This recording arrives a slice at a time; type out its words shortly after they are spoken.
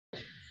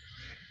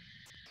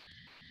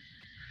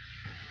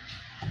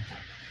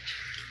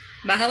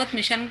பகவத்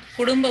mission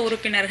குடும்ப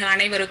உறுப்பினர்கள்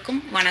அனைவருக்கும்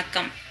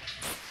வணக்கம்.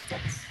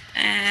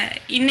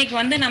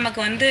 இன்னைக்கு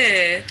நமக்கு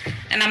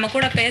நம்ம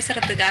கூட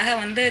பேசுறதுக்காக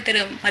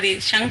திருமதி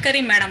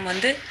சங்கரி மேடம்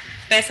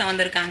பேச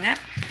வந்திருக்காங்க.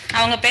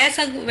 அவங்க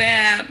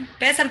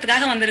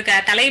பேசுறதுக்காக வந்திருக்க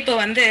தலைப்பு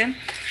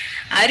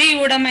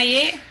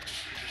அறிவுடைமையே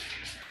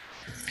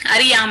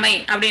அறியாமை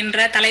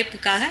அப்படின்ற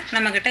தலைப்புக்காக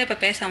நம்ம கிட்ட இப்ப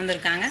பேச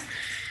வந்திருக்காங்க.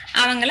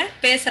 அவங்கள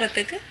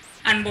பேசுறதுக்கு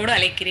அன்போடு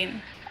அழைக்கிறேன்.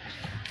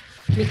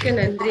 மிக்க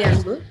நன்றி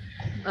அன்பு.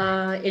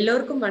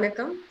 எல்லோருக்கும்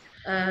வணக்கம்.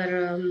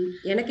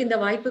 எனக்கு இந்த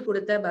வாய்ப்பு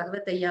கொடுத்த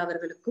பகவத் ஐயா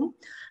அவர்களுக்கும்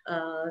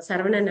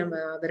சரவணன்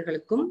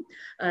அவர்களுக்கும்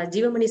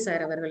ஜீவமணி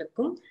சார்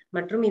அவர்களுக்கும்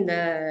மற்றும் இந்த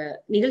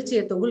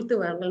நிகழ்ச்சியை தொகுத்து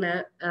வழங்கின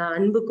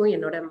அன்புக்கும்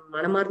என்னோட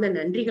மனமார்ந்த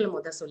நன்றிகளை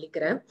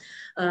சொல்லிக்கிறேன்.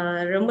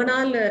 ரொம்ப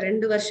நாள்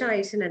 2 வருஷம்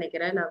ஆயிடுச்சுன்னு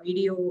நினைக்கிறேன் நான்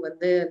வீடியோ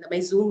இந்த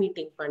மாதிரி ஜூம்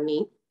மீட்டிங் பண்ணி.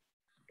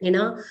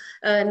 ஏன்னா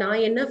நான்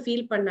என்ன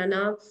ஃபீல்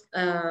பண்ணேன்னா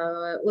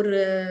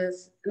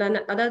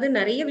அதாவது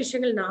நிறைய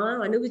விஷயங்கள்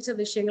நான் அனுபவிச்ச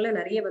விஷயங்களை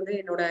நிறைய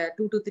என்னோட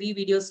 2 to 3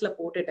 வீடியோஸ்ல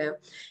போட்டுட்டேன்.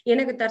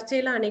 எனக்கு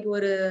தற்செயலா அன்னைக்கு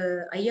ஒரு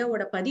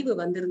ஐயாவோட பதிவு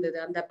வந்திருந்தது.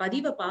 அந்த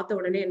பதிவை பார்த்த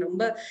உடனே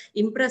ரொம்ப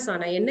இம்ப்ரெஸ்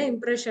ஆனேன். என்ன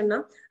இம்ப்ரெஷன்னா,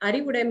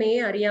 அறிவுடைமையே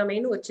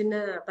அறியாமைன்னு ஒரு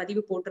சின்ன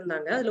பதிவு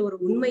போட்டிருந்தாங்க. அதுல ஒரு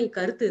உண்மை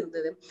கருத்து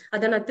இருந்தது.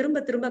 அதை நான்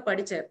திரும்ப திரும்ப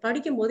படிச்சேன்.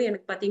 படிக்கும் போது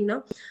எனக்கு பாத்தீங்கன்னா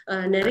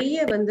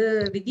நிறைய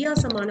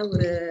வித்தியாசமான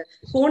ஒரு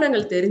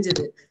கோணங்கள்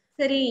தெரிஞ்சது.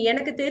 சரி,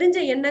 எனக்கு தெரிஞ்ச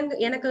எண்ணங்கள்,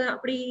 எனக்கு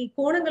அப்படி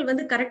கோணங்கள்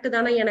கரெக்ட்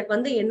தானா,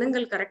 எனக்கு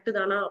எண்ணங்கள் கரெக்ட்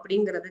தானா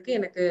அப்படிங்கிறதுக்கு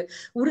எனக்கு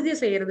உறுதி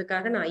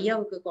செய்யறதுக்காக நான்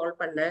ஐயாவுக்கு கால்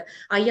பண்ணேன்.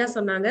 ஐயா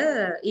சொன்னாங்க,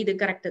 இது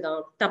கரெக்ட்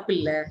தான், தப்பு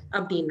இல்லை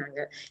அப்படின்னாங்க.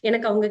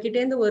 எனக்கு அவங்க கிட்ட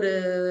இருந்து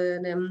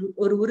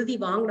ஒரு உறுதி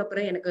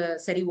வாங்கினப்புறம் எனக்கு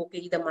சரி,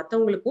 ஓகே, இதை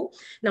மற்றவங்களுக்கும்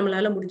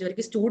நம்மளால முடிஞ்ச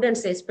வரைக்கும்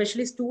ஸ்டூடெண்ட்ஸ்,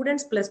 எஸ்பெஷலி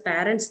ஸ்டூடெண்ட்ஸ் பிளஸ்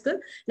பேரண்ட்ஸ்க்கு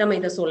நம்ம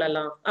இதை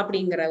சொல்லலாம்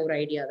அப்படிங்கிற ஒரு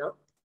ஐடியா தான்.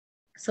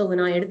 சோ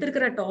நான்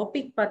எடுத்திருக்கிற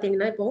டாபிக்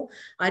பாத்தீங்கன்னா இப்போ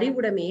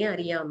அறிவுடைமையே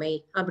அறியாமை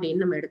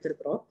அப்படின்னு நம்ம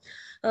எடுத்திருக்கிறோம்.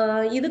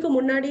 இதுக்கு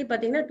முன்னாடி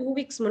பாத்தீங்கன்னா 2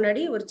 வீக்ஸ்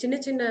முன்னாடி ஒரு சின்ன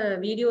சின்ன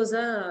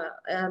வீடியோஸா,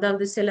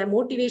 அதாவது சில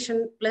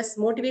மோட்டிவேஷன் பிளஸ்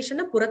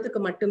மோட்டிவேஷனா புறத்துக்கு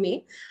மட்டுமே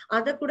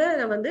அதை கூட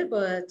நான்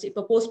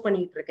இப்ப போஸ்ட்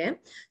பண்ணிட்டு இருக்கேன்.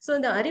 சோ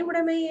இந்த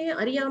அறிவுடைமையே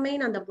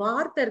அறியாமைன்னு அந்த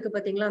வார்த்தை இருக்கு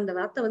பாத்தீங்களா, அந்த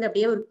வார்த்தை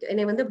அப்படியே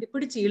என்னை அப்படி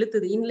பிடிச்சு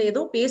இழுத்துது. இதுல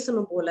ஏதோ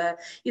பேசணும் போல,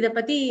 இதை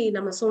பத்தி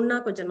நம்ம சொன்னா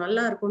கொஞ்சம்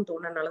நல்லா இருக்கும்னு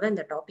தோணுனாலதான்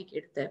இந்த டாபிக்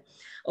எடுத்தேன்.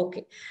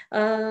 ஓகே.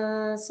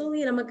 சோ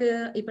நமக்கு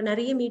இப்ப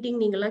நிறைய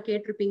மீட்டிங் நீங்க எல்லாம்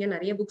கேட்டிருப்பீங்க,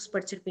 நிறைய புக்ஸ்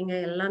படிச்சிருப்பீங்க,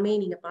 எல்லாமே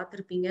நீங்க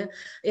பார்த்திருப்பீங்க.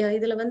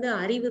 இதுல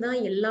அறிவுதான்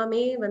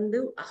எல்லாமே.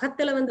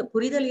 அகத்துல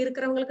புரிதல்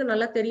இருக்கிறவங்களுக்கு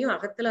நல்லா தெரியும்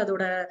அகத்துல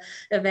அதோட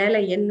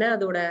வேலை என்ன,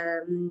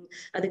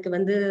 அதுக்கு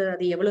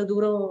அது எவ்வளவு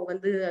தூரம்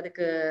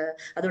அதுக்கு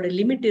அதோட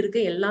லிமிட்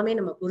இருக்கு, எல்லாமே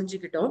நம்ம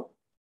புரிஞ்சுக்கிட்டோம்.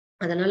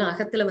 அதனால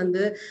அகத்துல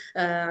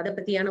அதை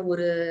பத்தியான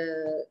ஒரு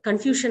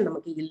கன்ஃபியூஷன்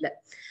நமக்கு இல்லை.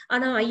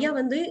 ஆனா ஐயா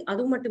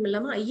அதுவும் மட்டும்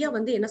இல்லாம ஐயா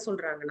என்ன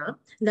சொல்றாங்கன்னா,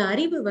 இந்த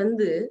அறிவு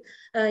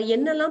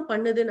என்னெல்லாம்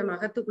பண்ணுது நம்ம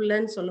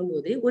அகத்துக்குள்ளன்னு சொல்லும்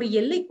போது ஒரு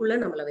எல்லைக்குள்ள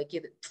நம்மளை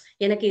வைக்குது.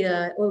 எனக்கு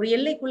ஒரு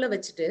எல்லைக்குள்ள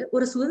வச்சுட்டு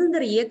ஒரு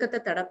சுதந்திர இயக்கத்தை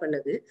தடை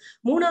பண்ணுது.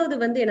 மூணாவது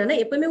என்னன்னா,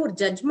 எப்பவுமே ஒரு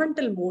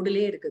ஜட்ஜ்மெண்டல்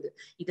மோட்லயே இருக்குது.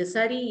 இது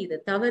சரி, இது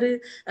தவறு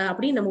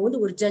அப்படின்னு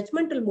நம்ம ஒரு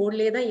ஜட்ஜ்மெண்டல்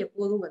மோட்லயே தான்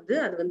எப்போதும்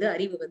அது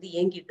அறிவு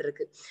இயங்கிட்டு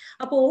இருக்கு.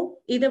 அப்போ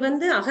இத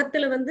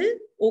அகத்துல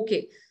ஓகே,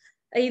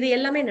 இது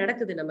எல்லாமே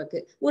நடக்குது.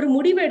 நமக்கு ஒரு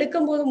முடிவு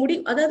எடுக்கும் போது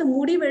அதாவது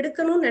முடிவு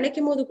எடுக்கணும்னு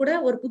நினைக்கும் போது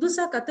கூட ஒரு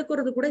புதுசா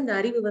கத்துக்கிறது கூட இந்த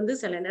அறிவு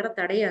சில நேரம்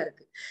தடையா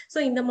இருக்கு. சோ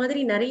இந்த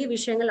மாதிரி நிறைய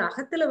விஷயங்கள்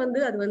அகத்துல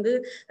அது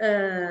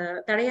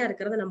தடையா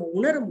இருக்கிறத நம்ம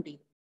உணர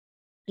முடியும்.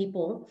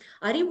 இப்போ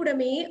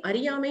அறிவுடைமையே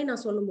அறியாமை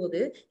நான் சொல்லும்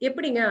போது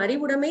எப்படிங்க,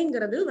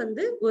 அறிவுடைமைங்கிறது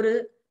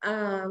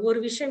ஒரு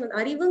விஷயம்.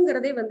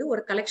 அறிவுங்கிறதே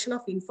ஒரு கலெக்ஷன்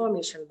ஆஃப்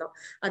இன்ஃபர்மேஷன் தான்.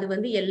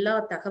 அது எல்லா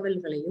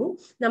தகவல்களையும்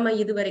நம்ம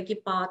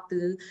இதுவரைக்கும் பார்த்து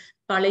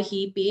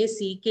பழகி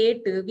பேசி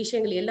கேட்டு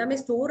விஷயங்கள் எல்லாமே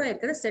ஸ்டோர்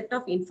ஆயிருக்கிற செட்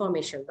ஆஃப்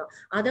இன்ஃபர்மேஷன் தான்.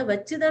 அதை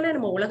வச்சுதானே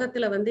நம்ம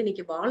உலகத்துல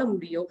இன்னைக்கு வாழ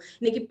முடியும்.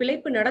 இன்னைக்கு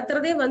பிழைப்பு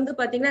நடத்துறதே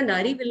பாத்தீங்கன்னா இந்த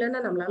அறிவு இல்லைன்னா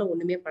நம்மளால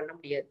ஒண்ணுமே பண்ண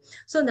முடியாது.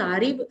 சோ அந்த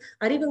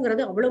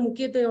அறிவுங்கிறது அவ்வளவு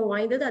முக்கியத்துவம்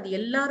வாய்ந்தது. அது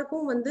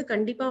எல்லாருக்கும்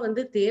கண்டிப்பா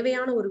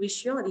தேவையான ஒரு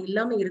விஷயம். அது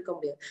இல்லாம இருக்க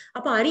முடியாது.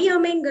 அப்ப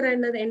அறியாமைங்கிற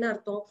என்ன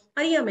அர்த்தம்?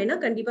 அறியாமைன்னா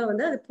கண்டிப்பா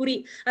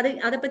அது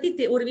அதை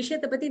பத்தி ஒரு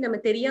விஷயத்தை பத்தி நம்ம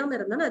தெரியாம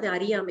இருந்தாலும் அது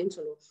அறியாமைன்னு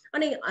சொல்லுவோம்.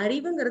 ஆனா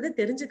அறிவுங்கிறது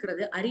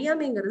தெரிஞ்சுக்கிறது,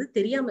 அறியாமைங்கிறது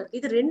தெரியாம இருக்கு.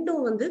 இது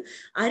ரெண்டும்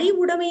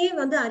அறிவுடைமையே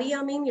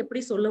அறியாமைன்னு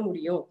எப்படி சொல்ல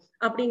முடியும்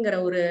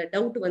அப்படிங்கிற ஒரு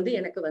டவுட்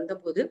எனக்கு வந்த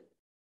போது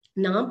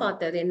நான்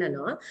பார்த்தது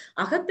என்னன்னா,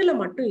 அகத்துல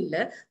மட்டும்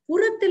இல்ல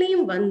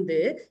புறத்திலையும்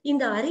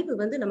இந்த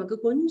அறிவு நமக்கு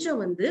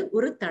கொஞ்சம்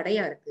ஒரு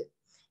தடையா இருக்கு.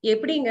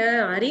 எப்படிங்க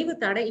அறிவு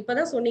தடை?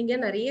 இப்பதான் சொன்னீங்க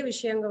நிறைய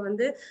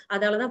விஷயங்க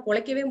அதாலதான்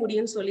பொழைக்கவே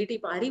முடியும்னு சொல்லிட்டு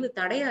இப்ப அறிவு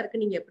தடையா இருக்கு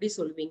நீங்க எப்படி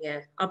சொல்வீங்க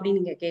அப்படின்னு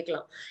நீங்க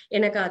கேட்கலாம்.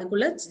 எனக்கு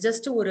அதுக்குள்ள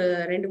ஜஸ்ட் ஒரு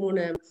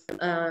 2-3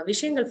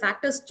 விஷயங்கள்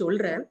ஃபேக்டர்ஸ்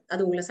சொல்றேன்.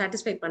 அது உங்களை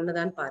சாட்டிஸ்ஃபை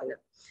பண்ணதான்னு பாருங்க.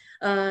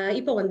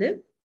 இப்ப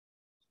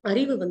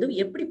அறிவு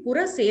எப்படி புற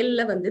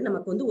செயல்ல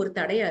நமக்கு ஒரு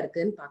தடையா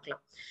இருக்குன்னு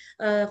பார்க்கலாம்.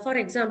 ஃபார்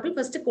எக்ஸாம்பிள்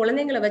ஃபர்ஸ்ட்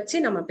குழந்தைங்களை வச்சு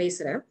நம்ம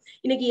பேசுறேன்.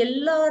 இன்னைக்கு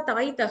எல்லா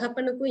தாய்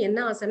தகப்பனுக்கும் என்ன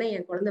ஆசைன்னா,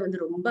 என் குழந்தை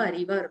ரொம்ப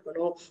அறிவா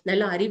இருக்கணும்,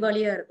 நல்ல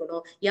அறிவாளியா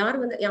இருக்கணும். யார்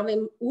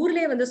அவன்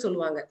ஊர்லயே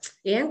சொல்லுவாங்க,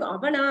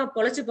 அவனா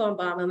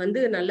பொழைச்சுப்பான்பா, அவன்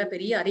நல்ல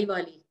பெரிய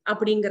அறிவாளி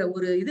அப்படிங்கிற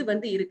ஒரு இது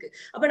வந்து இருக்கு.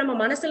 அப்ப நம்ம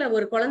மனசுல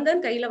ஒரு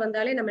குழந்தைன்னு கையில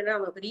வந்தாலே நம்ம என்ன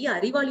அவன் பெரிய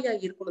அறிவாளியா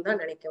இருக்கணும்னு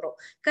தான் நினைக்கிறோம்.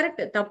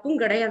 கரெக்ட், தப்பும்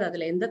கிடையாது,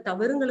 அதுல எந்த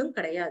தவறுங்களும்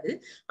கிடையாது.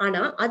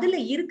 ஆனா அதுல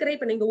இருக்கிற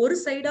இப்ப நீங்க ஒரு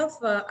சைட் ஆஃப்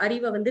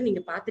அறிவை வந்து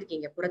நீங்க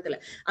பாத்திருக்கீங்க புறத்துல,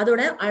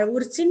 அதோட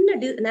ஒரு சின்ன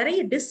நிறைய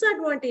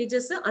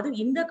டிஸ்அட்வான்டேஜஸ் அது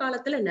இந்த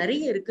காலத்துல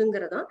நிறைய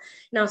இருக்குங்கிறதான்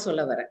நான்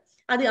சொல்ல வரேன்.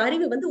 அது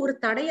அறிவு வந்து ஒரு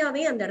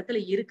தடையாவே அந்த இடத்துல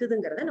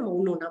இருக்குதுங்கிறத நம்ம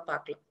ஒண்ணு ஒண்ணா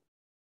பார்க்கலாம்.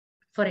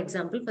 For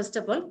example, first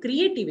of all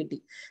creativity,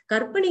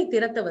 கற்பனை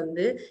திறத்தை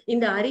வந்து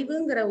இந்த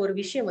அறிவுங்கிற ஒரு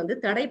விஷயம் வந்து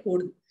தடை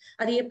போடுது.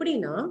 அது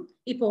எப்படின்னா,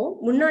 இப்போ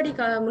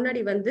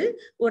முன்னாடி வந்து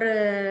ஒரு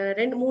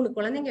 2-3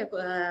 குழந்தைங்க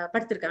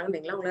படுத்திருக்காங்க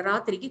இல்லைங்களா, அவங்கள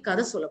ராத்திரிக்கு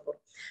கதை சொல்ல போறோம்.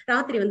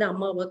 ராத்திரி வந்து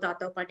அம்மாவோ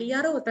தாத்தாவோ பாட்டி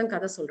யாரோ ஒருத்தங்க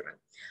கதை சொல்றாங்க.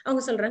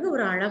 அவங்க சொல்றாங்க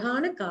ஒரு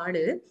அழகான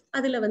காடு,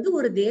 அதுல வந்து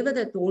ஒரு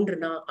தேவதை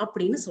தோன்றுனா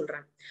அப்படின்னு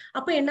சொல்றாங்க.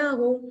 அப்ப என்ன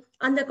ஆகும்,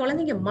 அந்த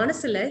குழந்தைங்க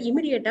மனசுல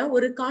இமிடியேட்டா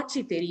ஒரு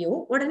காட்சி தெரியும்.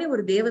 உடனே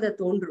ஒரு தேவதை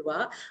தோன்றுவா,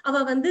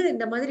 அவ வந்து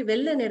இந்த மாதிரி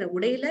வெள்ளை நிற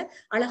உடையில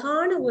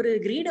அழகான ஒரு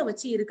கிரீடம்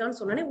வச்சு இருக்கான்னு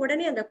சொன்னோடனே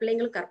உடனே அந்த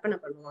பிள்ளைங்களும் கற்பனை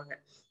பண்ணுவாங்க.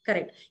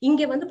 கரெக்ட்.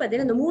 இங்க வந்து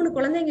பாத்தீங்கன்னா இந்த 3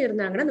 குழந்தைங்க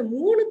இருந்தாங்கன்னா, அந்த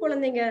 3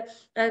 குழந்தைங்க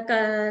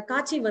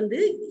காட்சி வந்து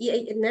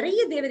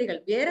நிறைய தேவதைகள்,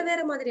 வேற வேற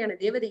மாதிரியான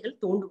தேவதைகள்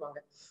தோன்றுவாங்க.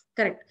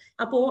 கரெக்ட்.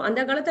 அப்போ அந்த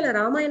காலத்துல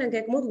ராமாயணம்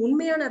கேட்கும்போது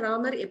உண்மையான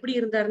ராமர் எப்படி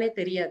இருந்தாருன்னே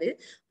தெரியாது.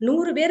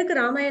 100 பேருக்கு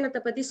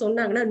ராமாயணத்தை பத்தி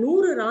சொன்னாங்கன்னா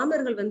 100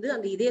 ராமர்கள் வந்து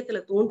அந்த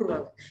இதயத்துல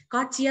தோன்றுவாங்க,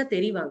 காட்சியா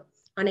தெரிவாங்க.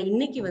 ஆனா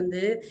இன்னைக்கு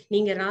வந்து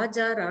நீங்க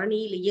ராஜா ராணி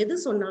இல்ல எது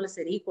சொன்னாலும்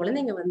சரி,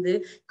 குழந்தைங்க வந்து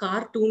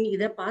கார்ட்டூன்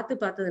இதை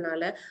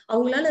பார்த்ததுனால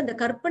அவங்களால அந்த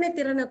கற்பனை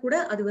திறனை கூட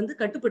அது வந்து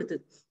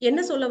கட்டுப்படுத்துது.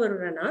 என்ன சொல்ல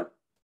வருவேன்னா,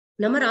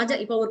 நம்ம ராஜா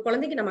இப்ப ஒரு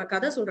குழந்தைக்கு நம்ம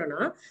கதை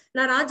சொல்றோம்னா,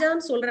 நான்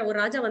ராஜான்னு சொல்றேன், ஒரு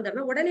ராஜா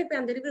வந்தாருன்னா உடனே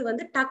போய் அந்த இது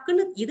வந்து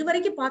டக்குன்னு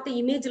இதுவரைக்கும் பார்த்த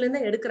இமேஜ்ல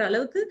இருந்து எடுக்கிற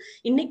அளவுக்கு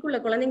இன்னைக்குள்ள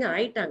குழந்தைங்க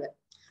ஆயிட்டாங்க.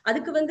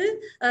 அதுக்கு வந்து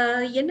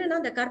என்னன்னா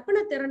அந்த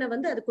கற்பனை திறனை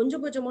வந்து அது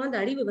கொஞ்சம் கொஞ்சமா அந்த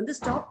அறிவு வந்து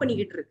ஸ்டாப்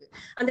பண்ணிக்கிட்டு இருக்கு.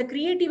 அந்த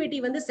கிரியேட்டிவிட்டி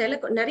வந்து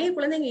நிறைய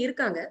குழந்தைங்க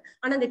இருக்காங்க,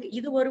 ஆனா அந்த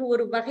இது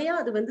ஒரு வகையா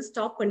அது வந்து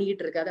ஸ்டாப்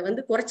பண்ணிக்கிட்டு இருக்கு, அதை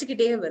வந்து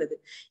குறைச்சிக்கிட்டே வருது.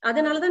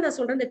 அதனாலதான் நான்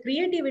சொல்றேன், இந்த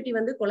கிரியேட்டிவிட்டி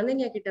வந்து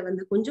குழந்தைங்க கிட்ட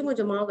வந்து கொஞ்சம்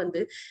கொஞ்சமா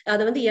வந்து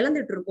அதை வந்து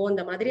இழந்துட்டு இருக்கோம்,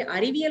 இந்த மாதிரி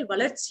அறிவியல்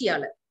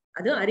வளர்ச்சியால.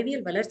 அது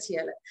அறிவியல்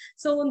வளர்ச்சியால.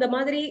 சோ இந்த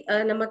மாதிரி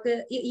நமக்கு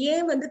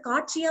ஏன் வந்து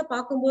காட்சியா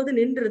பார்க்கும்போது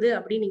நின்றுது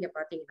அப்படின்னு நீங்க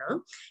பாத்தீங்கன்னா,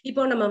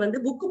 இப்போ நம்ம வந்து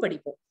புக்கு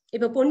படிப்போம்.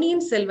 இப்ப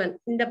பொன்னியின் செல்வன்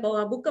இந்த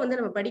புக்கை வந்து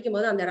நம்ம படிக்கும்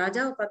போது அந்த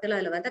ராஜாவை பார்த்தாலும்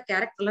அதுல வந்த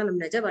கேரக்டர் எல்லாம்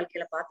நம்ம நிஜ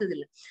வாழ்க்கையில பார்த்தது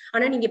இல்லை.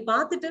 ஆனா நீங்க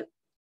பார்த்துட்டு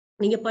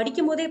நீங்க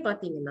படிக்கும் போதே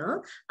பாத்தீங்கன்னா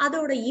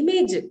அதோட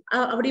இமேஜ்,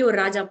 அப்படியே ஒரு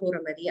ராஜா போற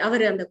மாதிரி,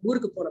 அவரு அந்த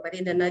ஊருக்கு போற மாதிரி,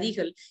 இந்த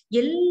நதிகள்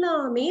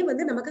எல்லாமே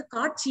வந்து நமக்கு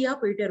காட்சியா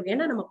போயிட்டே இருக்கும்.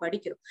 ஏன்னா நம்ம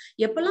படிக்கிறோம்,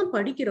 எப்பெல்லாம்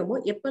படிக்கிறோமோ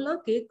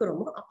எப்பெல்லாம்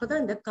கேட்கிறோமோ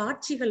அப்பதான் இந்த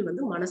காட்சிகள்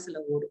வந்து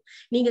மனசுல ஓடும்.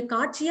 நீங்க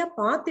காட்சியா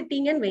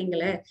பாத்துட்டீங்கன்னு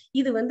வைங்களேன்,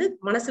 இது வந்து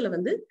மனசுல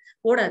வந்து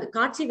ஓடாது.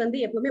 காட்சி வந்து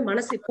எப்பவுமே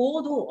மனசு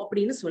போதும்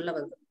அப்படின்னு சொல்ல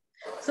வந்து.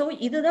 சோ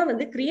இதுதான்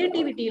வந்து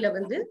கிரியேட்டிவிட்டியில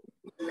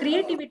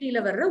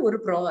வர்ற ஒரு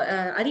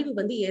அறிவு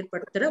வந்து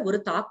ஏற்படுத்துற ஒரு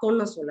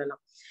தாக்கம்னு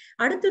சொல்லலாம்.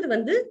 அடுத்தது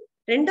வந்து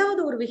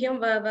 2வது ஒரு விஷயம்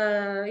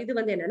இது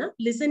வந்து என்னன்னா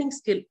லிசனிங்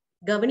ஸ்கில்,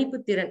 கவனிப்பு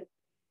திறன்.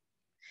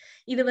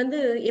 இது வந்து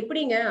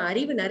எப்படிங்க,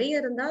 அறிவு நிறைய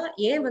இருந்தா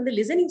ஏன் வந்து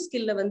லிசனிங்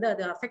ஸ்கில்ல வந்து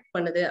அது அஃபெக்ட்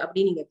பண்ணுது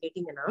அப்படின்னு நீங்க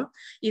கேட்டீங்கன்னா,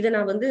 இதை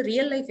நான் வந்து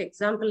ரியல் லைஃப்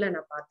எக்ஸாம்பிள்ல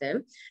நான் பார்த்தேன்.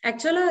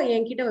 ஆக்சுவலா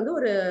என்கிட்ட வந்து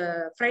ஒரு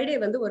ஃப்ரைடே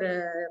வந்து ஒரு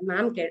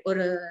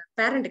ஒரு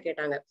பேரண்ட்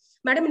கேட்டாங்க,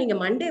 மேடம் நீங்க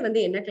மண்டே வந்து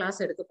என்ன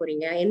கிளாஸ் எடுக்க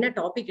போறீங்க, என்ன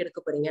டாபிக் எடுக்க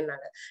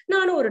போறீங்கன்னாங்க.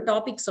 நானும் ஒரு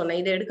டாபிக் சொன்னேன்,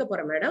 இதை எடுக்க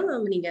போறேன் மேடம்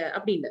நீங்க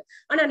அப்படின்னு.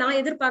 ஆனா நான்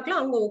எதிர்பார்க்கல,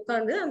 அவங்க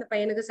உட்காந்து அந்த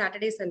பையனுக்கு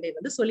சாட்டர்டே சண்டே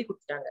வந்து சொல்லி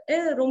கொடுத்துட்டாங்க.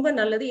 ரொம்ப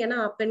நல்லது, ஏன்னா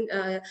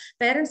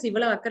பேரண்ட்ஸ்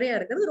இவ்வளவு அக்கறையா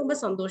இருக்கிறது ரொம்ப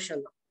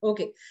சந்தோஷம் தான்.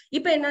 ஓகே.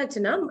 இப்ப என்ன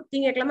ஆச்சுன்னா,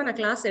 திங்கட்கிழமை நான்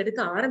கிளாஸ் எடுக்க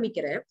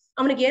ஆரம்பிக்கிறேன்.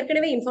 அவனுக்கு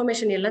ஏற்கனவே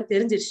இன்ஃபர்மேஷன் எல்லாம்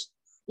தெரிஞ்சிருச்சு,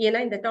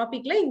 ஏன்னா இந்த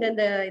டாபிக்ல இந்த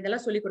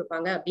இதெல்லாம் சொல்லி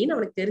கொடுப்பாங்க அப்படின்னு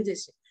அவனுக்கு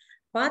தெரிஞ்சிருச்சு.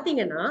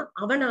 பாத்தீங்கன்னா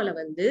அவனால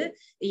வந்து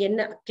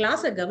என்ன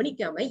கிளாஸ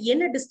கவனிக்காம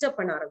என்ன டிஸ்டர்ப்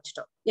பண்ண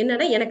ஆரம்பிச்சிட்டான்.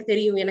 என்னன்னா எனக்கு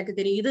தெரியும்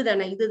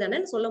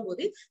இதுதானேன்னு சொல்லும்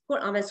போது,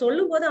 அவன்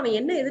சொல்லும் போது அவன்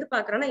என்ன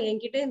எதிர்பார்க்கறான்னா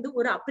என்கிட்ட இருந்து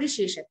ஒரு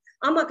அப்ரிசியேஷன்.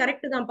 ஆமா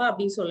கரெக்ட் தான்ப்பா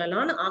அப்படின்னு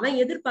சொல்லலாம் அவன்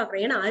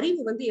எதிர்பார்க்கறான். ஏன்னா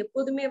அறிவு வந்து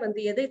எப்போதுமே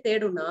வந்து எதை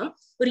தேடும்னா,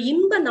 ஒரு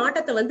இன்ப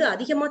நாட்டத்தை வந்து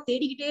அதிகமா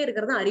தேடிக்கிட்டே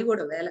இருக்கிறது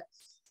அறிவோட வேலை.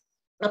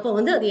 அப்ப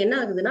வந்து அது என்ன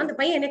ஆகுதுன்னா, அந்த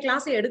பையன் என்ன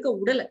கிளாஸ் எடுக்க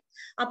விடல.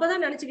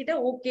 அப்பதான்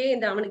நினைச்சுக்கிட்டேன், ஓகே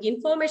இந்த அவனுக்கு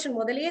இன்ஃபர்மேஷன்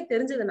முதல்லயே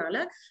தெரிஞ்சதுனால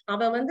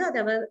அவன் வந்து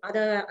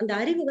அந்த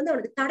அறிவு வந்து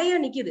அவனுக்கு தடையா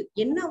நிக்குது.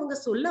 என்ன அவங்க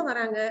சொல்ல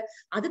வராங்க,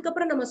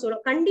 அதுக்கப்புறம் நம்ம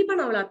கண்டிப்பா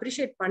நான் அவளை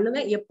அப்ரிஷியேட்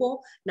பண்ணுவேன். எப்போ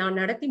நான்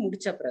நடத்தி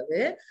முடிச்ச பிறகு,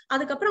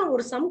 அதுக்கப்புறம் அவன்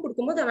ஒரு சம்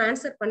கொடுக்கும்போது அவன்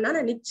ஆன்சர் பண்ணா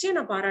நான் நிச்சயம்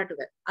நான்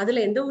பாராட்டுவேன்.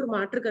 அதுல எந்த ஒரு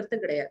மாற்று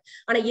கருத்தும் கிடையாது.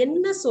 ஆனா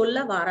என்ன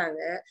சொல்ல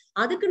வராங்க,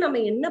 அதுக்கு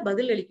நம்ம என்ன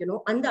பதில்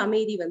அளிக்கணும், அந்த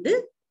அமைதி வந்து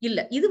இல்ல.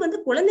 இது வந்து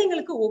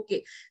குழந்தைங்களுக்கு ஓகே,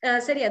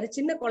 சரி அது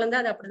சின்ன குழந்தை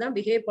அது அப்படிதான்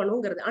பிஹேவ்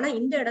பண்ணுங்கிறது. ஆனா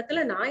இந்த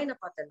இடத்துல நான் என்ன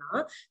பார்த்தேன்னா,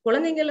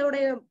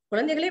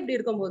 குழந்தைகளே இப்படி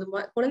இருக்கும் போது,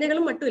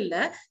 குழந்தைகளும் மட்டும் இல்ல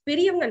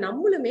பெரியவங்க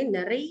நம்மளுமே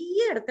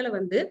நிறைய இடத்துல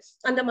வந்து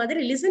அந்த மாதிரி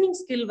லிசனிங்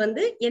ஸ்கில்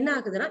வந்து என்ன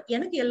ஆகுதுன்னா,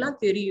 எனக்கு எல்லாம்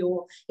தெரியும்,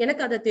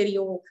 எனக்கு அதை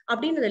தெரியும்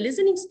அப்படின்னு அந்த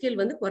லிசனிங் ஸ்கில்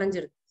வந்து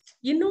குறைஞ்சிருக்கு.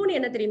 இன்னொன்னு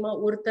என்ன தெரியுமா,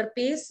 ஒருத்தர்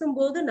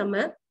பேசும்போது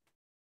நம்ம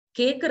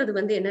கேட்கறது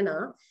வந்து என்னன்னா,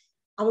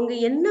 அவங்க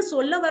என்ன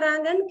சொல்ல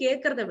வராங்கன்னு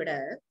கேட்கறத விட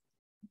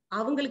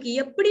அவங்களுக்கு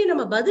எப்படி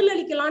நம்ம பதில்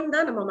அளிக்கலாம்னு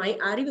தான் நம்ம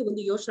அறிவு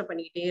வந்து யோசனை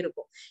பண்ணிக்கிட்டே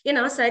இருக்கும்.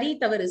 ஏன்னா சரி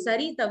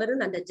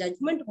தவறுன்னு அந்த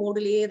ஜட்மெண்ட்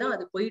மோடுலயே தான்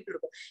அது போயிட்டு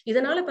இருக்கும்.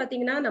 இதனால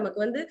பாத்தீங்கன்னா நமக்கு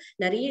வந்து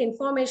நிறைய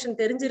இன்ஃபர்மேஷன்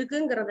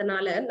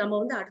தெரிஞ்சிருக்குங்கிறதுனால நம்ம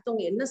வந்து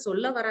அடுத்தவங்க என்ன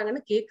சொல்ல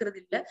வராங்கன்னு கேட்கறது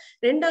இல்ல.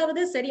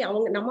 ரெண்டாவது சரி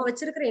அவங்க நம்ம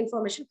வச்சிருக்கிற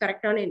இன்ஃபர்மேஷன்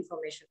கரெக்டான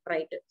இன்ஃபர்மேஷன்,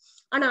 ரைட்.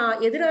 ஆனா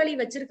எதிராளி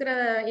வச்சிருக்கிற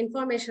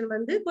இன்ஃபர்மேஷன்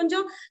வந்து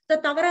கொஞ்சம்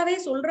தவறாவே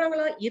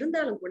சொல்றாங்களா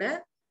இருந்தாலும் கூட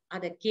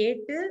அதை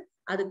கேட்டு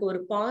அதுக்கு ஒரு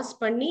பாஸ்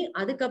பண்ணி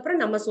அதுக்கப்புறம்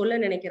நம்ம சொல்ல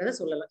நினைக்கிறத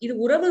சொல்லலாம். இது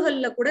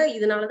உறவுகள்ல கூட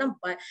இதனாலதான்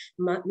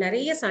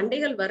நிறைய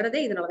சண்டைகள்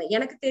வர்றதே இதனாலதான்.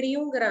 எனக்கு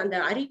தெரியுங்கிற அந்த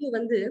அறிவு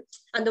வந்து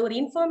அந்த ஒரு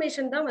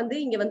இன்ஃபர்மேஷன் தான் வந்து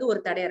இங்க வந்து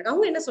ஒரு தடையா இருக்கு.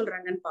 அவங்க என்ன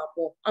சொல்றாங்கன்னு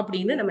பாப்போம்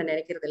அப்படின்னு நம்ம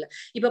நினைக்கிறது இல்ல.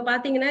 இப்ப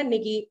பாத்தீங்கன்னா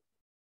இன்னைக்கு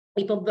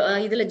இப்ப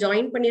இதுல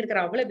ஜாயின் பண்ணிருக்கிற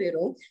அவ்வளவு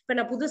பேரும் இப்ப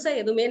நான் புதுசா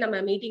எதுவுமே நம்ம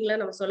மீட்டிங்ல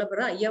நம்ம சொல்ல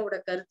போறோம் ஐயாவோட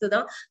கருத்து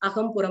தான்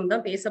அகம்புறம்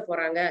தான் பேச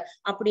போறாங்க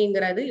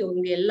அப்படிங்கறது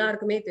இவங்க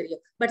எல்லாருக்குமே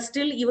தெரியும். பட்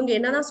ஸ்டில் இவங்க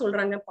என்னதான்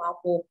சொல்றாங்க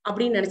பாப்போம்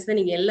அப்படின்னு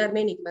நினைச்சுதான் நீங்க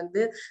எல்லாருமே இன்னைக்கு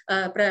வந்து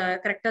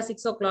கரெக்டா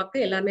 6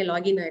 o'clock எல்லாருமே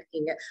லாகின்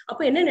ஆயிருக்கீங்க.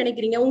 அப்ப என்ன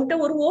நினைக்கிறீங்க? உங்ககிட்ட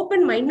ஒரு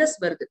ஓப்பன் மைண்ட்னஸ்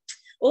வருது.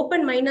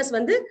 ஓப்பன் மைண்ட்னஸ்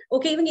வந்து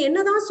ஓகே இவங்க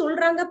என்னதான்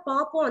சொல்றாங்க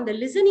பாப்போம். அந்த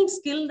லிசனிங்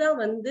ஸ்கில் தான்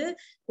வந்து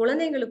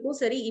குழந்தைங்களுக்கும்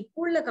சரி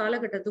இப்போ உள்ள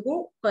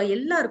காலகட்டத்துக்கும்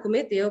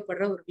எல்லாருக்குமே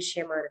தேவைப்படுற ஒரு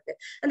விஷயமா இருக்கு.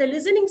 அந்த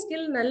லிசனிங்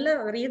ஸ்கில் நல்லா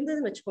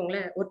இருந்ததுன்னு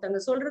வச்சுக்கோங்களேன்,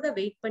 ஒருத்தவங்க சொல்றத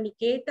வெயிட் பண்ணி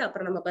கேட்டு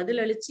அப்புறம் நம்ம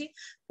பதில் அளிச்சு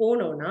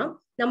போனோம்னா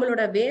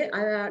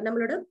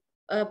நம்மளோட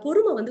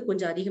பொறுமை வந்து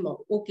கொஞ்சம்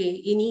அதிகமாகும். ஓகே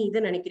இனி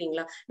இதை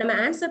நினைக்கிறீங்களா, நம்ம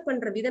ஆன்சர்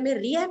பண்ற விதமே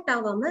ரியாக்ட்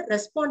ஆகாம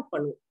ரெஸ்பாண்ட்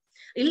பண்ணுவோம்.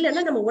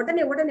 இல்லைன்னா நம்ம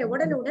உடனே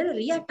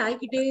ரியாக்ட்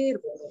ஆகிக்கிட்டே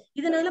இருக்கும்.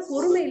 இதனால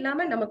பொறுமை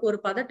இல்லாம நமக்கு ஒரு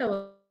பதட்டம்.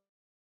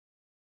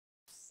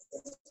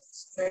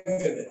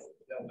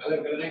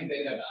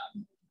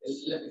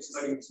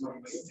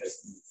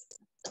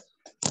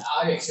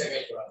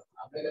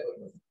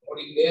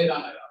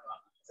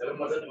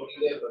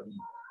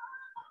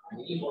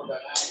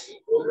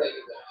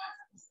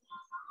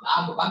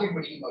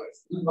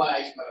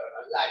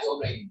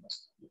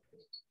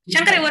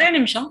 சங்கரை ஒரே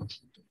நிமிஷம்.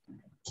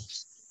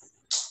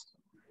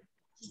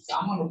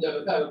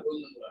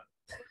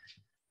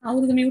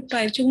 அவருக்கு மியூட்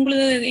ஆயிடுச்சு.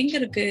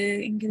 உங்களுக்கு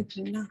எங்க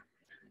இருக்குங்களா?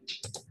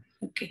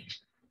 ஓகே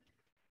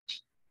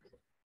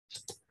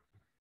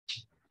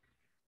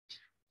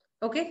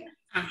ஓகே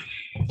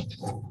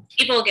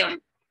இப்போ ஓகே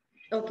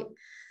ஓகே.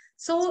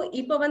 சோ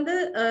இப்ப வந்து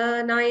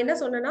நான் என்ன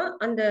சொன்னேன்னா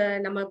அந்த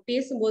நம்ம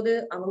பேசும்போது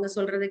அவங்க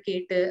சொல்றதை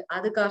கேட்டு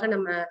அதுக்காக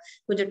நம்ம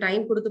கொஞ்சம்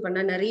டைம் கொடுத்து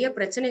பண்ணா நிறைய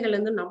பிரச்சனைகள்ல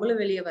இருந்து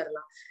நம்மளும் வெளியே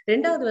வரலாம்.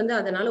 ரெண்டாவது வந்து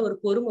அதனால ஒரு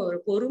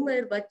பொறுமை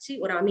வச்சு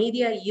ஒரு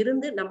அமைதியா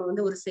இருந்து நம்ம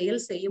வந்து ஒரு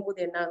செயல் செய்யும்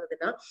போது என்ன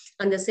ஆகுதுன்னா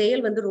அந்த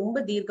செயல் வந்து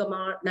ரொம்ப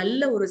தீர்க்கமா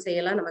நல்ல ஒரு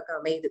செயலா நமக்கு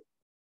அமையுது.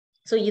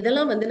 சோ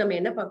இதெல்லாம் வந்து நம்ம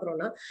என்ன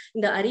பாக்குறோம்னா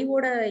இந்த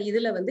அறிவோட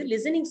இதுல வந்து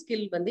லிசனிங்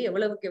ஸ்கில் வந்து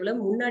எவ்வளவுக்கு எவ்வளவு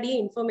முன்னாடியே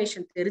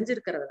இன்ஃபர்மேஷன்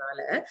தெரிஞ்சிருக்கிறதுனால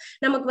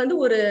நமக்கு வந்து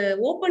ஒரு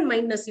ஓப்பன்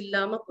மைண்ட்னஸ்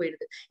இல்லாம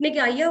போயிடுது. இன்னைக்கு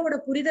ஐயாவோட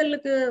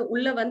புரிதலுக்கு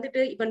உள்ள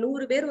வந்துட்டு இப்ப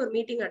 100 பேர் ஒரு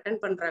மீட்டிங்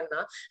அட்டென்ட் பண்றாங்கன்னா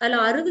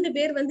அதுல 60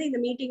 பேர் வந்து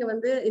இந்த மீட்டிங்கை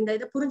வந்து இந்த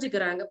இதை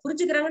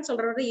புரிஞ்சுக்கிறாங்கன்னு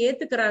சொல்றத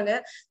ஏத்துக்கிறாங்க.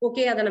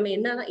 ஓகே அதை நம்ம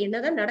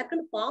என்னதான்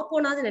நடக்குன்னு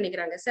பாப்போம்னாது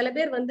நினைக்கிறாங்க. சில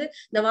பேர் வந்து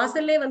இந்த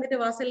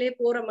வாசல்லே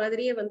போற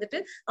மாதிரியே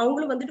வந்துட்டு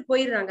அவங்களும் வந்துட்டு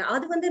போயிடுறாங்க.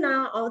 அது வந்து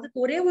நான்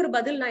அதுக்கு ஒரே ஒரு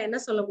பதில் நான்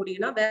என்ன சொல்ல முடியும்,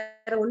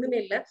 வேற ஒண்ணுமே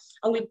இல்ல,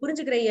 அவங்களுக்கு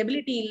புரிஞ்சுக்கிற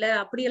எபிலிட்டி இல்ல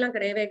அப்படியெல்லாம்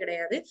கிடையவே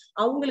கிடையாது.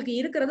 அவங்களுக்கு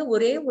இருக்கிறது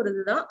ஒரே ஒரு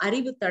இதுதான்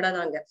அறிவு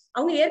தடதாங்க.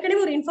 அவங்க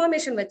ஏற்கனவே ஒரு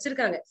இன்ஃபர்மேஷன்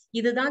வச்சிருக்காங்க,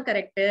 இதுதான்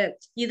கரெக்ட்,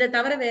 இதை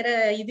தவிர வேற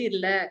இது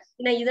இல்ல,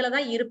 நான்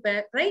இதுலதான்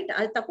இருப்பேன், ரைட்.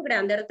 அது தப்பு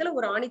கிடையாது. அந்த இடத்துல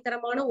ஒரு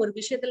ஆணித்தரமான ஒரு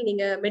விஷயத்துல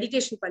நீங்க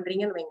மெடிடேஷன்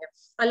பண்றீங்கன்னு வைங்க,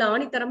 அதுல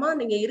ஆணித்தரமா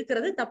நீங்க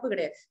இருக்கிறது தப்பு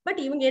கிடையாது.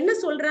 பட் இவங்க என்ன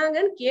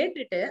சொல்றாங்கன்னு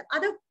கேட்டுட்டு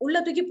அதை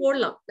உள்ள தூக்கி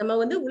போடலாம். நம்ம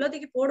வந்து உள்ள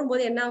தூக்கி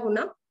போடும்போது என்ன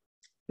ஆகும்னா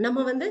நம்ம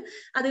வந்து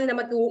அது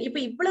நமக்கு இப்ப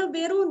இவ்வளவு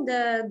பேரும் இந்த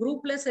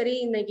குரூப்ல சரி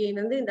இன்னைக்கு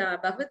வந்து இந்த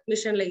பகவத்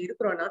மிஷன்ல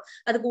இருக்கிறோம்னா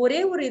அதுக்கு ஒரே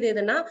ஒரு இது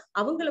எதுன்னா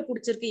அவங்களை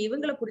பிடிச்சிருக்கு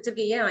இவங்களை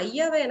பிடிச்சிருக்கு, ஏன்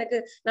ஐயாவை எனக்கு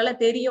நல்லா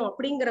தெரியும்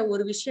அப்படிங்கிற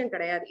ஒரு விஷயம்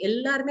கிடையாது.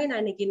 எல்லாருமே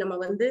நான் இன்னைக்கு நம்ம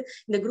வந்து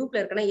இந்த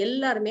குரூப்ல இருக்கேன்னா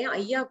எல்லாருமே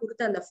ஐயா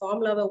கொடுத்த அந்த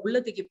ஃபார்முலாவை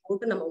உள்ளத்துக்கு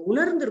போட்டு நம்ம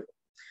உணர்ந்திருக்கோம்.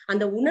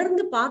 அந்த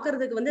உணர்ந்து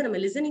பாக்குறதுக்கு வந்து நம்ம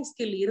லிசனிங்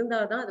ஸ்கில்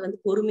இருந்தாதான் அது வந்து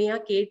பொறுமையா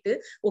கேட்டு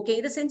ஓகே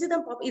இதை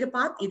செஞ்சுதான்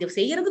இதை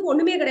செய்யறதுக்கு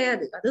ஒண்ணுமே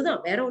கிடையாது, அதுதான்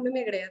வேற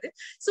ஒண்ணுமே கிடையாது.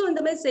 சோ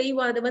இந்த மாதிரி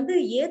செய்வா அதை வந்து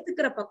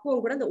ஏத்துக்கிற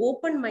பக்குவம் கூட இந்த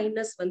ஓப்பன்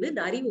மைண்ட்னஸ் வந்து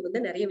இந்த அறிவு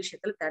வந்து நிறைய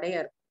விஷயத்துல தடையா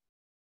இருக்கு.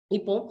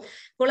 இப்போ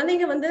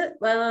குழந்தைங்க வந்து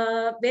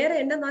வேற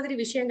என்ன மாதிரி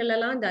விஷயங்கள்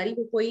எல்லாம் இந்த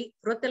அறிவு போய்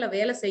புறத்துல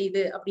வேலை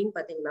செய்யுது அப்படின்னு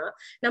பாத்தீங்கன்னா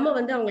நம்ம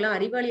வந்து அவங்கள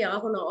அறிவாளி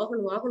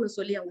ஆகணும்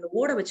சொல்லி அவங்கள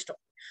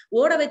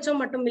ஓட வச்சோம்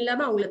மட்டும்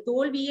இல்லாம அவங்கள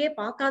தோல்வியே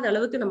பார்க்காத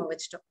அளவுக்கு நம்ம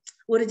வச்சிட்டோம்.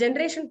 ஒரு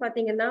ஜென்ரேஷன்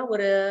பாத்தீங்கன்னா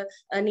ஒரு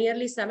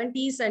நியர்லி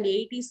 70s and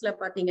 80s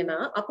பாத்தீங்கன்னா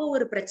அப்போ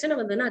ஒரு பிரச்சனை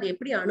வந்துன்னா அது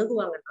எப்படி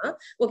அணுகுவாங்கன்னா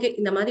ஓகே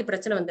இந்த மாதிரி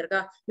பிரச்சனை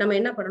வந்திருக்கா நம்ம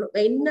என்ன பண்ணணும்,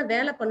 என்ன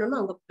வேலை பண்ணணும்,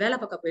 அவங்க வேலை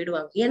பக்கம்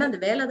போயிடுவாங்க. ஏன்னா அந்த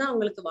வேலைதான்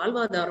அவங்களுக்கு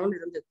வாழ்வாதாரம்னு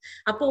இருந்தது.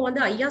 அப்போ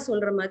வந்து ஐயா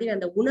சொல்ற மாதிரி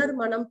அந்த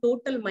மனம்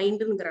டோட்டல்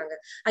மைண்டுங்கிறாங்க.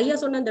 ஐயா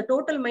சொன்ன அந்த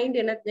டோட்டல் மைண்ட்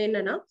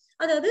என்னன்னா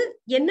அதாவது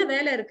என்ன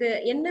வேலை இருக்கு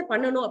என்ன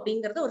பண்ணணும்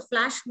அப்படிங்கறத ஒரு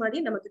பிளாஷ் மாதிரி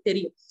நமக்கு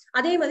தெரியும்.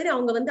 அதே மாதிரி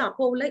அவங்க வந்து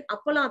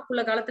அப்போல்லாம்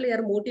காலத்துல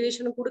யாரும்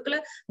மோட்டிவேஷனும் கொடுக்கல,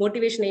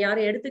 மோட்டிவேஷனை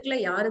யாரும் எடுத்துக்கல,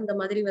 யாரும் இந்த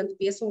மாதிரி வந்து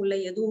பேசவும் இல்லை,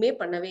 எதுவுமே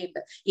பண்ணவே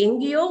இல்லை.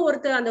 எங்கேயோ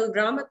ஒருத்தர் அந்த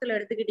கிராமத்துல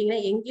எடுத்துக்கிட்டீங்கன்னா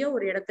எங்கேயோ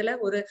ஒரு இடத்துல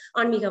ஒரு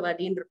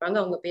ஆன்மீகவாதின்னு இருப்பாங்க,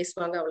 அவங்க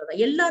பேசுவாங்க,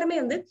 அவ்வளவுதான். எல்லாருமே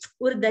வந்து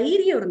ஒரு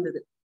தைரியம்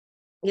இருந்தது.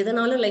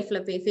 எதனாலும் லைஃப்ல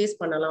ஃபேஸ்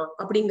பண்ணலாம்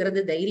அப்படிங்கிறது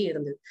தைரியம்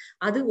இருந்தது.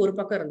 அது ஒரு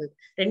பக்கம் இருந்தது.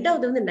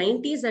 ரெண்டாவது வந்து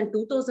 90s அண்ட்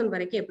 2000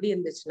 வரைக்கும் எப்படி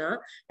இருந்துச்சுன்னா,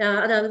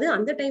 அதாவது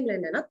அந்த டைம்ல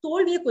என்னன்னா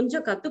தோல்வியை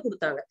கொஞ்சம் கத்து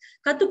கொடுத்தாங்க.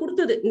 கத்து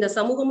கொடுத்தது இந்த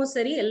சமூகமும்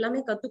சரி,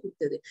 எல்லாமே கத்து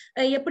கொடுத்தது.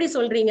 எப்படி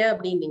சொல்றீங்க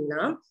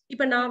அப்படின்னீங்கன்னா,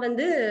 இப்ப நான்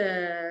வந்து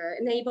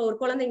இப்ப ஒரு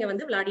குழந்தைங்க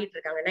வந்து விளையாடிட்டு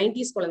இருக்காங்க,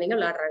 90s குழந்தைங்க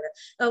விளையாடுறாங்க.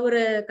 ஒரு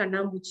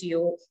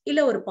கண்ணாம்பூச்சியோ இல்ல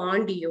ஒரு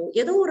பாண்டியோ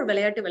ஏதோ ஒரு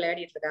விளையாட்டு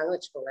விளையாடிட்டு இருக்காங்க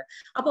வச்சுக்கோங்க.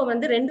 அப்ப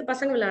வந்து 2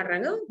 பசங்க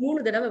விளையாடுறாங்க, 3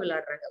 தடவை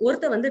விளையாடுறாங்க.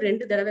 ஒருத்த வந்து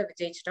 2 தடவை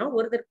ஜெயிச்சிட்டான்,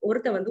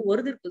 ஒருத்த வந்து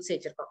ஒரு தடவை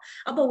ஜெயிச்சிருக்கான்.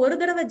 அப்ப ஒரு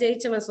தடவை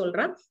ஜெயிச்சவன்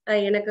சொல்றான்,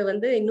 எனக்கு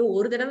வந்து இன்னும்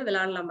ஒரு தடவை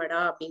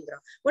விளையாடலாமாடா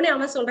அப்படிங்கிறான். உடனே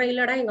அவன் சொல்றான்,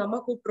 இல்லடா எங்க அம்மா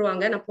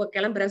கூப்பிட்டுருவாங்க, நான்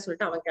கிளம்புறேன்னு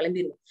சொல்லிட்டு அவன்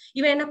கிளம்பிடுவான்.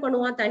 இவன் என்ன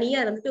பண்ணுவான், தனியா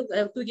இருந்துட்டு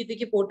தூக்கி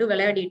தூக்கி போட்டு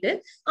விளையாடிட்டு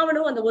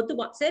அவனும் அந்த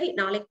ஒத்துப்பான், சரி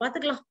நாளைக்கு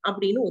பாத்துக்கலாம்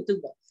அப்படின்னு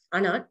ஒத்துக்குவான்.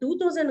 ஆனா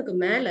 2000க்கு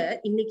மேல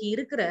இன்னைக்கு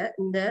இருக்கிற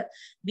இந்த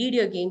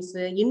வீடியோ கேம்ஸ்,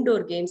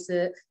 இன்டோர் கேம்ஸ்,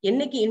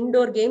 என்னைக்கு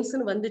இன்டோர்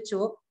கேம்ஸ்ன்னு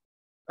வந்துச்சோ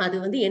அது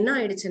வந்து என்ன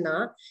ஆயிடுச்சுன்னா,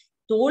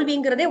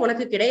 தோல்விங்கிறதே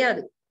உனக்கு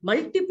கிடையாது.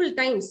 மல்டிபிள்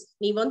டைம்ஸ்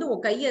நீ வந்து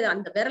உன் கைய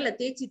அந்த விரலை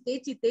தேய்ச்சி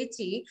தேய்ச்சி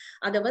தேய்ச்சி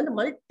அதை வந்து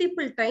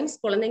மல்டிபிள் டைம்ஸ்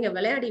குழந்தைங்க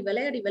விளையாடி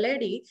விளையாடி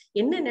விளையாடி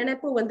என்ன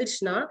நினைப்பு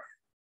வந்துருச்சுன்னா,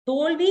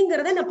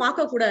 தோல்விங்கிறத நான்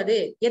பார்க்க கூடாது.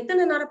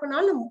 எத்தனை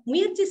நடப்பினாலும்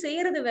முயற்சி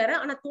செய்யறது வேற,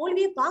 ஆனா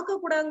தோல்வியை பார்க்க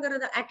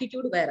கூடாதுங்கிறது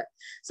ஆட்டிடியூட் வேற.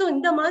 சோ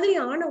இந்த மாதிரி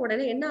ஆன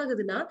உடனே என்ன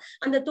ஆகுதுன்னா,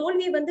 அந்த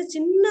தோல்வியை வந்து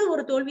சின்ன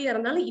ஒரு தோல்வியா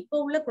இருந்தாலும்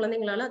இப்ப உள்ள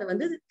குழந்தைங்களால அதை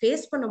வந்து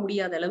ஃபேஸ் பண்ண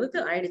முடியாத அளவுக்கு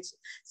ஆயிடுச்சு.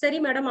 சரி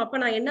மேடம்,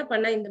 அப்ப நான் என்ன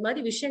பண்ணேன், இந்த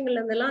மாதிரி விஷயங்கள்ல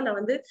இருந்தெல்லாம்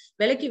நான் வந்து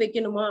விலக்கி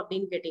வைக்கணுமா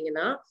அப்படின்னு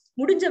கேட்டீங்கன்னா,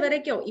 முடிஞ்ச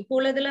வரைக்கும் இப்போ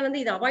உள்ளதுல வந்து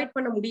இதை அவாய்ட்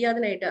பண்ண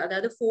முடியாதுன்னு ஆயிட்டு,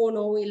 அதாவது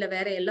போனோ இல்ல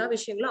வேற எல்லா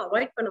விஷயங்களும்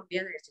அவாய்ட் பண்ண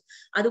முடியாதுன்னு ஆயிடுச்சு.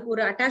 அதுக்கு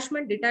ஒரு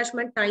அட்டாச்மெண்ட்,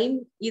 டிட்டாச்மெண்ட், டைம்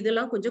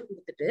இதெல்லாம் கொஞ்சம்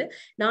கொடுத்துட்டு,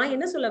 நான்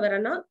என்ன சொல்ல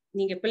வரேன்னா,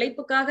 நீங்க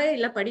பிழைப்புக்காக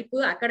இல்ல படிப்பு,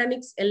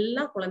 அகாடமிக்ஸ்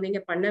எல்லாம் குழந்தைங்க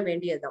பண்ண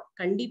வேண்டியதுதான்.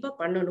 கண்டிப்பா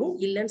பண்ணணும்,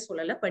 இல்லைன்னு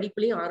சொல்லல.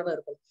 படிப்புலயும் ஆர்வம்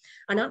இருக்கும்.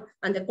 ஆனா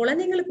அந்த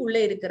குழந்தைங்களுக்கு உள்ள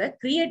இருக்கிற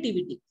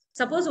கிரியேட்டிவிட்டி,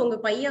 சப்போஸ் உங்க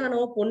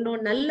பையனோ பொண்ணோ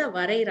நல்லா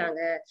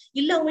வரைகிறாங்க,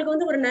 இல்ல அவங்களுக்கு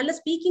வந்து ஒரு நல்ல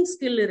ஸ்பீக்கிங்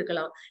ஸ்கில்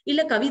இருக்கலாம்,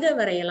 இல்ல கவிதை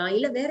வரையலாம்,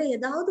 இல்ல வேற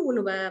ஏதாவது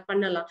ஒண்ணு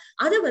பண்ணலாம்.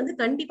 அதை வந்து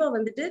கண்டிப்பா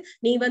வந்துட்டு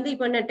நீ வந்து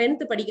இப்ப என்ன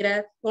 10th படிக்கிற,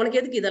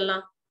 உனக்கு எதுக்கு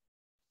இதெல்லாம்,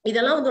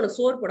 இதெல்லாம் வந்து உனக்கு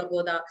சோறு போட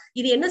போதா,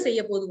 இது என்ன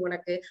செய்ய போகுது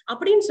உனக்கு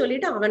அப்படின்னு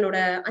சொல்லிட்டு அவனோட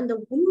அந்த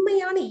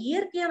உண்மையான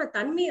இயற்கையான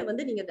தன்மையை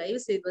வந்து நீங்க தயவு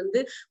செய்து வந்து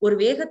ஒரு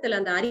வேகத்துல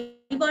அந்த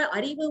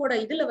அறிவோட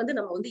இதுல வந்து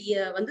நம்ம வந்து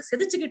வந்து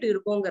செதுச்சுக்கிட்டு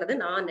இருக்கோங்கிறத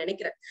நான்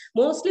நினைக்கிறேன்.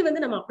 மோஸ்ட்லி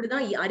வந்து நம்ம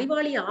அப்படிதான்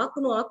அறிவாளியை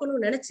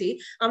ஆக்கணும்னு நினைச்சு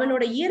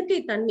அவனோட இயற்கை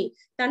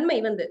தன்மை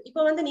வந்து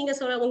இப்ப வந்து நீங்க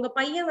உங்க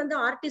பையன் வந்து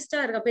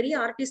ஆர்டிஸ்டா இருக்கா, பெரிய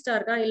ஆர்டிஸ்டா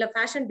இருக்கான், இல்ல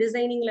ஃபேஷன்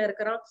டிசைனிங்ல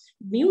இருக்கிறான்,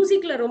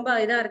 மியூசிக்ல ரொம்ப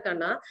இதா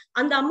இருக்கான்னா,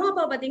 அந்த அம்மா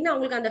அப்பா பாத்தீங்கன்னா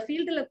அவங்களுக்கு அந்த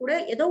ஃபீல்டுல கூட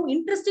ஏதோ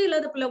இன்ட்ரெஸ்டே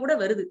இல்லாத பிள்ளை கூட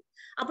வருது.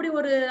 அப்படி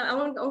ஒரு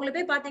அவங்களை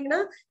போய் பாத்தீங்கன்னா,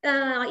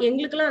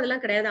 எங்களுக்கு எல்லாம்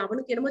அதெல்லாம் கிடையாது,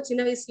 அவனுக்கு என்னமோ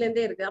சின்ன வயசுல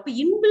இருந்தே இருக்கு. அப்ப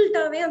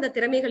இன்பில்ட்டாவே அந்த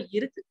திறமைகள்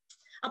இருக்கு.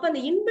 அப்ப அந்த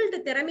இன்பில்ட்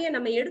திறமையை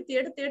நம்ம எடுத்து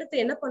எடுத்து எடுத்து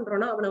என்ன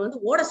பண்றோம்னா, அவனை வந்து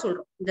ஓட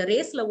சொல்றோம். இந்த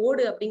ரேஸ்ல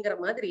ஓடு அப்படிங்கிற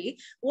மாதிரி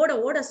ஓட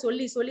ஓட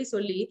சொல்லி சொல்லி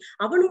சொல்லி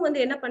அவனும் வந்து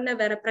என்ன பண்ண,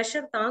 வேற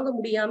பிரஷர் தாங்க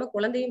முடியாம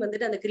குழந்தையும்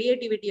வந்துட்டு அந்த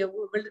கிரியேட்டிவிட்டியை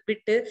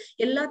விட்டு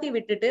எல்லாத்தையும்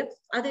விட்டுட்டு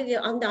அது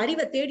அந்த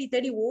அறிவை தேடி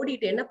தேடி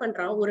ஓடிட்டு என்ன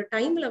பண்றான், ஒரு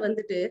டைம்ல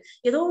வந்துட்டு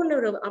ஏதோ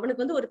ஒண்ணு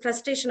அவனுக்கு வந்து ஒரு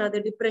ஃப்ரஸ்ட்ரேஷன்,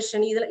 அது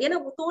டிப்ரெஷன், இதுல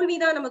ஏன்னா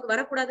தோல்விதான் நமக்கு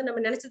வரக்கூடாதுன்னு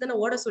நம்ம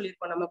நினைச்சுதானே ஓட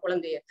சொல்லியிருக்கோம் நம்ம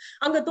குழந்தைய.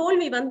 அங்க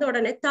தோல்வி வந்த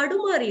உடனே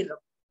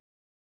தடுமாறிடுறோம்,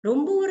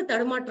 ரொம்ப ஒரு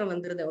தடுமாற்றம்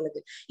வந்துருது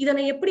அவனுக்கு. இதை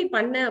நான் எப்படி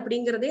பண்ண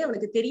அப்படிங்கிறதே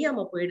அவனுக்கு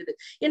தெரியாம போயிடுது.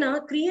 ஏன்னா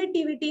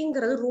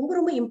கிரியேட்டிவிட்டிங்கிறது ரொம்ப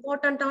ரொம்ப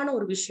இம்பார்ட்டன்டான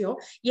ஒரு விஷயம்.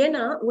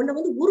 ஏன்னா உன்னை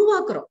வந்து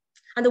உருவாக்குறோம்.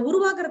 அந்த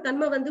உருவாக்குற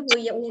தன்மை வந்து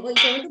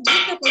இப்ப வந்து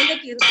மூத்த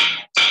குழந்தைக்கு இருக்கு,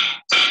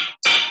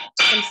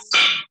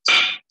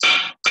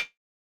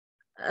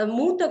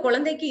 மூத்த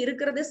குழந்தைக்கு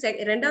இருக்கிறது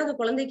ரெண்டாவது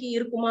குழந்தைக்கு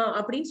இருக்குமா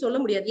அப்படின்னு சொல்ல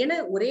முடியாது. ஏன்னா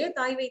ஒரே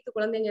தாய் வயித்து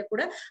குழந்தைங்க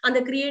கூட அந்த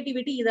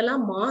கிரியேட்டிவிட்டி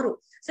இதெல்லாம் மாறும்.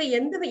 சோ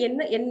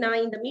என்ன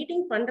இந்த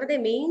மீட்டிங் பண்றதே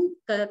மெயின்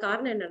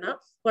காரணம் என்னன்னா,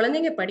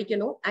 குழந்தைங்க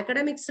படிக்கணும்,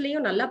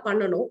 அகாடமிக்ஸ்லயும் நல்லா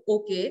பண்ணணும்,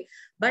 ஓகே.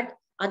 பட்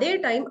அதே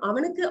டைம்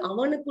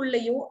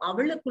அவனுக்குள்ளயும்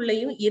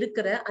அவளுக்குள்ளயும்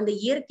இருக்கிற அந்த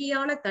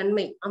இயற்கையான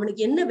தன்மை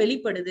அவனுக்கு என்ன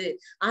வெளிப்படுது,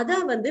 அத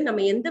வந்து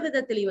நம்ம எந்த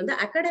விதத்திலையும் வந்து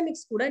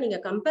அகாடமிக்ஸ் கூட நீங்க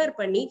கம்பேர்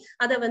பண்ணி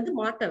அதை வந்து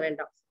மாற்ற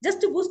வேண்டாம்.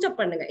 ஜஸ்ட் பூஸ்டப்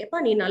பண்ணுங்க. எப்பா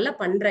நீ நல்லா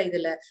பண்ற,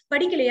 இதுல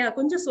படிக்கலையா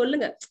கொஞ்சம்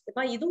சொல்லுங்க,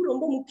 எப்பா இதுவும்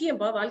ரொம்ப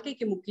முக்கியம்பா,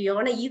 வாழ்க்கைக்கு முக்கியம்,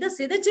 ஆனா இதை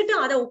சிதைச்சிட்டு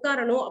அதை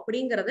உட்காரணும்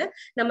அப்படிங்கிறத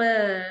நம்ம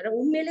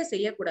உண்மையிலே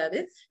செய்யக்கூடாது.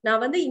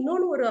 நான் வந்து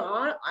இன்னொன்னு ஒரு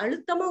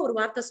அழுத்தமா ஒரு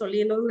வார்த்தை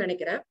சொல்லிடணும்னு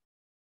நினைக்கிறேன்.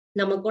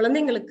 நம்ம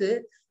குழந்தைங்களுக்கு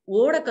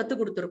ஓட கத்து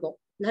கொடுத்துருக்கோம்,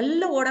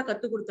 நல்ல ஓட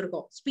கத்து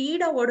கொடுத்துருக்கோம்,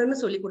 ஸ்பீடா ஓடுன்னு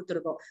சொல்லி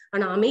கொடுத்துருக்கோம்,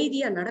 ஆனா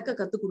அமைதியா நடக்க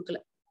கத்து கொடுக்கல.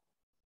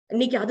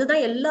 இன்னைக்கு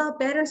அதுதான் எல்லா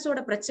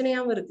பேரண்ட்ஸோட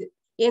பிரச்சனையாவும் இருக்கு.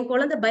 என்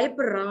குழந்தை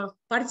பயப்படுறான்,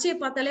 பரீட்சையை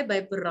பார்த்தாலே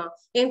பயப்படுறான்,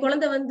 என்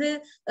குழந்தை வந்து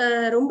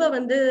ரொம்ப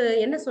வந்து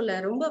என்ன சொல்ல,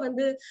 ரொம்ப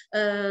வந்து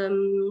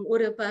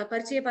ஒரு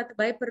பரீட்சையை பார்த்து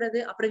பயப்படுறது,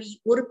 அப்புறம்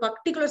ஒரு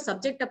பர்டிகுலர்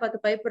சப்ஜெக்டை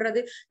பார்த்து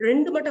பயப்படுறது,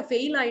 2 மட்டும்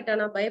ஃபெயில்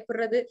ஆயிட்டானா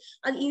பயப்படுறது.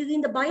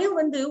 இந்த பயம்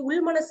வந்து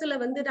உள் மனசுல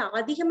வந்து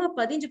அதிகமா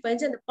பதிஞ்சு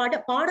பதிஞ்சு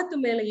அந்த பாடத்து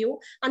மேலையும்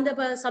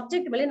அந்த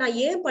சப்ஜெக்ட் மேலே நான்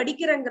ஏன்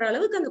படிக்கிறேங்கிற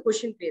அளவுக்கு அந்த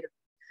கொஸ்டின் பேரு.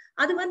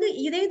 அது வந்து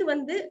இது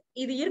வந்து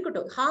இது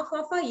இருக்கட்டும்,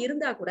 ஹாஃப்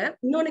இருந்தா கூட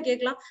இன்னொன்னு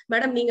கேட்கலாம்,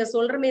 மேடம் நீங்க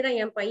சொல்ற மாதிரிதான்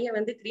என் பையன்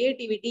வந்து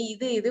கிரியேட்டிவிட்டி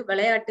இது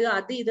விளையாட்டு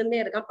அது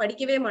இதுன்னு இருக்கான்,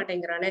 படிக்கவே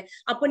மாட்டேங்கிறானே,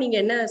 அப்ப நீங்க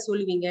என்ன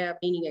சொல்லுவீங்க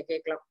அப்படின்னு நீங்க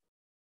கேட்கலாம்.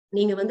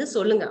 நீங்க வந்து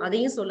சொல்லுங்க,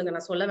 அதையும் சொல்லுங்க,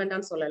 நான் சொல்ல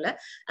வேண்டாம்னு சொல்லல.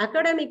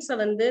 அகாடமிக்ஸ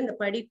வந்து இந்த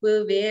படிப்பு,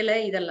 வேலை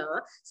இதெல்லாம்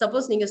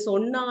சப்போஸ் நீங்க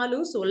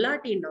சொன்னாலும்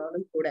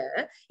சொல்லாட்டினாலும் கூட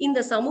இந்த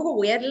சமூகம்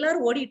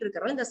எல்லாரும் ஓடிட்டு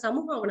இருக்கிறோம். இந்த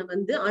சமூகம் அவனை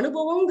வந்து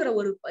அனுபவங்கிற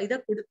ஒரு இதை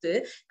கொடுத்து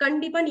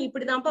கண்டிப்பா நீ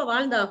இப்படிதான்ப்பா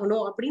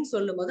வாழ்ந்தாகணும் அப்படின்னு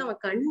சொல்லும் போது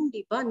அவன்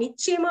கண்டிப்பா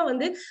நிச்சயமா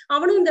வந்து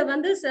அவனும் இந்த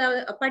வந்து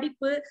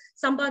படிப்பு,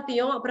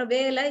 சம்பாத்தியம், அப்புறம்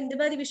வேலை இந்த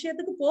மாதிரி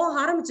விஷயத்துக்கு போக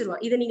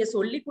ஆரம்பிச்சிருவான். இதை நீங்க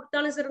சொல்லி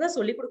கொடுத்தாலும் சரிதான்,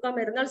 சொல்லி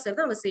கொடுக்காம இருந்தாலும்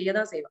சரிதான், அவன்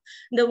செய்யதான் செய்வான்.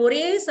 இந்த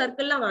ஒரே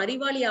சர்க்கிள்ல அவன்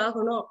அறிவாளி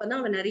ஆகணும்,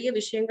 அப்பதான் அவன் நிறைய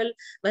விஷயங்கள்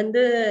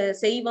வந்து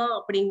செய்வான்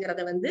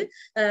அப்படிங்கறத வந்து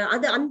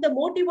அது அந்த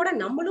மோட்டிவோட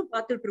நம்மளும்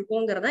பார்த்துட்டு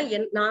இருக்கோங்கிறத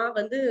நான்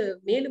வந்து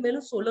மேலும்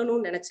மேலும்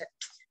சொல்லணும்னு நினைச்சேன்.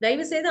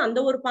 தயவு செய்து அந்த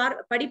ஒரு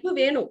படிப்பு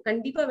வேணும்,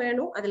 கண்டிப்பா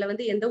வேணும், அதுல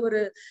வந்து எந்த ஒரு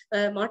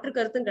மாற்று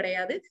கருத்தும்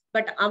கிடையாது.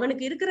 பட்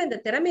அவனுக்கு இருக்கிற இந்த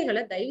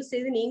திறமைகளை தயவு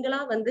செய்து நீங்களா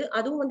வந்து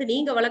அதுவும் வந்து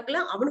நீங்க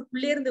வளர்க்கலாம்,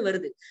 அவனுக்குள்ளே இருந்து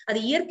வருது.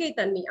 அது இயற்கை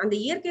தன்மை. அந்த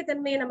இயற்கை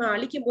தன்மையை நம்ம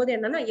அழிக்கும் போது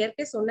என்னன்னா,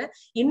 இயற்கை சொன்ன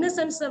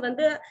இன்னசென்ஸை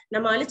வந்து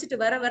நம்ம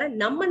அழிச்சிட்டு வர வர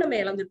நம்ம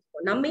இழந்துட்டு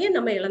இருக்கோம்,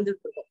 நம்ம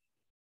இழந்துட்டு இருக்கோம்.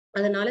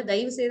 அதனால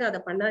தயவு செய்து அதை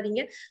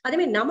பண்ணாதீங்க. அதே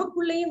மாதிரி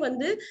நமக்குள்ளேயும்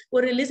வந்து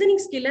ஒரு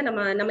லிசனிங் ஸ்கில்ல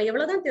நம்ம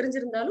எவ்வளவுதான்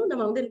தெரிஞ்சிருந்தாலும்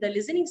நம்ம வந்து இந்த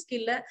லிசனிங்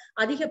ஸ்கில்ல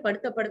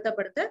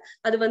அதிகப்படுத்த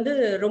அது வந்து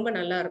ரொம்ப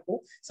நல்லா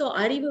இருக்கும். சோ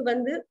அறிவு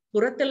வந்து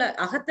புறத்துல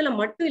அகத்துல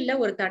மட்டும் இல்ல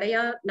ஒரு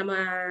தடையா நம்ம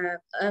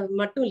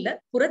மட்டும் இல்ல,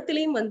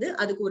 புறத்திலையும் வந்து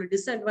அதுக்கு ஒரு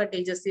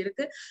டிஸ்அட்வான்டேஜஸ்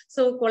இருக்கு.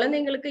 சோ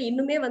குழந்தைங்களுக்கு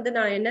இன்னுமே வந்து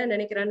நான் என்ன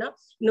நினைக்கிறேன்னா,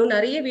 இன்னும்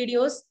நிறைய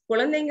வீடியோஸ்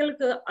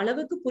குழந்தைங்களுக்கு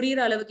அளவுக்கு புரியுற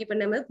அளவுக்கு, இப்ப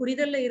நம்ம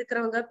புரிதல்ல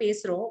இருக்கிறவங்க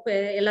பேசுறோம், இப்ப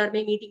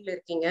எல்லாருமே மீட்டிங்ல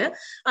இருக்கீங்க,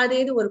 அதே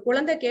இது ஒரு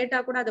குழந்தை கேட்டா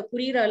கூட அதை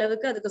புரியுற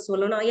அளவுக்கு அதுக்கு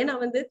சொல்லணும். ஏன்னா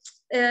வந்து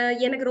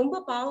எனக்கு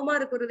ரொம்ப பாவமா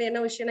இருக்கிறது என்ன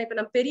விஷயம்னா, இப்ப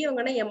நம்ம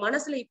பெரியவங்கன்னா என்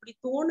மனசுல இப்படி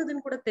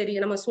தோணுதுன்னு கூட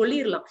தெரியும், நம்ம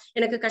சொல்லிடலாம்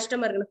எனக்கு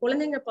கஷ்டமா இருக்கு.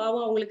 குழந்தைங்க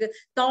பாவம், அவங்களுக்கு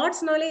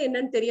தாட்ஸ்னாலே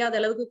என்னன்னு தெரியாத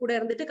அளவுக்கு கூட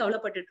இருந்துட்டு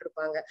கவலைப்பட்டுட்டு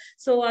இருப்பாங்க.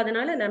 சோ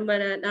அதனால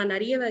நான்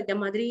நிறைய இந்த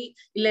மாதிரி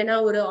இல்லைன்னா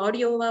ஒரு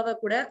ஆடியோவாக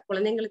கூட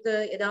குழந்தைங்களுக்கு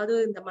ஏதாவது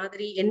இந்த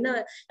மாதிரி என்ன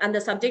அந்த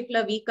சப்ஜெக்ட்ல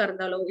வீக்கா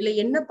இருந்தாலோ இல்ல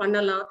என்ன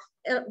பண்ணலாம்,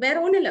 வேற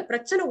ஒண்ணும் இல்ல,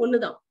 பிரச்சனை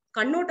ஒண்ணுதான்,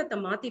 கண்ணோட்டத்தை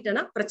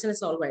மாத்திட்டேன்னா பிரச்சனை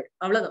சால்வ் ஆயிடும்,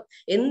 அவ்வளவுதான்.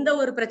 எந்த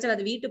ஒரு பிரச்சனை,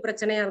 அது வீட்டு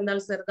பிரச்சனையா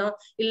இருந்தாலும் சரிதான்,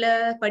 இல்ல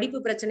படிப்பு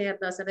பிரச்சனையா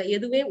இருந்தாலும் சரிதான்,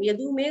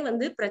 எதுவுமே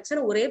வந்து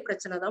பிரச்சனை ஒரே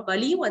பிரச்சனை தான்,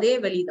 வலியும் அதே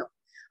வலிதான்.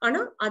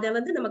 ஆனா அதை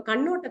வந்து நம்ம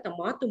கண்ணோட்டத்தை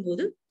மாத்தும்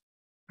போது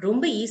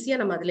ரொம்ப ஈஸியா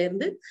நம்ம அதுல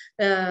இருந்து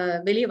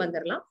வெளியே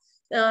வந்துடலாம்.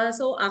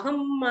 சோ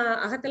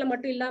அகத்துல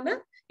மட்டும் இல்லாம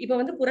இப்ப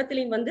வந்து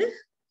புறத்திலையும் வந்து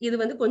இது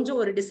வந்து கொஞ்சம்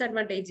ஒரு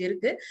டிஸ்அட்வான்டேஜ்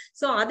இருக்கு.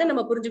 சோ அதை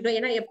நம்ம புரிஞ்சுக்கிட்டோம்.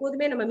 ஏன்னா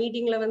எப்போதுமே நம்ம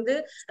மீட்டிங்ல வந்து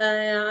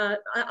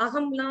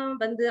அகம்லாம்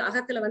வந்து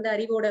அகத்துல வந்து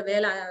அறிவோட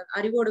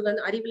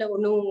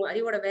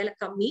வேலை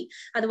கம்மி,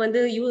 அது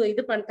வந்து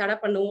தடை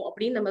பண்ணும்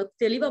அப்படின்னு நம்ம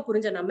தெளிவா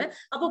புரிஞ்ச நம்ம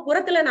அப்போ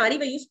புறத்துல நான்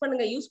அறிவை யூஸ்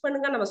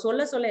பண்ணுங்க நம்ம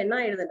சொல்ல என்ன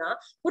ஆயிடுதுன்னா,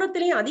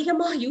 புறத்திலையும்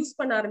அதிகமா யூஸ்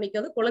பண்ண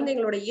ஆரம்பிக்கிறது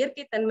குழந்தைங்களோட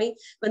இயற்கை தன்மை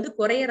வந்து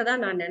குறையறதா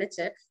நான்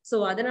நினைச்சேன். சோ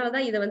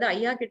அதனாலதான் இதை வந்து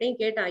ஐயா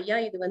கிட்டையும் கேட்டேன், ஐயா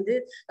இது வந்து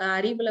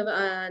அறிவுல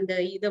அந்த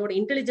இதோட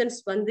இன்டெலிஜென்ஸ்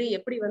வந்து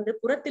எப்படி வந்து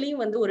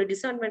புறத்திலையும் வந்து ஒரு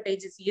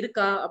டிஸ்அட்வான்டேஜஸ்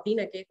இருக்கா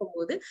அப்படின்னு நான்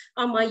கேட்கும்போது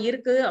ஆமா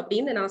இருக்கு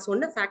அப்படின்னு நான்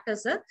சொன்ன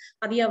ஃபேக்டர்ஸ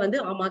அதையா வந்து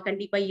ஆமா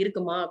கண்டிப்பா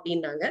இருக்குமா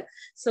அப்படின்னாங்க.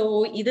 சோ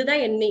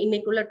இதுதான்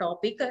இன்னைக்குள்ள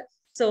டாபிக்.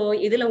 சோ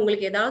இதுல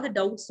உங்களுக்கு ஏதாவது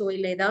டவுட்ஸோ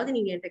இல்ல ஏதாவது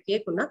நீங்க என்கிட்ட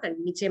கேட்கணும்னா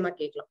நிச்சயமா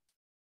கேட்கலாம்.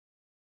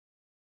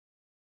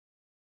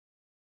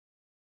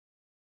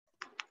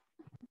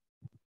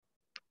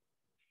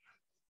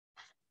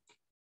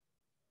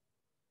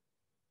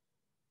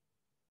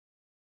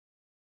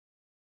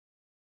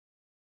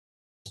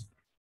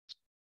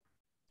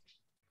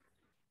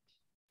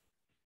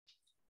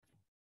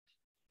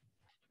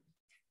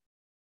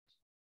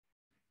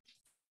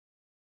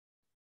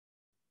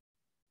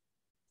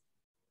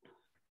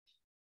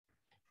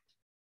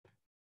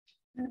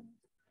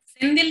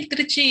 செந்தில்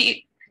திருச்சி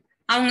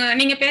அவங்க,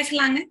 நீங்க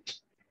பேசலாங்க.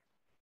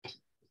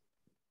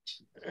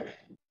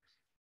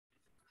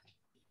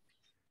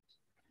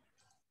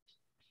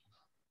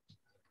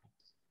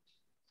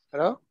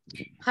 ஹலோ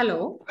ஹலோ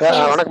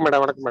வணக்கம்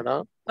மேடம். வணக்கம்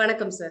மேடம்.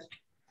 வணக்கம் சார்.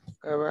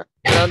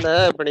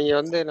 இப்ப நீங்க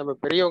வந்து நம்ம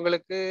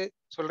பெரியவங்களுக்கு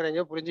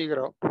சொல்றீங்க,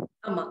 புரிஞ்சுக்கிறோம்.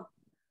 ஆமா,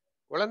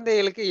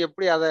 குழந்தைகளுக்கு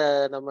எப்படி அத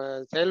நம்ம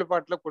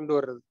செயல்பாட்டுல கொண்டு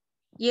வர்றது,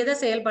 எதை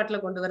செயல்பாட்டுல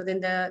கொண்டு வருது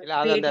இந்த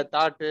அந்த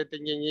தாட்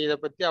திங்கிங் இத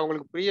பத்தி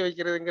அவங்களுக்கு புரிய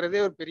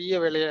வைக்கிறதுங்கிறதே ஒரு பெரிய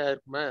வேலையா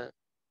இருக்குமே.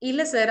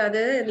 இல்ல சார்,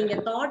 அது நீங்க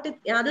தாட்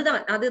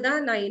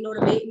அதுதான் நான்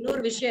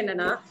இன்னொரு விஷயம்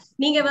என்னன்னா,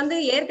 நீங்க வந்து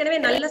ஏற்கனவே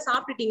நல்லா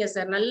சாப்பிட்டுட்டீங்க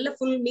சார், நல்ல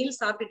ஃபுல் மீல்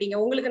சாப்பிட்டுட்டீங்க,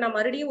 உங்களுக்கு நான்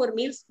மறுபடியும் ஒரு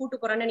மீல்ஸ்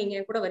கூட்டு போறேன்னு நீங்க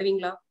என் கூட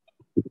வருவீங்களா?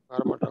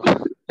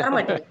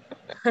 வரமாட்டீங்க.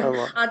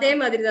 அதே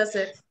மாதிரிதான்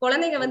சார்,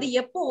 குழந்தைங்க வந்து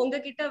எப்போ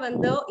உங்ககிட்ட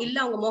வந்தோ இல்ல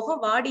அவங்க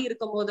முகம் வாடி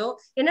இருக்கும் போதோ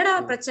என்னடா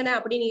பிரச்சனை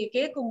அப்படின்னு நீங்க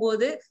கேட்கும்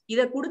போது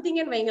இதை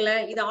கொடுத்தீங்கன்னு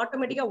வைங்களேன், இது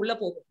ஆட்டோமேட்டிக்கா உள்ள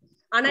போகும்.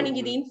 ஆனா நீங்க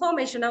இது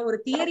இன்ஃபர்மேஷனா ஒரு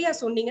தியரியா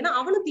சொன்னீங்கன்னா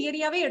அவனும்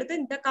தியரியாவே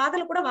எடுத்து இந்த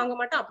காதல கூட வாங்க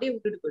மாட்டான், அப்படியே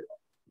விட்டுட்டு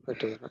போயிடுவான்.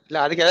 இல்ல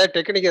அதுக்கு ஏதாவது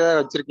டெக்னிக்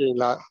ஏதாவது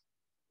வச்சிருக்கீங்களா?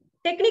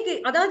 டெக்னிக்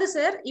அதாவது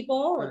சார், இப்போ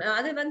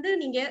அது வந்து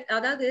நீங்க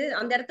அதாவது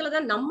அந்த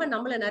இடத்துலதான்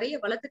நம்மள நிறைய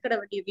வளர்த்துக்கிட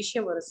வேண்டிய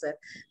விஷயம் வரும் சார்.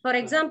 ஃபார்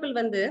எக்ஸாம்பிள்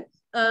வந்து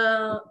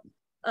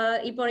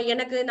இப்போ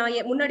எனக்கு நான்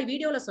முன்னாடி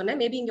வீடியோல சொன்னேன்,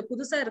 மேபி இங்க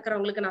புதுசா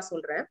இருக்கிறவங்களுக்கு நான்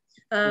சொல்றேன்.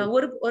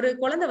 ஒரு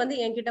குழந்தை வந்து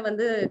என்கிட்ட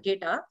வந்து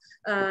கேட்டா,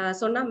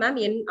 சொன்னா மேம்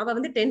அவ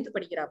வந்து 10th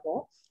படிக்கிறப்போ,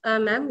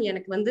 மேம்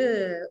எனக்கு வந்து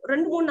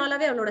 2-3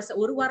 நாளாவே அவளோட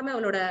ஒரு வாரமே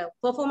அவளோட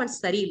பெர்ஃபார்மன்ஸ்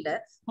சரியில்லை,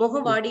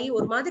 முகம் வாடி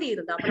ஒரு மாதிரி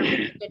இருந்தா. அப்ப நான்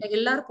கூப்பிட்டு கேட்டேன்,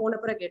 எல்லாரும் போன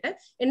பிறகு கேட்டேன்,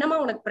 என்னமா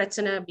உனக்கு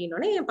பிரச்சனை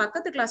அப்படின்னோடனே, என்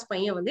பக்கத்து கிளாஸ்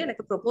பையன் வந்து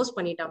எனக்கு ப்ரொபோஸ்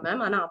பண்ணிட்டான்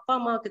மேம், ஆனா அப்பா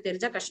அம்மாவுக்கு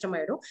தெரிஞ்சா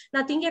கஷ்டமாயிடும்,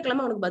 நான்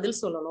திங்கட்கிழமை அவனுக்கு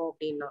பதில் சொல்லணும்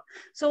அப்படின்னா.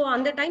 சோ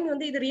அந்த டைம்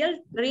வந்து இது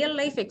ரியல்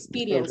லைஃப்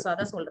எக்ஸ்பீரியன்ஸ்,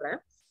 அதான் சொல்றேன்.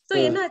 சோ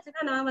என்ன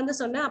ஆச்சுன்னா, நான் வந்து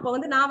சொன்னேன், அப்ப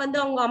வந்து நான் வந்து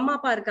அவங்க அம்மா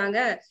அப்பா இருக்காங்க,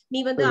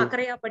 நீ வந்து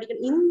அக்கறையா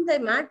படிக்கணும், இந்த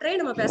மேட்டரே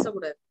நம்ம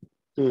பேசக்கூடாது.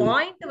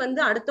 பாயிண்ட்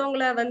வந்து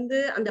அடுத்தவங்கள வந்து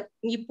அந்த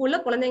இப்ப உள்ள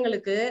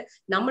குழந்தைங்களுக்கு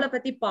நம்மளை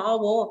பத்தி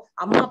பாவம்,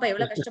 அம்மா அப்பா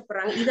எவ்வளவு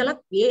கஷ்டப்படுறாங்க,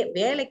 இதெல்லாம்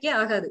வேலைக்கே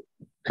ஆகாது.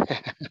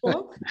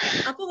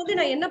 அப்போ வந்து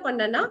நான் என்ன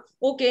பண்ணேன்னா,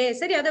 ஓகே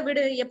சரி அதை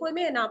விடு,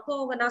 எப்பவுமே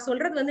நான்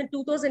சொல்றது வந்து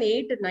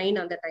 2008-9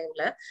 அந்த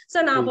டைம்ல. சோ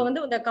நான் அப்ப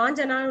வந்து இந்த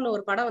காஞ்சனான்னு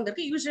ஒரு படம்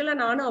வந்திருக்கு. யூஸ்வலா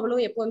நானும்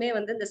அவளும் எப்பவுமே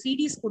வந்து இந்த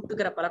சிடிஸ்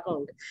கொடுத்துக்கிற பழக்கம்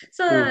உண்டு.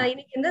 சோ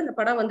இன்னைக்கு வந்து அந்த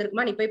படம்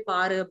வந்திருக்குமா, நீ போய்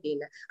பாரு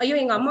அப்படின்னு.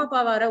 ஐயோ எங்க அம்மா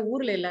அப்பா வர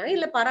ஊர்ல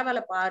இல்ல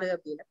பரவாயில்ல பாரு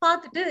அப்படின்னு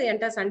பாத்துட்டு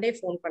என்கிட்ட சண்டே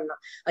போன்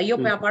பண்ணான். ஐயோ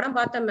படம்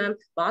பார்த்தேன் மேம்,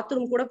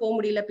 பாத்ரூம் கூட போக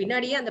முடியல,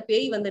 பின்னாடியே அந்த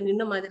பேய் வந்து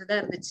நின்ன மாதிரி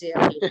தான் இருந்துச்சு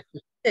அப்படின்னு.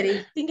 சரி,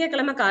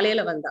 திங்கட்கிழமை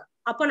காலையில வந்தா.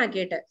 அப்ப நான்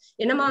கேட்டேன்,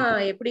 என்னமா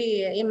எப்படி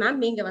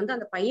மேம், நீங்க வந்து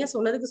அந்த பையன்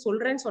சொன்னதுக்கு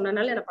சொல்றேன்னு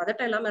சொன்னனால எனக்கு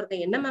பதட்டம் இல்லாம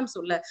இருந்தேன், என்ன மேம்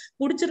சொல்ல,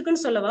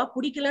 பிடிச்சிருக்குன்னு சொல்லவா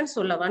பிடிக்கலன்னு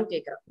சொல்லவான்னு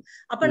கேக்குறான்.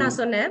 அப்ப நான்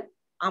சொன்னேன்,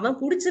 அவன்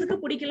பிடிச்சிருக்கு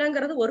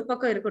பிடிக்கலங்கிறது ஒரு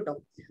பக்கம் இருக்கட்டும்,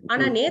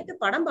 ஆனா நேத்து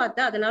படம்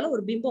பார்த்த அதனால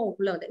ஒரு பிம்பம்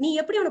உள்ள வந்து நீ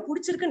எப்படி அவனை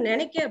பிடிச்சிருக்குன்னு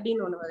நினைக்க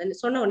அப்படின்னு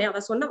சொன்ன உடனே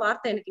அவன் சொன்ன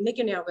வார்த்தை எனக்கு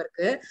இன்னைக்கு ஞாபகம்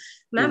இருக்கு.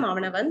 மேம்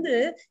அவனை வந்து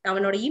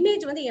அவனோட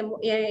இமேஜ் வந்து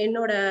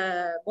என்னோட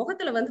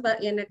முகத்துல வந்து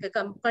எனக்கு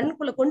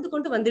கண்ணுக்குள்ள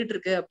கொண்டு வந்துட்டு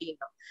இருக்கு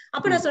அப்படின்னா.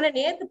 அப்ப நான் சொன்னேன்,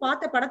 நேத்து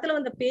பார்த்த படத்துல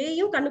வந்த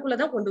பேயும்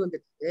கண்ணுக்குள்ளதான் கொண்டு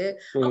வந்துருக்கு,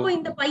 அப்போ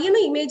இந்த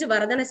பையனும் இமேஜ்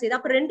வரதானே செய்யுது,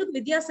 அப்ப ரெண்டுக்கும்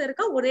வித்தியாசம்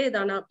இருக்கா ஒரே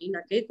தானா அப்படின்னு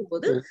நான்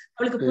கேட்கும்போது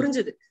அவளுக்கு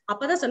புரிஞ்சுது.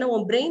 அப்பதான் சொன்னேன்,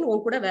 உன் பிரெயின்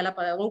உன்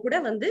கூட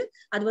வந்து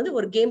அது வந்து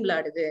ஒரு கேம்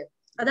விளையாடுது,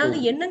 அதாவது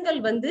எண்ணங்கள்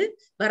வந்து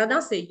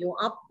வரதான் செய்யும்.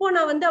 அப்போ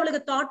நான் வந்து அவளுக்கு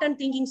தாட் அண்ட்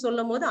திங்கிங்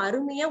சொல்லும் போது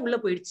அருமையா உள்ள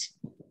போயிடுச்சு.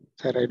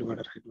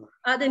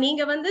 அது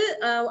நீங்க வந்து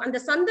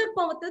அந்த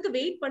சந்தர்ப்பத்துக்கு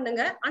வெயிட்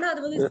பண்ணுங்க, ஆனா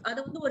அது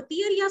வந்து ஒரு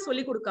தியரியா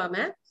சொல்லி கொடுக்காம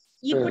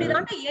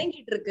இப்படிதான்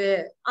இயங்கிட்டு இருக்கு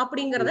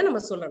அப்படிங்கறத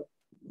நம்ம சொல்லணும்.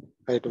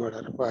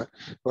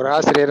 ஒரு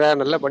ஆசிரியரா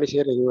நல்ல பணி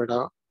செய்யறீங்க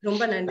மேடம்.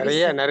 ரொம்ப நன்றி.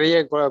 நிறைய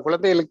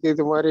குழந்தைகளுக்கு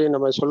இது மாதிரி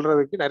நம்ம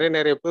சொல்றதுக்கு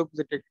நிறைய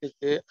புது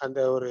டெக்னிக், அந்த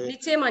ஒரு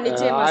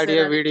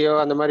ஆடியோ வீடியோ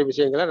அந்த மாதிரி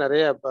விஷயங்களை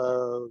நிறைய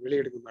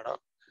வெளியிடுங்க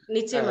மேடம்.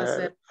 நிச்சயமா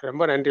சார்.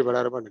 ரொம்ப நன்றி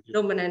மேடம்.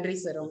 ரொம்ப நன்றி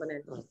சார். ரொம்ப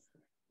நன்றி.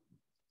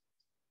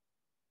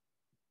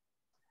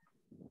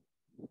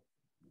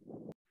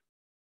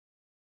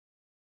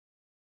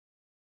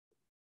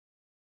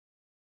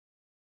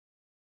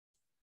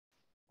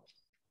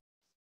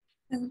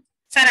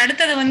 சார்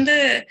அடுத்தது வந்து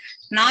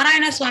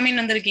நாராயண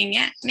சுவாமின்னு வந்திருக்கீங்க,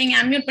 நீங்க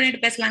அன்மியூட்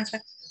பண்ணிட்டு பேசலாம்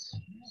சார்.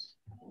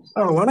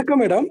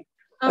 வணக்கம் மேடம்.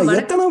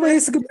 எத்தனை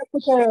வயசுக்கு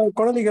மேற்பட்ட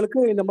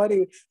குழந்தைகளுக்கு இந்த மாதிரி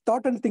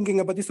தாட் அண்ட்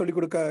திங்கிங்க பத்தி சொல்லி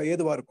கொடுக்க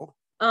ஏதுவா இருக்கும்?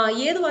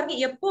 ஏதுவா இருக்கு.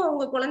 எப்போ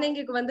உங்க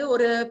குழந்தைங்களுக்கு வந்து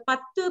ஒரு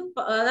 10,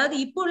 அதாவது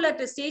இப்போ உள்ள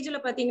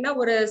ஸ்டேஜ்ல பாத்தீங்கன்னா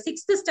ஒரு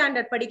 6th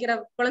ஸ்டாண்டர்ட் படிக்கிற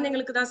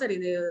குழந்தைங்களுக்கு தான் சார்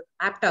இது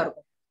ஆப்டா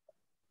இருக்கும்.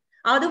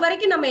 அது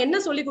வரைக்கும் நம்ம என்ன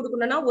சொல்லி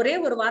கொடுக்கணும்னா, ஒரே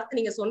ஒரு வார்த்தை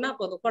நீங்க சொன்னா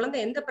போதும்,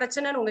 குழந்தை எந்த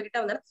பிரச்சனைன்னு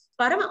உங்ககிட்ட வந்தாலும்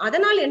பரவாயில்ல,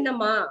 அதனால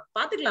என்னம்மா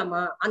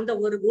பாத்துக்கலாமா, அந்த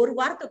ஒரு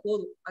வார்த்தை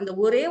போதும். அந்த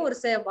ஒரே ஒரு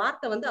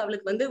வார்த்தை வந்து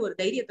அவளுக்கு வந்து ஒரு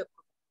தைரியத்தை கொடுக்கும்.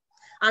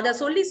 அத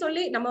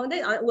சொல்லி நம்ம வந்து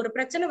ஒரு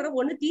பிரச்சனை வர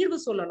ஒண்ணு தீர்வு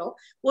சொல்லணும்,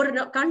 ஒரு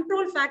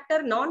கண்ட்ரோல்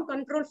ஃபேக்டர், நான்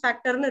கண்ட்ரோல்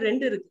ஃபேக்டர்னு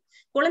 2 இருக்கு.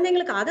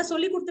 குழந்தைங்களுக்கு அதை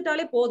சொல்லி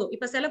கொடுத்துட்டாலே போதும்.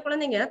 இப்ப சில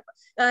குழந்தைங்க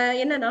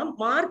என்னன்னா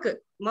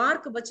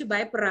மார்க் வச்சு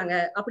பயப்படுறாங்க.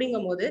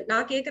 அப்படிங்கும் போது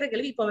நான் கேட்கிற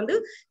கேள்வி, இப்ப வந்து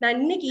நான்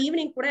இன்னைக்கு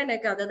ஈவினிங் கூட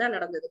எனக்கு அதுதான்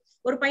நடந்தது.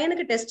 ஒரு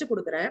பையனுக்கு டெஸ்ட்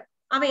கொடுக்குறேன்,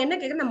 அவன் என்ன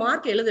கேட்கற,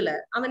 மார்க் எழுதல,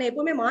 அவனை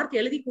எப்பவுமே மார்க்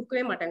எழுதி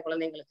கொடுக்கவே மாட்டேன்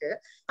குழந்தைங்களுக்கு.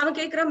 அவன்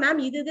கேட்கிறான்,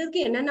 மேம்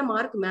இதுக்கு என்னென்ன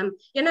மார்க் மேம்,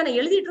 ஏன்னா நான்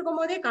எழுதிட்டு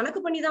இருக்கும் போதே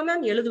கணக்கு பண்ணிதான்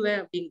மேம்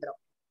எழுதுவேன் அப்படின்றான்.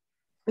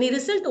 நீ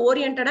ரிசல்ட்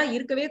ஓரியன்டா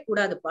இருக்கவே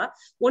கூடாதுப்பா.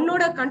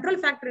 உன்னோட கண்ட்ரோல்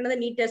ஃபேக்டர் என்னது,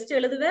 நீ டெஸ்ட்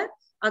எழுதுவ,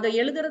 அதை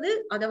எழுதுறது,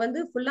 அதை வந்து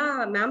ஃபுல்லா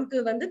மேம்க்கு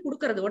வந்து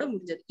கொடுக்கறதோட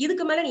முடிஞ்சது.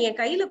 இதுக்கு மேல நீ என்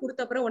கையில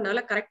கொடுத்த அப்புறம்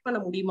உன்னால கரெக்ட் பண்ண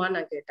முடியுமான்னு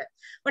நான் கேட்டேன்.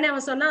 உடனே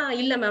அவன் சொன்னா,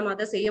 இல்ல மேம்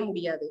அதை செய்ய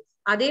முடியாது.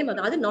 அதே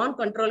மாதிரி அது நான்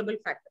கண்ட்ரோலபிள்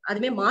ஃபேக்டர்.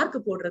 அதுவே மார்க்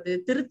போடுறது,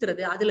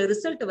 திருத்துறது, அதுல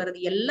ரிசல்ட்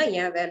வர்றது எல்லாம்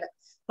என் வேலை,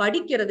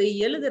 படிக்கிறது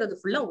எழுதுறது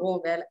ஃபுல்லா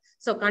உன் வேலை.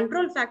 சோ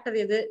கண்ட்ரோல்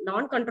ஃபேக்டர் எது,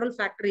 நான் கண்ட்ரோல்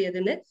ஃபேக்டர்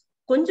எதுன்னு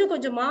கொஞ்சம்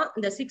கொஞ்சமா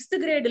இந்த 6th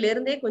கிரேட்ல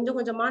இருந்தே கொஞ்சம்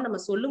கொஞ்சமா நம்ம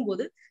சொல்லும்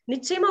போது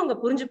நிச்சயமா அவங்க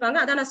புரிஞ்சுப்பாங்க.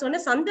 அதான் நான்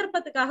சொன்ன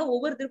சந்தர்ப்பத்துக்காக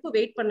ஒவ்வொருத்தருக்கும்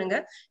வெயிட் பண்ணுங்க.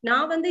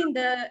 நான் வந்து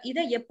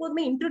இதை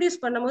எப்போதுமே இன்ட்ரோடியூஸ்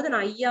பண்ணும் போது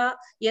நான் ஐயா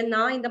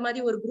நான் இந்த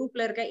மாதிரி ஒரு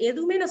குரூப்ல இருக்கேன்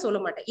எதுவுமே நான்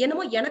சொல்ல மாட்டேன்.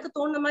 என்னமோ எனக்கு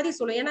தோணுன மாதிரி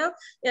சொல்லுவேன். ஏன்னா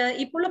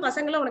இப்ப உள்ள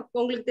பசங்களை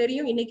உங்களுக்கு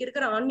தெரியும், இன்னைக்கு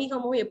இருக்கிற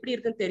ஆன்மீகமும் எப்படி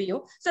இருக்குன்னு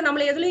தெரியும். சோ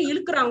நம்மள எதுலயும்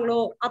இழுக்கிறாங்களோ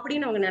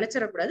அப்படின்னு அவங்க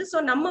நினைச்சிடக்கூடாது. சோ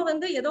நம்ம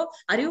வந்து ஏதோ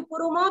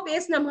அறிவுபூர்வமா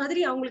பேசின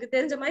மாதிரி அவங்களுக்கு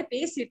தெரிஞ்ச மாதிரி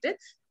பேசிட்டு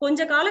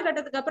கொஞ்ச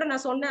காலகட்டத்துக்கு அப்புறம்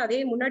நான் சொன்னேன்,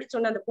 அதே முன்னாடி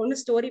சொன்ன அந்த பொண்ணு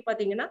ஸ்டோரி பாத்தீங்கன்னா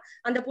பாத்தீங்கன்னா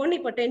அந்த பொண்ணு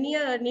இப்ப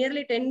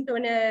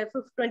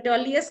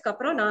 12 இயர்ஸ்க்கு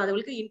அப்புறம் நான்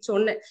அவளுக்கு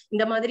சொன்னேன்,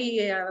 இந்த மாதிரி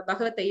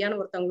பகவத் ஐயான்னு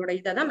ஒருத்தவங்களோட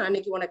இதான் நான்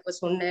அன்னைக்கு உனக்கு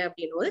சொன்னேன்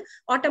அப்படின்னு போது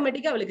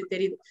ஆட்டோமேட்டிக்கா அவளுக்கு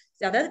தெரியுது.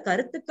 அதாவது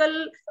கருத்துக்கள்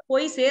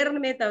போய்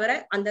சேரணுமே தவிர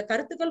அந்த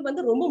கருத்துக்கள்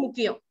வந்து ரொம்ப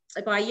முக்கியம்.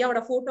 இப்ப ஐயாவோட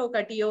போட்டோ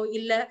காட்டியோ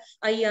இல்ல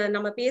ஐயா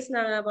நம்ம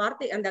பேசின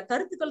வார்த்தை அந்த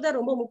கருத்துக்கள் தான்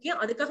ரொம்ப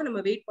முக்கியம். அதுக்காக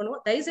நம்ம வெயிட்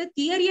பண்ணுவோம். தயவுசெய்து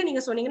தியரியா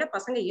நீங்க சொன்னீங்கன்னா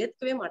பசங்க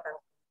ஏத்துக்கவே மாட்டாங்க.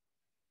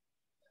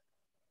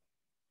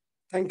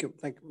 Thank you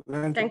thank you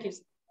thank you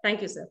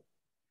thank you sir.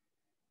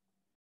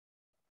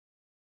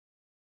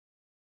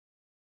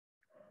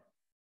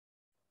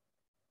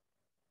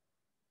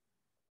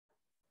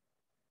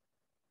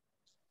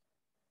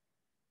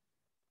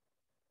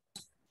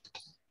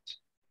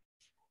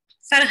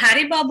 Sir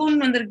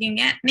ஹரிபாபுன்னு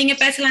வந்திருக்கீங்க, நீங்க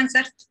பேசலாம்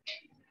sir.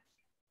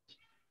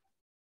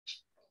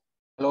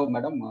 Hello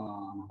madam.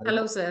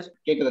 Hello sir,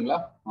 கேக்குதுங்களா?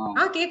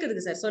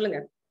 கேக்குதுங்க சார், சொல்லுங்க.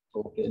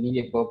 ஓகே, நீங்க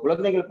இப்போ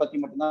குழந்தைகள் பத்தி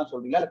மட்டும் தான்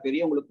சொல்றீங்களா இல்ல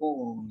பெரியவங்களுக்கும்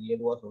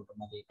ஏதுவா சொல்ற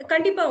மாதிரி?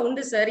 கண்டிப்பா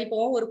உண்டு சார். இப்போ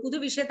ஒரு புது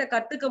விஷயத்த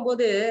கத்துக்கும்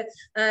போது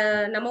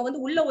நம்ம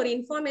வந்து உள்ள ஒரு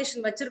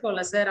இன்ஃபர்மேஷன்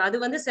வச்சிருக்கோம்ல சார், அது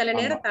வந்து சில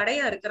நேரம்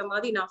தடையா இருக்கிற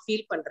மாதிரி நான்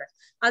ஃபீல் பண்றேன்.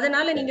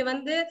 அதனால நீங்க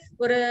வந்து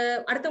ஒரு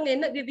அடுத்தவங்க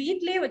என்ன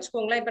வீட்லயே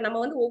வச்சுக்கோங்களேன், இப்ப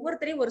நம்ம வந்து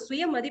ஒவ்வொருத்தரையும் ஒரு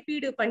சுய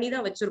மதிப்பீடு பண்ணி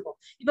தான் வச்சிருக்கோம்.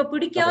 இப்ப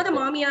பிடிக்காத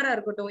மாமியாரா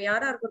இருக்கட்டும்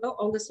யாரா இருக்கட்டும்,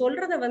 அவங்க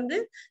சொல்றத வந்து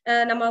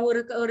நம்ம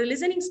ஒரு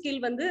லிசனிங்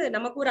ஸ்கில் வந்து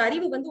நமக்கு ஒரு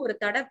அறிவு வந்து ஒரு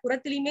தடை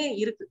புறத்திலுமே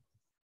இருக்கு.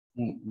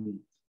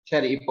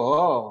 சரி, இப்போ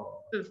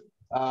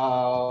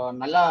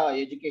நல்லா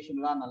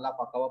எஜுகேஷன்லாம் நல்லா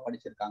பக்காவா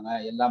படிச்சிருக்காங்க,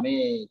 எல்லாமே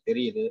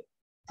தெரியுது.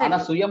 ஆனா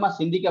சுயமா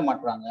சிந்திக்க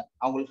மாட்டாங்க.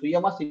 அவங்களுக்கு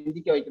சுயமா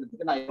சிந்திக்க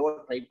வைக்கிறதுக்கு நான்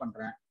எவ்வளவு ட்ரை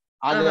பண்றேன்.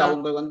 அது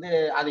அவங்க வந்து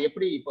அது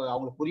எப்படி இப்போ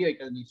அவங்களுக்கு புரிய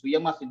வைக்கிறது? நீ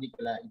சுயமா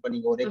சிந்திக்கல. இப்ப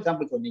நீங்க ஒரு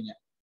எக்ஸாம்பிள் சொன்னீங்க,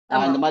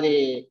 இந்த மாதிரி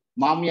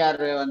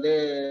மாமியார் வந்து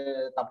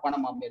தப்பான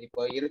மாமியார்.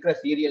 இப்போ இருக்கிற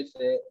சீரியல்ஸ்,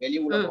 வெளி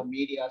உலகம்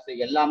மீடியாஸ்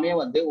எல்லாமே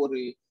வந்து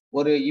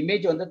ஒரு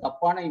இமேஜ் வந்து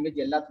தப்பான இமேஜ்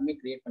எல்லாத்துக்குமே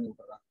கிரியேட் பண்ணி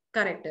விட்டுறாங்க.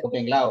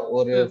 ஓகேங்களா?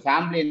 ஒரு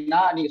ஃபேமிலின்னா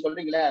நீங்க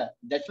சொல்றீங்களே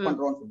ஜட்ஜ்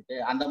பண்றோம்னு சொல்லிட்டு,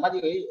 அந்த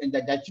மாதிரி இந்த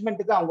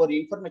ஜட்ஜ்மெண்ட்டுக்கு அவங்க ஒரு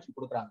இன்ஃபர்மேஷன்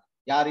கொடுக்குறாங்க.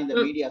 யாரு? இந்த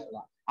மீடியாஸ்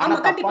தான். ஆனா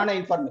தப்பான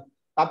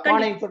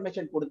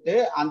இன்ஃபர்மேஷன் கொடுத்து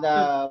அந்த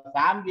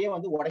ஃபேமிலியே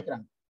வந்து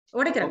உடைக்கிறாங்க.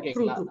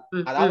 ஓகேங்களா?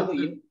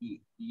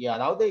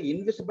 அதாவது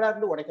இன்விசிபிளா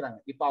இருந்து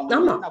உடைக்கிறாங்க. இப்ப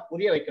அவங்க நான்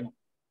புரிய வைக்கணும்,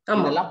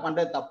 இதெல்லாம்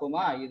பண்றது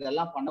தப்புமா,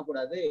 இதெல்லாம்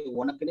பண்ணக்கூடாது,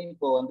 உனக்குன்னு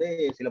இப்போ வந்து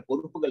சில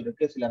பொறுப்புகள்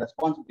இருக்கு, சில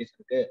ரெஸ்பான்சிபிலிட்டிஸ்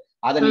இருக்கு,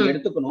 அதை நீ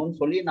எடுத்துக்கணும்னு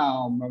சொல்லி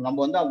நம்ம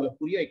வந்து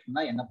அவங்களுக்கு புரிய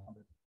வைக்கணும்னா என்ன பண்றது?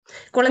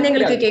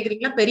 குழந்தைங்களுக்கு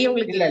கேக்குறீங்களா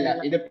பெரியவங்களுக்கு? இல்ல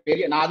இது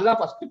பெரிய, நான் அதுதான்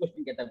ஃபர்ஸ்ட்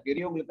क्वेश्चन கேட்டேன்.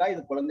 பெரியவங்களுக்கா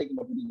இது குழந்தைக்கு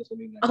மட்டும் நீங்க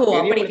சொல்லுவீங்க?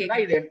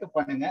 பெரியவங்களுக்கா இதை எடுத்து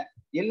பண்ணுங்க,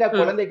 இல்ல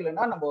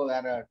குழந்தைகளுன்னா நம்ம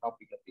வேற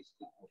டாபிக்ல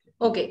பேசலாம்.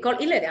 ஓகே,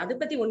 இல்ல அது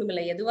பத்தி ஒண்ணும்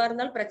இல்ல, எதுவா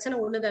இருந்தாலும் பிரச்சனை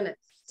ஒண்ணுதானே.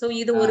 சோ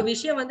இது ஒரு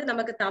விஷயம் வந்து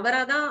நமக்கு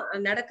தவறாதான்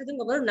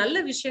நடக்குதுங்கும் போது நல்ல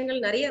விஷயங்கள்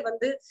நிறைய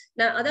வந்து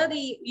அதாவது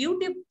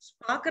யூடியூப்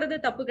பாக்குறது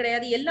தப்பு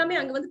கிடையாது. எல்லாமே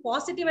அங்க வந்து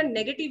பாசிட்டிவ் அண்ட்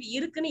நெகட்டிவ்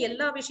இருக்குன்னு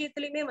எல்லா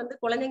விஷயத்திலயுமே வந்து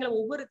குழந்தைங்களை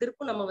ஒவ்வொரு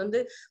திருப்பும் நம்ம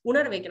வந்து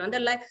உணர வைக்கணும்.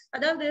 அந்த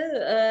அதாவது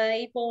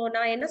இப்போ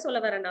நான் என்ன சொல்ல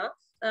வரேன்னா,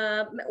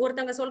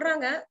 ஒருத்தவங்க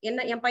சொல்றாங்க,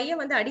 என்ன என் பையன்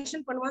வந்து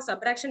அடிஷன் பண்ணுவான்,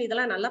 சப்ராக்ஷன்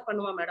இதெல்லாம் நல்லா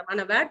பண்ணுவான் மேடம்,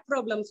 ஆனா வேர்ட்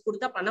ப்ராப்ளம்ஸ்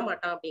கொடுத்தா பண்ண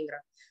மாட்டான்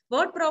அப்படிங்கிறான்.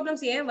 வேர்ட்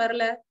ப்ராப்ளம்ஸ் ஏன்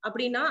வரல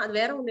அப்படின்னா அது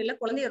வேற ஒண்ணு இல்ல,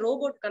 குழந்தைய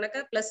ரோபோட்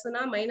கணக்க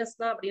பிளஸ்னா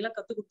மைனஸ்னா அப்படி எல்லாம்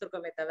கத்து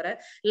கொடுத்துருக்கோமே தவிர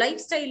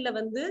லைஃப் ஸ்டைல்ல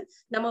வந்து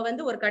நம்ம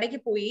வந்து ஒரு கடைக்கு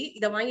போய்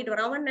இதை வாங்கிட்டு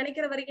வரோம். அவன்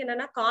நினைக்கிற வரைக்கும்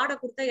என்னன்னா கார்டை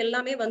கொடுத்தா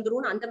எல்லாமே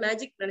வந்துரும், அந்த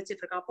மேஜிக்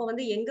நினைச்சிட்டு இருக்கான். அப்போ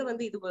வந்து எங்க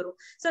வந்து இது வரும்?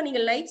 சோ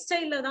நீங்க லைஃப்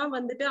ஸ்டைல்ல தான்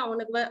வந்துட்டு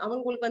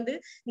அவங்களுக்கு வந்து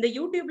இந்த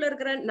யூடியூப்ல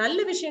இருக்கிற நல்ல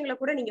விஷயங்களை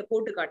கூட நீங்க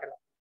போட்டு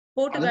காட்டலாம்.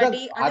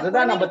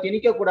 அதுதான் நம்ம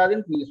திணிக்க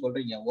கூடாதுன்னு நீங்க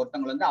சொல்றீங்க.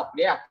 ஒருத்தவங்க வந்து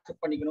அப்படியே அக்செப்ட்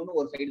பண்ணிக்கணும்னு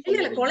ஒரு சைடு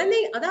சொல்றீங்க. குழந்தை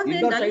அதாவது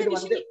நல்ல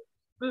விஷயம்.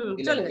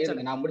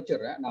 நான்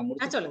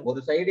முடிச்சிடுறேன். ஒரு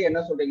சைடு என்ன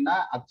சொல்றீங்கன்னா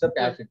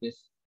அக்செப்ட் ஆஸ் இட்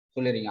இஸ்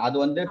சொல்லிடுறீங்க, அது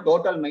வந்து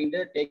டோட்டல் மைண்ட்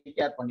டேக்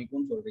கேர்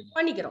பண்ணிக்கும்னு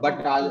சொல்றீங்க.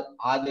 பட்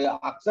அது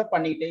அக்செப்ட்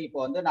பண்ணிட்டு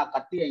இப்போ வந்து நான்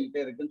கத்தி என்கிட்ட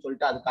இருக்குன்னு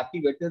சொல்லிட்டு அது கத்தி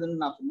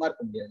வெட்டுதுன்னு நான் சும்மா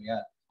இருக்க முடியாது.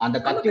 அந்த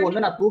கத்தி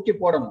வந்து நான் தூக்கி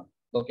போடணும்.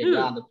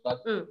 ஓகேங்களா?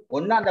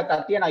 ஒண்ணு அந்த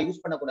கத்தியை நான்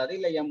யூஸ் பண்ணக்கூடாது,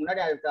 இல்ல என்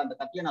முன்னாடி இருக்க அந்த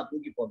கத்தியை நான்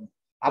தூக்கி போடணும்.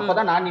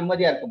 அப்பதான் நான்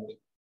நிம்மதியா இருக்க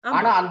முடியும்.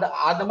 ஆனா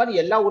அந்த மாதிரி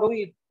எல்லா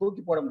உறவையும்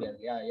தூக்கி போட முடியாது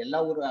இல்லையா? எல்லா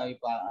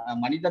இப்ப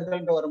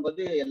மனிதர்கள்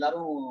வரும்போது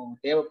எல்லாரும்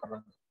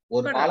தேவைப்படுறாங்க.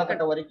 ஒரு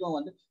காலகட்டம் வரைக்கும்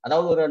வந்து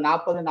அதாவது ஒரு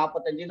 40,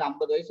 45,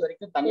 50 வயசு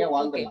வரைக்கும் தனியா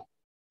வாழ்ந்துடலாம்.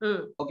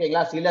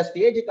 ஓகேங்களா? சில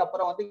ஸ்டேஜுக்கு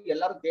அப்புறம் வந்து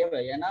எல்லாரும் தேவை.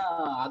 ஏன்னா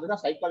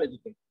அதுதான்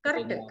சைக்காலஜிக்கல்.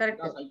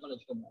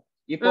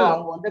 இப்போ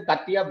அவங்க வந்து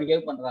கத்தியா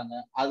பிஹேவ் பண்றாங்க,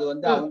 அது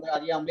வந்து அவங்க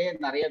அறியாமலே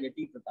நிறைய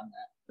வெட்டிட்டு இருக்காங்க.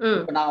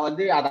 இப்ப நான்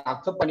வந்து அதை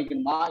அக்செப்ட்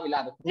பண்ணிக்கணுமா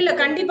இல்ல?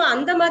 கண்டிப்பா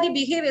அந்த மாதிரி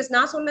பிஹேவியர்ஸ்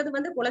நான் சொன்னது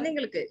வந்து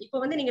குழந்தைங்களுக்கு. இப்ப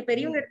வந்து நீங்க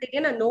பெரியவங்க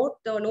எடுத்துட்டீங்கன்னா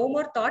நோ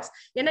மோர் தாட்ஸ்.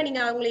 ஏன்னா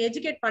நீங்க அவங்களை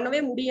எஜுகேட்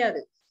பண்ணவே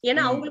முடியாது.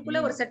 ஏன்னா அவங்களுக்குள்ள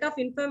ஒரு செட் ஆஃப்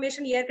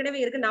இன்ஃபர்மேஷன் ஏற்கனவே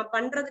இருக்கு. நான்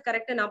பண்றது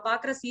கரெக்ட், நான்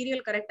பாக்குற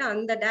சீரியல் கரெக்ட்,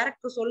 அந்த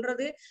டைரக்டர்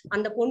சொல்றது,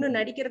 அந்த பொண்ணு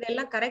நடிக்கிறது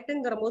எல்லாம்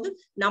கரெக்ட்ங்கிற போது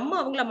நம்ம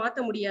அவங்கள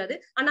மாத்த முடியாது.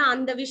 ஆனா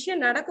அந்த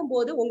விஷயம் நடக்கும்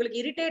போது உங்களுக்கு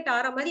இரிட்டேட்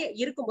ஆற மாதிரி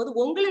இருக்கும்போது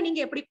உங்களை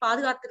நீங்க எப்படி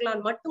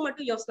பாதுகாத்துக்கலாம்னு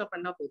மட்டும் யோசனை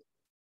பண்ணா போதும்.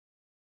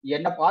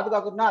 என்ன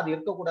பாதுகாக்கணும்னா அது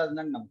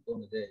இருக்கக்கூடாதுன்னு நமக்கு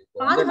தோணுது.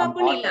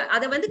 பாதுகாப்புன்னு இல்ல,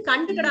 அதை வந்து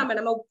கண்டுக்கிடாம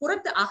நம்ம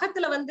புறத்து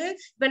அகத்துல வந்து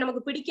இப்ப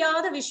நமக்கு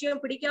பிடிக்காத விஷயம்,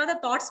 பிடிக்காத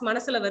தாட்ஸ்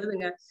மனசுல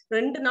வருதுங்க,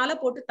 2 நாளா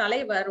போட்டு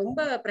தலைவ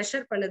ரொம்ப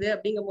ப்ரெஷர் பண்ணுது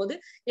அப்படிங்கும் போது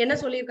என்ன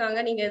சொல்லியிருக்காங்க,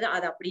 நீங்க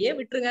அதை அப்படியே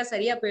விட்டுருங்க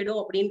சரியா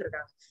போயிடும் அப்படின்னு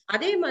இருக்காங்க.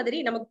 அதே மாதிரி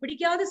நமக்கு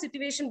பிடிக்காத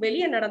சிச்சுவேஷன்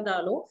வெளியே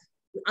நடந்தாலும்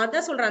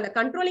அதான் சொல்றேன், அந்த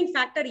கண்ட்ரோலிங்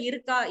ஃபேக்டர்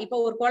இருக்கா? இப்ப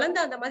ஒரு குழந்தை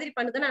அந்த மாதிரி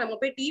பண்ணுதுன்னா நம்ம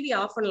போய் டிவி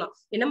ஆஃப் பண்ணலாம்.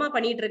 என்னமா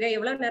பண்ணிட்டு இருக்க,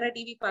 எவ்வளவு நேரம்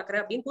டிவி பாக்குற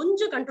அப்படின்னு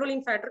கொஞ்சம்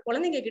கண்ட்ரோலிங் ஃபேக்டர்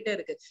குழந்தைங்க கிட்ட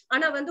இருக்கு.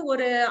 ஆனா வந்து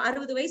ஒரு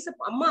 60 வயசு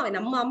அம்மா,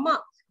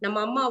 நம்ம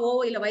அம்மாவோ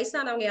இல்ல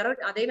வயசானவங்க யாரோ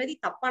அதே மாதிரி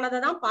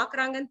தப்பானதான்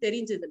பாக்குறாங்கன்னு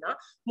தெரிஞ்சதுன்னா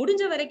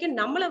முடிஞ்ச வரைக்கும்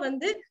நம்மள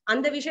வந்து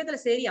அந்த விஷயத்துல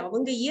சரி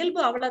அவங்க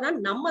இயல்பு அவ்வளவுதான்,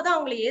 நம்ம தான்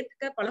அவங்களை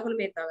ஏத்துக்க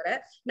பழகணுமே தவிர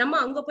நம்ம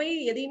அங்க போய்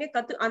எதையுமே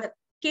அந்த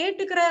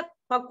கேட்டுக்கிற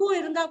பக்குவம்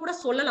இருந்தா கூட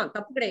சொல்லலாம்,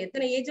 தப்பு கிடையாது.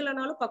 எத்தனை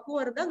ஏஜ்லனாலும்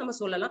பக்குவம் இருந்தா நம்ம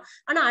சொல்லலாம்.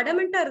 ஆனா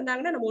அடமெண்டா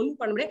இருந்தாங்கன்னா நம்ம ஒண்ணும்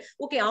பண்ண முடியாது.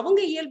 ஓகே அவங்க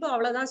இயல்பு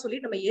அவ்வளவுதான் சொல்லி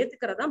நம்ம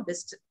ஏத்துக்கிறதான்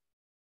பெஸ்ட்.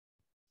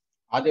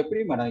 அது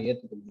எப்படி மேடம்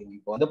ஏத்துக்க முடியும்?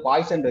 இப்போ வந்து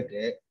பாய்சன்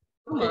இருக்கு,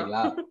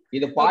 ஓகேங்களா?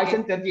 இது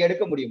பாய்சன் தெரிஞ்சு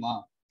எடுக்க முடியுமா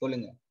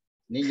சொல்லுங்க?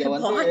 நீங்க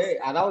வந்து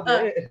அதாவது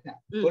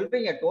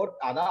சொல்றீங்க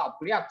அதான்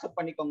அப்படியே அக்செப்ட்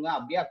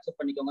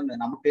பண்ணிக்கோங்கன்னு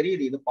நமக்கு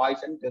தெரியுது இது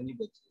பாய்சன் தெரிஞ்சு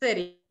போச்சு,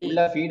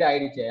 உள்ள ஃபீட்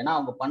ஆயிடுச்சு. ஏன்னா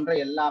அவங்க பண்ற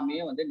எல்லாமே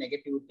வந்து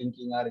நெகட்டிவ்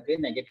திங்கிங்கா இருக்கு,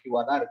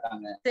 நெகட்டிவா தான்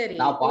இருக்காங்க.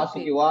 நான்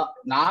பாசிட்டிவா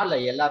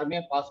எல்லாருமே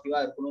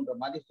பாசிட்டிவா இருக்கணும்ன்ற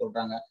மாதிரி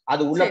சொல்றாங்க.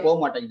 அது உள்ள போக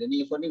மாட்டேங்குது.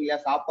 நீங்க சொன்னீங்க இல்லையா,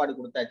 சாப்பாடு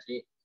கொடுத்தாச்சு,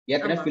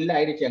 ஏற்கனவே ஃபில்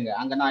ஆயிடுச்சு.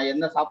 அங்க நான்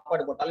என்ன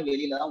சாப்பாடு போட்டாலும்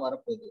வெளியில தான்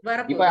வரப்போகுது.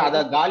 இப்ப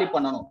அதை காலி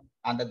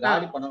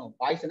பண்ணணும்,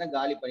 பாய்சனை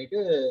காலி பண்ணிட்டு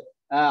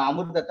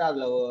அமிர்தத்தை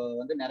அதுல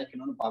வந்து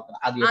நிறைக்கணும்னு பாக்குறேன்.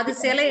 அது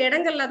சில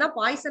இடங்கள்லதான்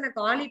பாய்சனை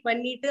காலி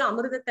பண்ணிட்டு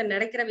அமிர்தத்தை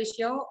நிறைக்கிற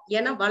விஷயம்.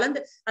 ஏன்னா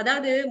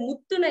அதாவது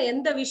முத்துன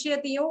எந்த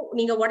விஷயத்தையும்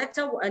நீங்க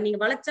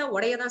வளைச்சா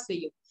உடையதான்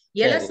செய்யும்.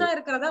 எலசா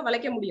இருக்கிறதா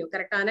வளைக்க முடியும்.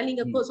 கரெக்டா? அதனால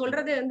நீங்க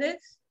சொல்றது வந்து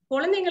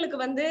குழந்தைங்களுக்கு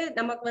வந்து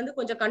நமக்கு வந்து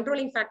கொஞ்சம்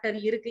கண்ட்ரோலிங் ஃபேக்டர்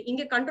இருக்கு.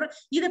 இங்க கண்ட்ரோல்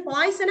இது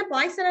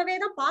பாய்சனாவே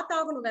தான்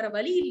பார்த்தாகணும், வேற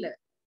வழி இல்ல.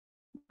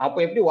 அப்ப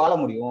எப்படி வாழ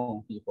முடியும்?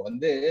 இப்ப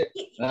வந்து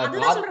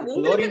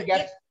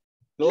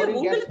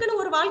உங்களுக்குன்னு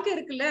ஒரு வாழ்க்கை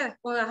இருக்குல்ல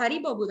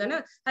ஹரிபாபு தானே?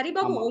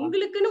 ஹரிபாபு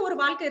உங்களுக்குன்னு ஒரு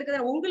வாழ்க்கை இருக்குது.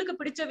 உங்களுக்கு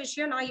பிடிச்ச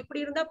விஷயம், நான் இப்படி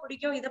இருந்தா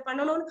பிடிக்கும், இதை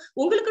பண்ணணும்னு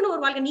உங்களுக்குன்னு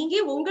ஒரு வாழ்க்கை. நீங்க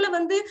உங்களை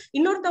வந்து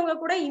இன்னொருத்தவங்க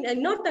கூட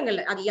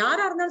இன்னொருத்தவங்க அது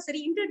யாரா இருந்தாலும்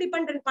சரி இன்டர்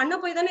டிபெண்டன்ட் பண்ண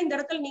போய் தானே இந்த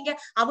இடத்துல நீங்க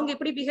அவங்க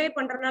எப்படி பிஹேவ்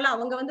பண்றதுனால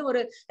அவங்க வந்து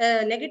ஒரு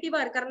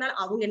நெகட்டிவா இருக்கிறதுனால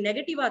அவங்க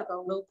நெகட்டிவா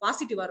இருக்காங்களோ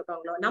பாசிட்டிவா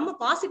இருக்காங்களோ, நம்ம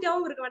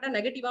பாசிட்டிவாவும் இருக்க வேண்டாம்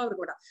நெகட்டிவாவும்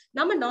இருக்க வேண்டாம்.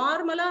 நம்ம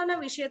நார்மலான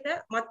விஷயத்த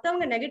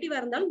மத்தவங்க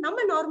நெகட்டிவா இருந்தாலும்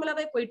நம்ம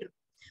நார்மலாவே போயிட்டு இருக்கோம்.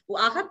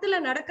 அகத்துல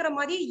நடக்கிற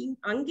மாதிரி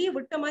அங்கேயே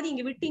விட்ட மாதிரி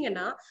இங்க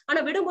விட்டீங்கன்னா, ஆனா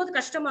விடும்போது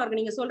கஷ்டமா இருக்கு.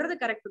 நீங்க சொல்றது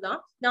கரெக்ட் தான்,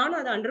 நானும்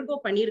அதை அண்டர்கோ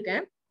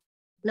பண்ணிருக்கேன்.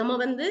 நம்ம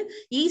வந்து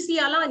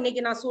ஈஸியாலாம்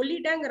இன்னைக்கு நான்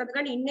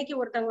சொல்லிட்டேங்கிறதுக்காண்டி இன்னைக்கு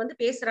ஒருத்தவங்க வந்து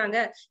பேசுறாங்க.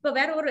 இப்ப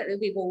வேற ஒரு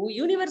இப்போ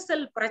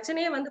யூனிவர்சல்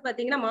பிரச்சனையே வந்து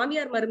பாத்தீங்கன்னா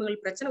மாமியார் மருமகள்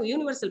பிரச்சனை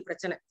யூனிவர்சல்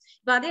பிரச்சனை.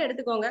 இப்ப அதே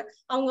எடுத்துக்கோங்க,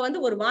 அவங்க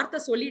வந்து ஒரு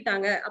வார்த்தை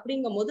சொல்லிட்டாங்க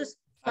அப்படிங்கும் போது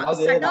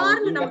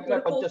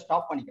கொஞ்சம்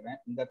ஸ்டாப்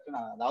பண்ணிக்கிறேன் இந்த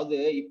இடத்துல. அதாவது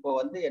இப்போ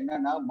வந்து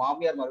என்னன்னா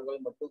மாமியார்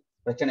மருமகள் மட்டும்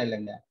பிரச்சனை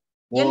இல்லைங்க,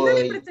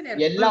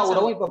 எல்லா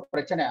உறவும் இப்ப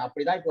பிரச்சனை.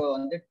 அப்படிதான் இப்ப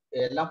வந்து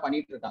எல்லாம்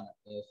பண்ணிட்டு இருக்காங்க.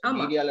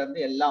 மீடியால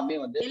இருந்து எல்லாமே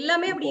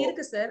அப்படி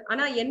இருக்கு சார்.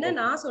 ஆனா என்ன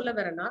நான் சொல்ல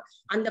வரேன்னா,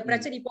 அந்த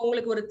பிரச்சனை இப்ப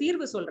உங்களுக்கு ஒரு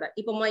தீர்வு சொல்றேன்.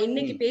 இப்ப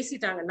இன்னைக்கு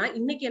பேசிட்டாங்கன்னா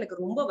இன்னைக்கு எனக்கு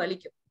ரொம்ப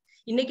வலிக்கும்.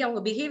 இன்னைக்கு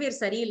அவங்க பிஹேவியர்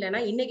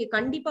சரியில்லைன்னா இன்னைக்கு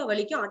கண்டிப்பா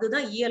வலிக்கும்.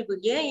 அதுதான் இயல்பு.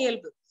 ஏன்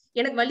இயல்பு?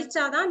 எனக்கு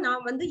வலிச்சாதான்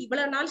நான் வந்து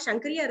இவ்வளவு நாள்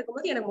சங்கரியா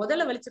இருக்கும்போது எனக்கு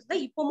முதல்ல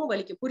வலிச்சிருந்தா இப்பவும்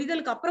வலிக்கும்.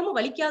 புரிதலுக்கு அப்புறமும்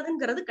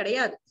வலிக்காதுங்கிறது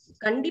கிடையாது,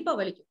 கண்டிப்பா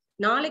வலிக்கும்.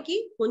 நாளைக்கு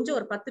கொஞ்சம்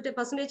ஒரு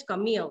 10%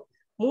 கம்மியாகும்,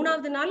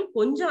 3வது நாள்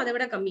கொஞ்சம் அதை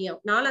விட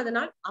கம்மியாகும், 4வது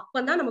நாள்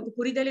அப்பதான் நமக்கு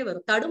புரிதலே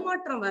வரும்.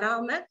 தடுமாற்றம்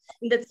வராம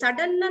இந்த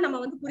சடன்னா நம்ம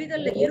வந்து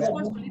புரிதல்ல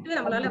இருக்கும்னு சொல்லிட்டு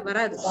நம்மளால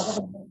வராது.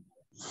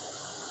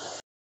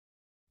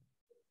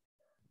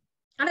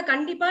 ஆனா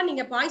கண்டிப்பா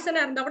நீங்க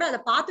பாய்சனா இருந்தா கூட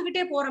அதை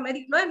பார்த்துக்கிட்டே போற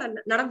மாதிரி கூட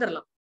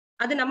நடந்துடலாம்.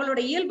 அது நம்மளோட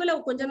இயல்புல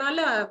கொஞ்ச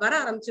நாள்ல வர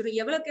ஆரம்பிச்சிடும்.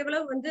 எவ்வளவுக்கு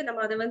எவ்வளவு வந்து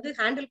நம்ம அதை வந்து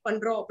ஹேண்டில்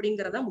பண்றோம்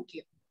அப்படிங்கறதா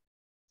முக்கியம்.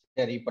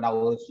 சரி, இப்ப நான்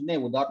ஒரு சின்ன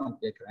உதாரணம்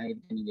கேட்கிறேன்,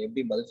 இதுக்கு நீங்க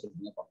எப்படி பதில்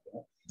சொல்றீங்க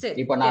பார்ப்போம்.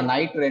 இப்ப நான்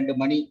நைட் 2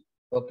 மணி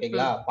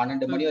ஓகேங்களா,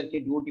 12 மணி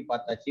வரைக்கும் டியூட்டி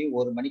பார்த்தாச்சு,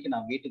 1 மணிக்கு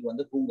நான் வீட்டுக்கு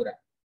வந்து தூங்குறேன்.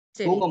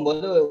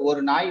 தூங்கும்போது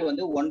ஒரு நாய்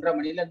வந்து 1:30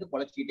 மணில இருந்து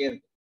குலைச்சிக்கிட்டே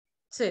இருக்கு.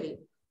 சரி,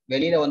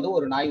 வெளியில வந்து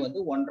ஒரு நாய் வந்து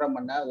 1:30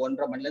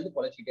 மணில இருந்து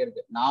குலைச்சிக்கிட்டே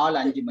இருக்கு.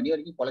 4-5 மணி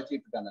வரைக்கும்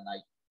குலைச்சிட்டு இருக்கு அந்த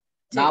நாய்.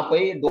 நான்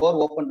போய் டோர்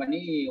ஓபன்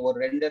பண்ணி ஒரு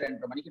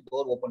 2-2:30 மணிக்கு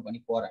டோர் ஓபன்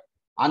பண்ணி போறேன்.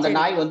 அந்த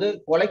நாய் வந்து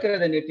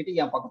குலைக்கிறத நிறுத்திட்டு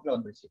என் பக்கத்துல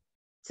வந்துருச்சு.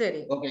 சரி,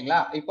 ஓகேங்களா.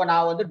 இப்ப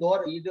நான் வந்து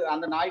டோர்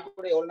அந்த நாய்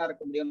கூட எவ்வளவு நேரம்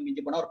இருக்க முடியும்?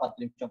 மிஞ்சி போனா ஒரு 10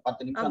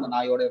 நிமிஷம் அந்த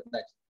நாயோட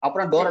இருந்தாச்சு.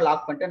 அப்புறம் டோரை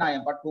லாக் பண்ணிட்டு நான்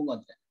என் பாட்டு தூங்க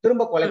வந்துட்டேன்.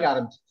 திரும்ப குலைக்க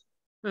ஆரம்பிச்சு.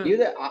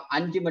 இது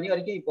 5 மணி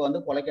வரைக்கும் இப்ப வந்து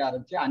குலைக்க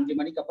ஆரம்பிச்சு. 5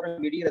 மணிக்கு அப்புறம்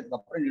விடியறதுக்கு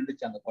அப்புறம்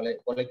நின்றுச்சு, அந்த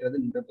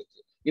குலைக்கிறது நின்று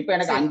போச்சு. இப்ப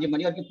எனக்கு 5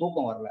 மணி வரைக்கும்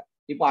தூக்கம் வரல.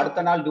 இப்ப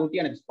அடுத்த நாள்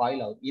டியூட்டி எனக்கு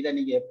ஸ்பாயில் ஆகுது. இதை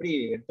நீங்க எப்படி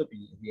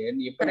எடுத்துப்பீங்க?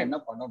 இப்ப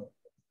என்ன பண்ணணும்?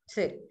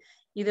 சரி,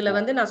 இதுல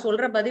வந்து நான்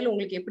சொல்ற பதில்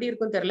உங்களுக்கு எப்படி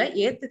இருக்கும் தெரியல,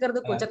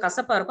 ஏத்துக்கிறது கொஞ்சம்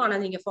கசப்பா இருக்கும்.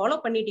 ஆனா நீங்க ஃபாலோ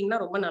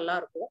பண்ணிட்டீங்கன்னா ரொம்ப நல்லா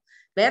இருக்கும்.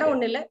 வேற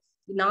ஒண்ணு இல்ல,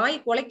 நாய்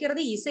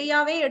குலைக்கிறது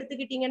இசையாவே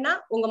எடுத்துக்கிட்டீங்கன்னா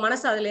உங்க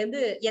மனசு அதுல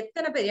இருந்து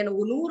எத்தனை பேர்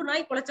 100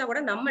 நாய் குலைச்சா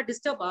கூட நம்ம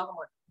டிஸ்டர்ப் ஆக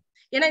மாட்டோம்.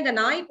 ஏன்னா இந்த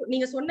நாய்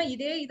நீங்க சொன்ன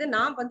இது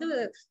நான் வந்து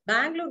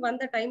பெங்களூர்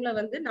வந்த டைம்ல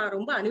வந்து நான்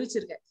ரொம்ப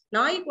அனுபவிச்சிருக்கேன்.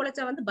 நாய்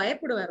குலைச்சா வந்து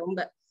பயப்படுவேன்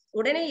ரொம்ப.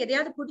 உடனே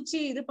எதையாவது பிடிச்சி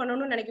இது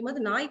பண்ணணும்னு நினைக்கும்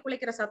போது நாய்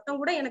குலைக்கிற சத்தம்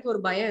கூட எனக்கு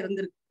ஒரு பயம்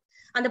இருந்திருக்கு.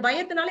 அந்த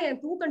பயத்தினால என்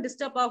தூக்கம்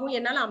டிஸ்டர்ப் ஆகும்.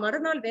 என்னால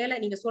மறுநாள் வேலை,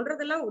 நீங்க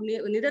சொல்றதெல்லாம்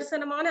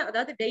நிதர்சனமான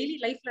அதாவது டெய்லி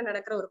லைஃப்ல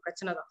நடக்கிற ஒரு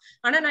பிரச்சனை தான்.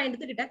 ஆனா நான்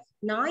எடுத்துக்கிட்டேன்,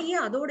 நாயே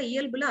அதோட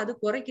இயல்புல அது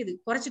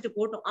குறைச்சிட்டு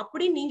போட்டோம்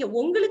அப்படின்னு நீங்க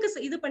உங்களுக்கு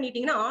இது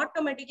பண்ணிட்டீங்கன்னா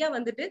ஆட்டோமேட்டிக்கா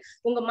வந்துட்டு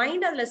உங்க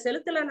மைண்ட் அதுல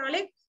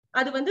செலுத்தலனாலே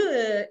அது வந்து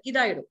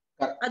இதாயிடும்.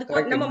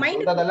 நம்ம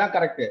மைண்ட்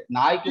கரெக்ட்.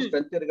 நாய்க்கு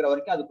ஸ்ட்ரென்த் இருக்கிற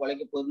வரைக்கும் அது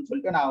குலைக்க போகுதுன்னு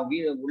சொல்லிட்டு நான்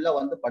உள்ள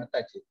வந்து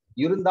படுத்தாச்சு.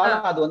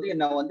 இருந்தாலும் அது வந்து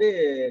என்ன வந்து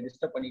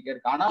டிஸ்டர்ப் பண்ணிட்டே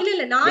இருக்கு. ஆனா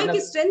இல்ல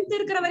நாய்க்கு ஸ்ட்ரென்த்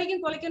இருக்கிற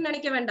வரைக்கும் குலைக்கும்னு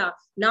நினைக்க வேண்டாம்.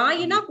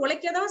 நாயினா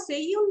குலைக்கதான்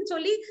செய்யும்னு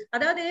சொல்லி,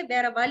 அதாவது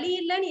வேற வழி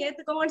இல்லைன்னு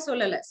ஏத்துக்கோங்கன்னு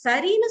சொல்லல,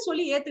 சரின்னு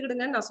சொல்லி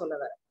ஏத்துக்கிடுங்கன்னு நான் சொல்ல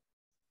வரேன்.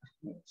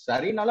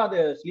 சரினாலும்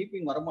அது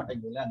ஸ்லீப்பிங் வர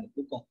மாட்டேங்குதுல்ல, அந்த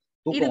தூக்கம்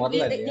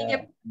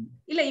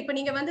இல்ல. இப்ப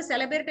நீங்க வந்து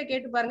சில பேர்கிட்ட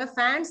கேட்டு பாருங்க,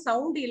 ஃபேன்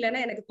சவுண்ட் இல்லைன்னா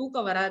எனக்கு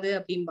தூக்கம் வராது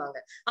அப்படிம்பாங்க.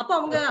 அப்ப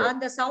அவங்க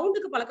அந்த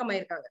சவுண்டுக்கு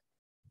பழக்கமாயிருக்காங்க.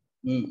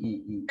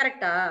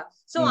 கரெக்டா?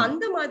 சோ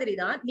அந்த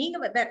மாதிரிதான் நீங்க,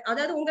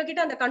 அதாவது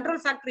உங்ககிட்ட அந்த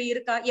கண்ட்ரோல் ஃபேக்டரி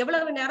இருக்கா?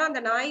 எவ்வளவு நேரம்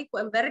அந்த நாய்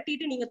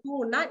விரட்டிட்டு நீங்க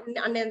தூங்குனா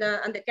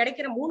அந்த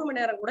கிடைக்கிற 3 மணி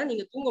நேரம் கூட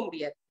நீங்க தூங்க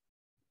முடியாது.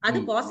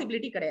 அது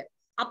பாசிபிலிட்டி கிடையாது.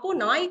 அப்போ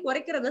நாய்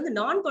குறைக்கிறது வந்து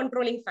நான்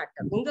கண்ட்ரோலிங்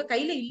ஃபேக்டர், உங்க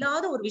கையில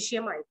இல்லாத ஒரு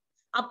விஷயமா இருக்கு.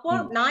 அப்போ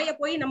நாயை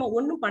போய் நம்ம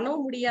ஒண்ணும்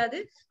பண்ணவும் முடியாது.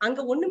 அங்க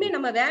ஒண்ணுமே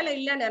நம்ம வேலை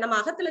இல்லைன்னு நம்ம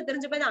அகத்துல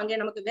தெரிஞ்ச போய் அங்க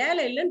நமக்கு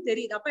வேலை இல்லைன்னு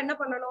தெரியுது. அப்ப என்ன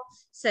பண்ணணும்?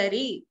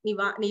 சரி,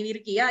 நீ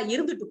இருக்கியா,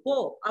 இருந்துட்டு போ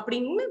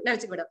அப்படின்னு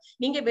நினைச்சுக்கிடும்.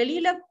 நீங்க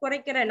வெளியில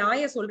குறைக்கிற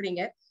நாயை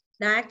சொல்றீங்க.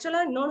 நான்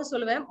ஆக்சுவலா இன்னொன்னு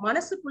சொல்லுவேன்,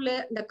 மனசுக்குள்ள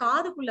இந்த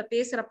காதுக்குள்ள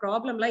பேசுற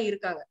ப்ராப்ளம் எல்லாம்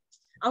இருக்காங்க.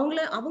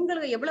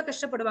 அவங்கள எவ்வளவு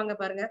கஷ்டப்படுவாங்க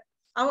பாருங்க.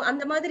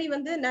 அந்த மாதிரி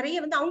வந்து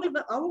நிறைய வந்து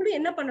அவங்களும்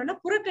என்ன பண்ணணும்னா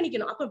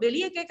புறக்கணிக்கணும். அப்ப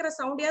வெளியே கேட்கிற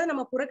சவுண்டையாவது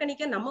நம்ம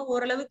புறக்கணிக்க நம்ம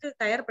ஓரளவுக்கு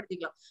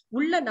தயார்படுத்திக்கலாம்.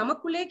 உள்ள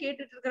நமக்குள்ளே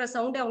கேட்டுட்டு இருக்கிற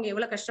சவுண்ட் அவங்க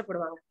எவ்வளவு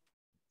கஷ்டப்படுவாங்க.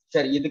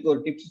 சரி, இதுக்கு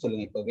ஒரு டிப்ஸ்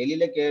சொல்லுங்க. இப்ப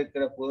வெளியில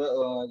கேட்கிற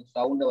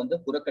சவுண்ட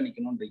வந்து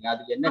புறக்கணிக்கணும்ன்றீங்க,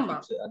 அதுக்கு என்ன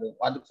டிப்ஸ்?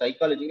 அதுக்கு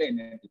சைக்காலஜில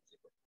என்ன டிப்ஸ்?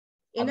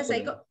 என்ன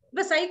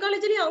இப்ப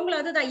சைக்காலஜிலயும்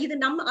அவங்களும் அதுதான், இது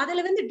நம்ம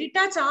அதுல வந்து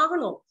டிட்டாச்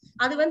ஆகணும்.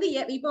 அது வந்து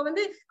இப்ப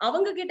வந்து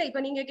அவங்க கிட்ட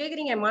இப்ப நீங்க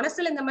கேக்குறீங்க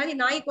மனசுல இந்த மாதிரி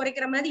நாய்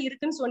குறைக்கிற மாதிரி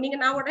இருக்குன்னு சொன்னீங்க.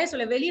 நான் உடனே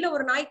சொல்ல வெளியில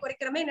ஒரு நாய்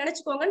குறைக்கிற மாதிரி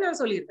நினைச்சுக்கோங்கன்னு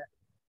நான் சொல்லியிருக்கேன்.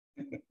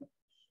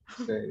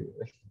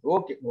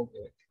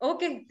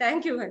 Okay,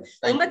 thank you.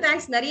 ரொம்ப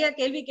தேங்க்ஸ். நிறைய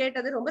கேள்வி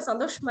கேட்டது ரொம்ப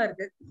சந்தோஷமா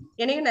இருக்கு.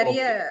 எனக்கு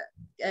நிறைய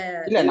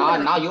இல்ல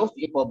நான்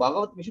யோசிச்சு, இப்போ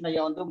பகவத் மிஷன்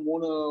ஐயா வந்து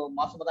 3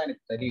 மாசமா தான்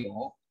எனக்கு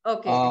தெரியும்.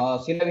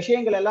 சில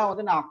விஷயங்கள் எல்லாம்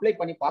வந்து நான் அப்ளை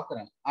பண்ணி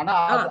பாக்குறேன். ஆனா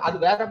அது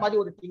வேற மாதிரி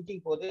ஒரு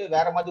திங்கிங் போகுது,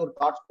 வேற மாதிரி ஒரு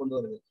தாட்ஸ் கொண்டு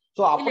வருது.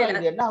 சோ அப்புறம்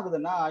இது என்ன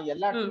ஆகுதுன்னா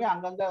எல்லாத்தையுமே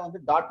அங்கங்க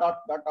வந்து டாட்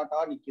டாட் டாட்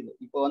டாட்டா நிக்குது.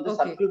 இப்போ வந்து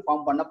சர்க்கிள்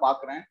ஃபார்ம் பண்ண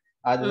பாக்குறேன்,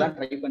 அதுதான்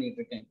ட்ரை பண்ணிட்டு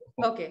இருக்கேன்.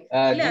 ஓகே.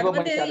 இல்ல அது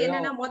வந்து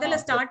என்னன்னா முதல்ல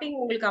ஸ்டார்டிங்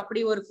உங்களுக்கு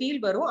அப்படி ஒரு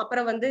ஃபீல் வரும்.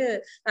 அப்புறம் வந்து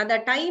அந்த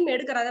டைம்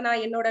எடுக்கிறத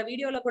நான் என்னோட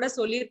வீடியோல கூட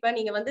சொல்லியிருப்பேன்.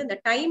 நீங்க வந்து இந்த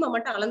டைமை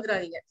மட்டும்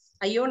அளந்துடாதீங்க.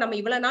 ஐயோ நம்ம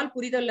இவ்வளவு நாள்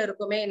புரிதல்ல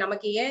இருக்குமே,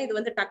 நமக்கு ஏன் இது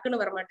வந்து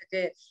டக்குன்னு வர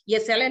மாட்டேங்குது.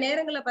 சில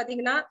நேரங்கள்ல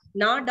பாத்தீங்கன்னா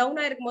நான்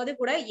டவுனா இருக்கும் போது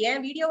கூட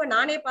என் வீடியோவை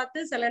நானே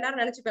பார்த்து சில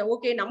நேரம் நினைச்சுப்பேன்,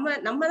 ஓகே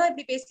நம்ம தான்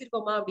இப்படி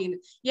பேசியிருக்கோமா அப்படின்னு.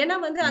 ஏன்னா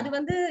வந்து அது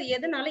வந்து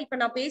எதனால இப்ப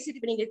நான்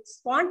பேசிட்டு நீங்க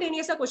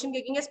ஸ்பான்டேனியஸா கொஸ்டின்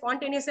கேட்கீங்க,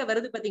 ஸ்பான்டேனியஸா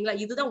வருது பாத்தீங்களா,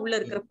 இதுதான் உள்ள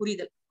இருக்கிற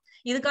புரிதல்.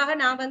 இதுக்காக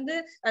நான் வந்து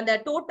அந்த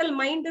டோட்டல்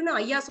மைண்ட்னு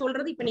ஐயா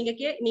சொல்றது, இப்ப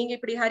நீங்க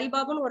இப்படி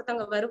ஹரிபாபுன்னு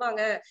ஒருத்தவங்க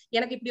வருவாங்க,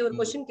 எனக்கு இப்படி ஒரு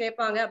கொஸ்டின்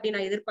கேட்பாங்க அப்படின்னு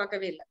நான்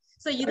எதிர்பார்க்கவே இல்லை.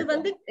 சோ இது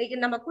வந்து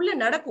நமக்குள்ள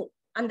நடக்கும்,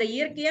 அந்த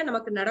இயற்கையா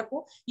நமக்கு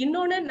நடக்கும்.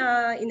 இன்னொன்னு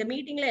நான் இந்த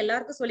மீட்டிங்ல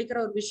எல்லாருக்கும் சொல்லிக்கிற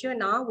ஒரு விஷயம்,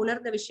 நான்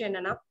உணர்ந்த விஷயம்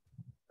என்னன்னா,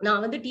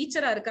 நான் வந்து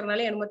டீச்சரா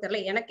இருக்கிறதுனால என்னமோ தெரியல,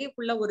 எனக்கே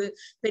உள்ள ஒரு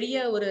பெரிய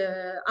ஒரு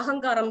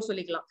அகங்காரம்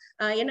சொல்லிக்கலாம்.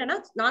 என்னன்னா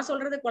நான்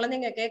சொல்றது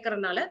குழந்தைங்க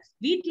கேட்கறதுனால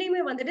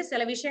வீட்லயுமே வந்துட்டு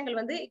சில விஷயங்கள்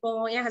வந்து, இப்போ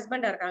என்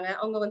ஹஸ்பண்டா இருக்காங்க,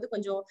 அவங்க வந்து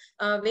கொஞ்சம்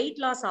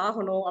வெயிட் லாஸ்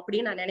ஆகணும்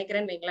அப்படின்னு நான்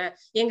நினைக்கிறேன்னு வைங்களேன்,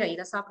 ஏங்க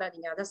இதை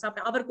சாப்பிடாதீங்க அதை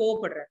சாப்பிட, அவர்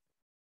கோவப்படுற.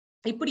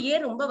 இப்படியே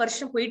ரொம்ப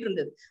வருஷம் போயிட்டு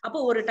இருந்தது. அப்போ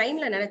ஒரு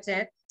டைம்ல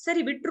நினைச்சேன்,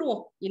 சரி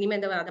விட்டுருவோம், இனிமே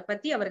அதை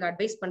பத்தி அவருக்கு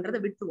அட்வைஸ் பண்றதை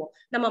விட்டுருவோம்,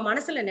 நம்ம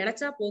மனசுல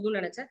நினைச்சா போதும்னு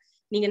நினைச்சேன்.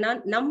 நீங்க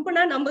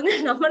நம்புனா நம்புங்க,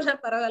 நம்பல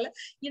பரவாயில்ல.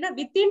 ஏன்னா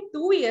வித்தின்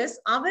 2 years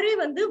அவரே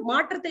வந்து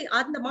மாற்றத்தை,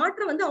 அந்த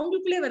மாற்றம் வந்து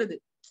அவங்களுக்குள்ளே வருது.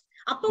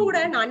 அப்ப கூட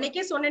நான்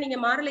அன்னைக்கே சொன்னேன், நீங்க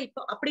மாறல.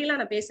 இப்ப அப்படியெல்லாம்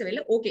நான் பேசவே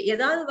இல்லை. ஓகே,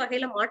 ஏதாவது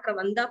வகையில மாற்றம்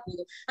வந்தா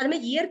போதும். அது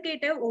மாதிரி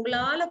இயற்கையிட்ட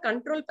உங்களால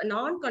கண்ட்ரோல்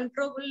நான்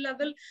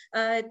கண்ட்ரோலபிள்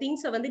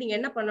திங்ஸை வந்து நீங்க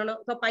என்ன பண்ணணும்.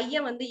 இப்ப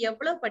பையன் வந்து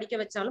எவ்வளவு படிக்க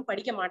வச்சாலும்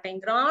படிக்க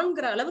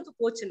மாட்டேங்கிறான்ங்கிற அளவுக்கு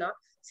போச்சுன்னா,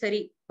 சரி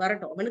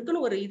வரட்டும்,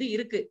 அவனுக்குன்னு ஒரு இது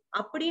இருக்கு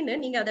அப்படின்னு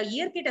நீங்க அதை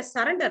இயற்கையிட்ட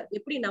சரண்டர்,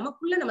 எப்படி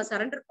நமக்குள்ள நம்ம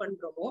சரண்டர்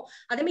பண்றோமோ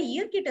அதே மாதிரி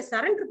இயற்கையிட்ட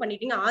சரண்டர்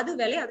பண்ணிட்டீங்க, அது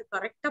வேலையை அது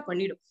கரெக்டா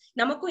பண்ணிடும்.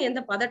 நமக்கும்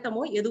எந்த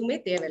பதட்டமோ எதுவுமே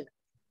தேவையில்லை.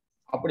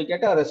 அப்படி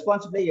கேட்டா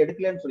ரெஸ்பான்சிபிலிட்டி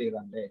எடுக்கலன்னு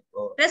சொல்லிடுறாங்க.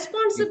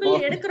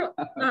 ரெஸ்பான்சிபிள் எடுக்கிறோம்.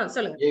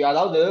 சொல்லுங்க.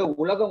 அதாவது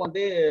உலகம்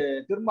வந்து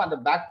திரும்ப அந்த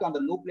பேக் டு அந்த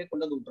லூப்லயே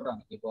கொண்டு வந்து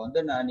விட்டுறாங்க. இப்போ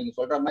வந்து நீங்க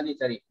சொல்ற மாதிரி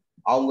சரி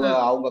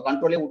அவங்க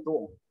கண்ட்ரோலே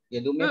விட்டுருவோம்,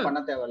 எதுவுமே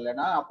பண்ண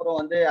தேவையில்லைன்னா அப்புறம்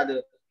வந்து அது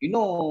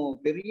இன்னும்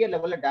பெரிய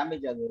லெவல்ல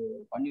டேமேஜ் அது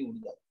பண்ணி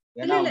விடுது.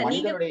 ஏன்னா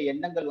மனிதனுடைய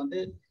எண்ணங்கள் வந்து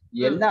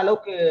என்ன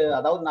அளவுக்கு,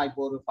 அதாவது நான்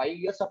இப்போ ஒரு 5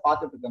 years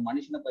பாத்துட்டு இருக்கேன்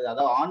மனுஷனை,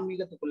 அதாவது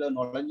ஆன்மீகத்துக்குள்ள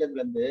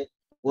நுழைஞ்சதுல இருந்து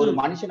ஒரு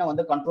மனுஷனை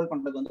வந்து கண்ட்ரோல்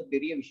பண்றது வந்து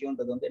பெரிய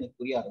விஷயம்ன்றது வந்து எனக்கு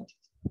புரிய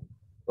ஆரம்பிச்சிச்சு.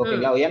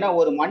 ஓகேங்களா? ஏன்னா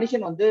ஒரு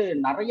மனுஷன் வந்து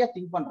நிறைய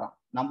திங்க் பண்றான்.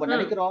 நம்ம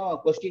நினைக்கிறோம்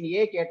கொஸ்டின்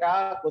ஏ கேட்டா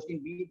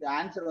கொஸ்டின் பி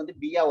ஆன்சர் வந்து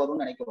பியா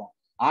வரும்னு நினைக்கிறோம்.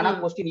 ஆனா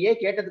கொஸ்டின் ஏ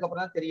கேட்டதுக்கு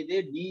அப்புறம் தான் தெரியுது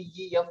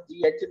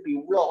DEFGH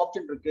இவ்வளவு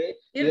ஆப்ஷன் இருக்கு,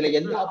 இதுல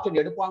எந்த ஆப்ஷன்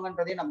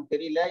எடுப்பாங்கன்றதே நமக்கு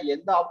தெரியல,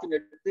 எந்த ஆப்ஷன்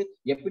எடுத்து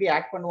எப்படி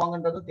ஆக்ட்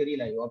பண்ணுவாங்கன்றதும்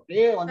தெரியல.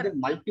 அப்படியே வந்து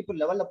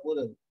மல்டிபிள் லெவல்ல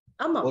போகுது.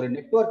 ஒரு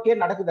நெட்வொர்க்கே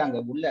நடக்குது அங்க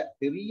உள்ள,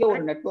 பெரிய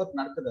ஒரு நெட்வொர்க்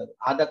நடக்குது.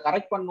 அதை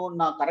கரெக்ட்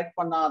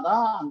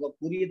பண்ணாதான் அங்க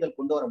புரியுதல்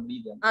கொண்டு வர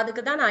முடியுது.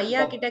 அதுக்குதான் நான்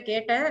ஐயா கிட்ட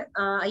கேட்டேன்.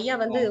 ஐயா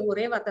வந்து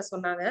ஒரே வார்த்தை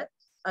சொன்னாங்க.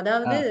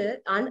 அதாவது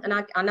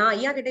நான்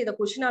ஐயா கிட்ட இத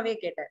கொஸ்டினாவே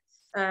கேட்டேன்.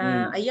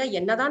 ஐயா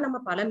என்னதான் நம்ம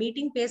பல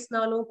மீட்டிங்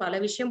பேசினாலும் பல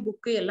விஷயம்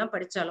புக்கு எல்லாம்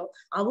படிச்சாலும்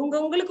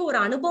அவங்கவுங்களுக்கு ஒரு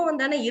அனுபவம்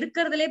தானே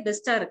இருக்கிறதுலே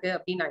பெஸ்டா இருக்கு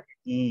அப்படின்னாங்க.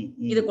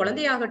 இது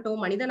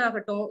குழந்தையாகட்டும்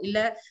மனிதனாகட்டும் இல்ல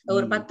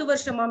ஒரு 10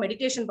 வருஷமா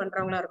மெடிடேஷன்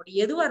பண்றவங்களா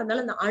இருக்கட்டும், எதுவா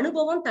இருந்தாலும் அந்த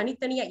அனுபவம்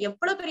தனித்தனியா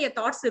எவ்வளவு பெரிய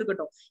தாட்ஸ்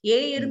இருக்கட்டும்,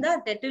 இருந்தா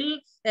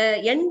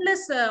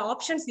எண்ட்லெஸ்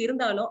ஆப்ஷன்ஸ்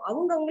இருந்தாலும்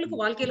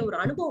அவங்களுக்கு வாழ்க்கையில ஒரு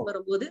அனுபவம்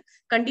வரும்போது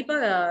கண்டிப்பா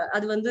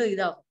அது வந்து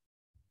இதாகும்.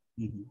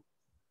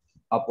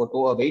 அப்போ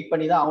வெயிட்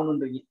பண்ணி தான்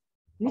ஆகணும்ன்றீங்க.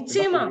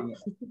 நிச்சயமா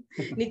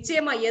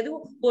நிச்சயமா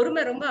எதுவும்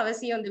பொறுமை ரொம்ப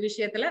அவசியம் இந்த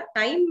விஷயத்துல.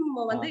 டைம்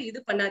வந்து இது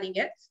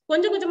பண்ணாதீங்க,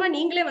 கொஞ்சம் கொஞ்சமா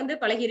நீங்களே வந்து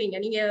பழகிறீங்க.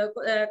 நீங்க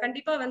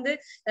கண்டிப்பா வந்து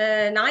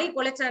நாய்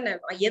கொலைச்சான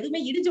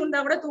எதுவுமே இடிஞ்சு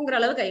விழுந்தா கூட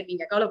தூங்குற அளவுக்கு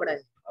ஆயிருவீங்க,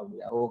 கவலைப்படாது.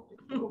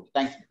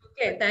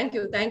 Okay,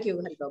 thank you thank you.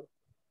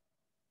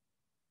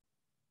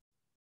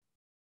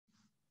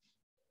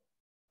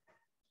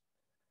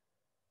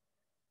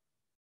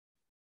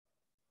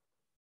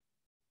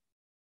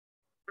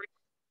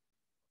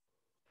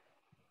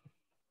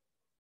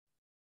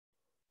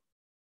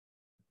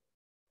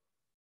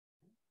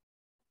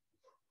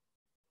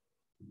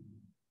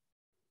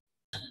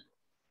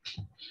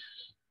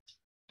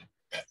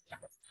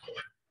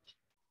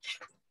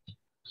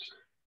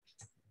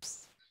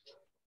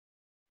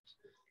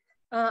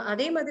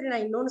 அதே மாதிரி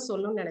நான் இன்னொன்னு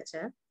சொல்லணும்னு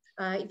நினைச்சேன்.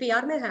 இப்ப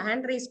யாருமே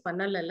ஹேண்ட் ரைஸ்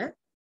பண்ணல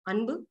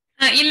அன்பு?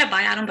 இல்லப்பா,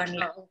 யாரும்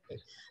பண்ணல.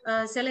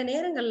 சில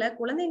நேரங்கள்ல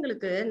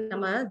குழந்தைங்களுக்கு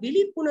நம்ம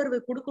விழிப்புணர்வு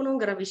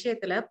கொடுக்கணுங்கிற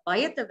விஷயத்துல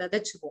பயத்தை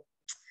விதைச்சுவோம்.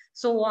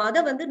 சோ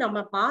அத வந்து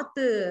நம்ம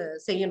பார்த்து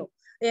செய்யணும்.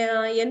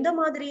 எந்த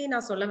மாதிரி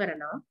நான் சொல்ல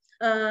வரேன்னா,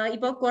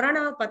 இப்போ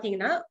கொரோனா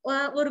பாத்தீங்கன்னா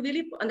ஒரு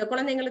அந்த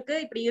குழந்தைங்களுக்கு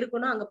இப்படி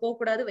இருக்கணும், அங்க போக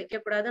கூடாது வைக்க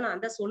கூடாதுன்னு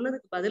அந்த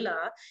சொன்னதுக்கு பதிலா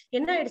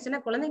என்ன ஆயிடுச்சுன்னா,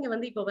 குழந்தைங்க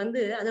வந்து இப்ப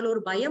வந்து அதுல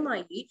ஒரு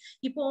பயமாகி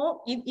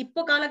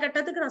இப்போ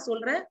காலகட்டத்துக்கு நான்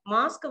சொல்றேன்,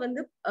 மாஸ்க்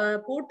வந்து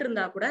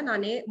போட்டிருந்தா கூட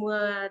நானே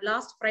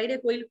லாஸ்ட் ஃப்ரைடே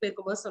கோயிலுக்கு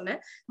போயிருக்கும்போது சொன்னேன்,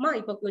 அம்மா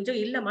இப்ப கொஞ்சம்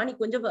இல்லம்மா நீ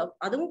கொஞ்சம்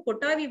அதுவும்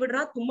கொட்டாவி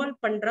விடுறா தும்மல்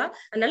பண்றா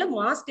அதனால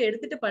மாஸ்க்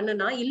எடுத்துட்டு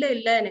பண்ணுனா,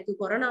 இல்ல எனக்கு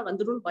கொரோனா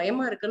வந்துடும்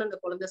பயமா இருக்குன்னு அந்த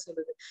குழந்தை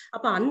சொல்லுது.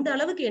 அப்ப அந்த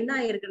அளவுக்கு என்ன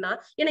ஆயிருக்குன்னா,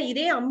 ஏன்னா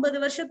இதே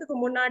 50 வருஷத்துக்கு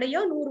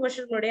முன்னாடியோ 100 வருஷத்துக்கு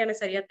முன்னாடியோ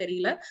எனக்கு சரியா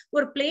தெரியல,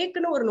 ஒரு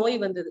பிளேக்குன்னு ஒரு நோய்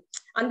வந்தது.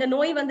 அந்த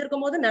நோய்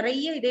வந்திருக்கும் போது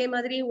நிறைய இதே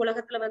மாதிரி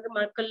உலகத்துல வந்து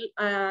மக்கள்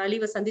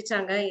அழிவை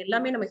சந்திச்சாங்க,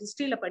 எல்லாமே நம்ம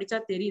ஹிஸ்டரியில படிச்சா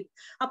தெரியுது.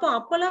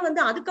 அப்பெல்லாம்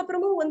வந்து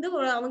அதுக்கப்புறமும் வந்து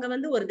அவங்க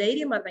வந்து ஒரு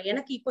தைரியமா இருந்தாங்க.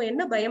 எனக்கு இப்போ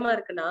என்ன பயமா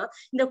இருக்குன்னா,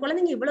 இந்த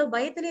குழந்தைங்க இவ்வளவு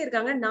பயத்திலே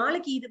இருக்காங்க,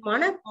 நாளைக்கு இது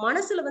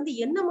மனசுல வந்து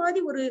என்ன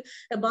மாதிரி ஒரு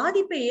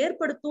பாதிப்பை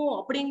ஏற்படுத்தும்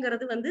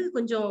அப்படிங்கிறது வந்து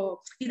கொஞ்சம்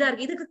இதா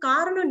இருக்கு. இதுக்கு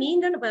காரணம்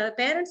நீங்க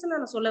பேரண்ட்ஸ்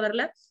நான் சொல்ல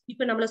வரல,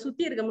 இப்ப நம்மள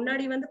சுத்தி இருக்க.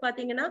 முன்னாடி வந்து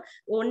பாத்தீங்கன்னா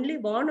ஒன்லி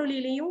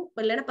வானொலியிலையும்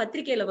இல்லைன்னா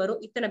பத்திரிகையில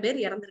வரும், இத்தனை பேர்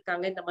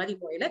இறந்திருக்காங்க இந்த மாதிரி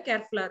நோயில,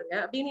 கேர்ஃபுல்லா இருங்க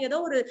அப்படின்னு ஏதோ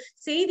ஒரு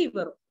செய்தி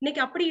வரும்.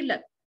 இன்னைக்கு அப்படி இல்லை,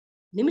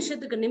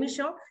 நிமிஷத்துக்கு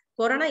நிமிஷம்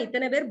கொரோனா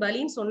இத்தனை பேர்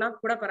பலின்னு சொன்னா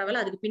கூட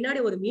பரவாயில்ல, அதுக்கு பின்னாடி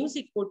ஒரு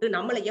மியூசிக் போட்டு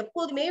நம்மளை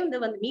எப்போதுமே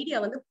வந்து மீடியா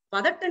வந்து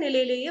பதட்ட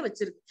நிலையிலேயே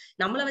வச்சிருக்கு.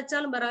 நம்மளை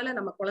வச்சாலும் பரவாயில்ல,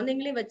 நம்ம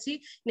குழந்தைங்களையும் வச்சு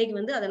இன்னைக்கு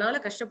வந்து அதனால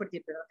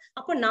கஷ்டப்படுத்திட்டு இருக்காங்க.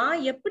 அப்ப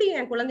நான் எப்படி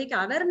என் குழந்தைக்கு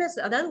அவேர்னஸ்,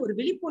 அதாவது ஒரு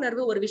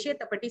விழிப்புணர்வு ஒரு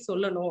விஷயத்த பத்தி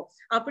சொல்லணும்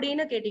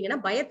அப்படின்னு கேட்டீங்கன்னா,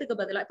 பயத்துக்கு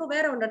பதிலா இப்போ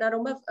வேற ஒன்று நான்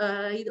ரொம்ப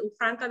இது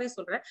பிராங்காவே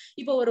சொல்றேன்.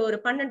 இப்போ ஒரு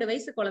 12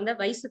 வயசு குழந்தை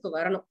வயசுக்கு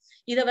வரணும்,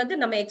 இதை வந்து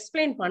நம்ம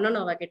எக்ஸ்பிளைன்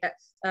பண்ணணும் அவகிட்ட.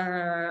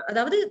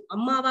 அதாவது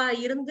அம்மாவா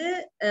இருந்து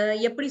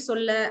எப்படி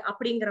சொல்ல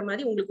அப்படிங்கிற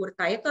மாதிரி உங்களுக்கு ஒரு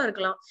தயக்கம்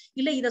இருக்கலாம்,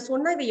 இல்ல இத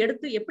சொன்னா இவ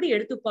எப்படி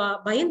எடுத்துப்பா,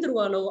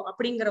 பயந்துருவாளோ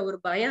அப்படிங்கிற ஒரு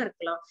பயம்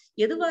இருக்கலாம்.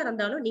 எதுவா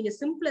இருந்தாலும் நீங்க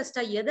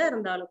சிம்பிளஸ்டா எதா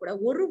இருந்தாலும் கூட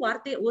ஒரு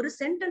வார்த்தை ஒரு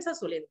சென்டென்ஸா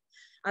சொல்லிடுங்க.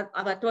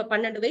 அவ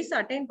 12 வயசு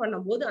அட்டைன்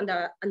பண்ணும் போது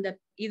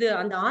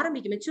அந்த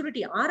ஆரம்பிக்கும்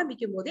மெச்சூரிட்டி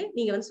ஆரம்பிக்கும் போதே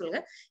நீங்க வந்து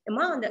சொல்லுங்க,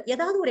 அம்மா அந்த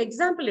ஏதாவது ஒரு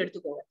எக்ஸாம்பிள்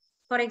எடுத்துக்கோங்க.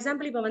 ஃபார்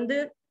எக்ஸாம்பிள் இப்ப வந்து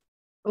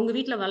உங்க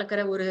வீட்டுல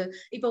வளர்க்குற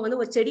இப்ப வந்து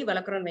ஒரு செடி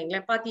வளர்க்குறோம்னு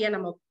வைங்களேன், பாத்தியா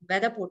நம்ம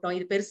விதை போட்டோம்,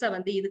 இது பெருசா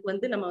வந்து இதுக்கு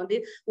வந்து நம்ம வந்து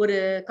ஒரு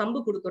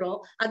கம்பு கொடுக்குறோம்,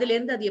 அதுல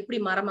இருந்து அது எப்படி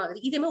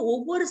மரமாகுது. இதே மாதிரி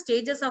ஒவ்வொரு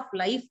ஸ்டேஜஸ் ஆஃப்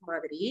லைஃப்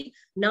மாதிரி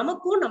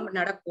நமக்கும் நம்ம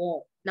நடக்கும்,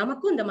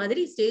 நமக்கும் இந்த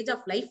மாதிரி ஸ்டேஜ்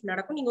ஆஃப் லைஃப்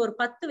நடக்கும். நீங்க ஒரு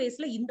 10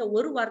 வயசுல இந்த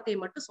ஒரு வார்த்தையை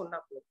மட்டும் சொன்னா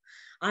போதும்.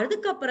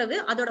 அதுக்கப்புறவு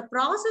அதோட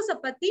ப்ராசஸ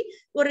பத்தி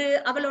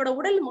அவளோட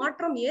உடல்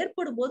மாற்றம்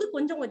ஏற்படும் போது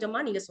கொஞ்சம் கொஞ்சமா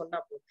நீங்க சொன்னா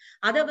போதும்.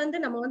 அதை வந்து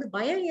நம்ம வந்து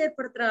பயம்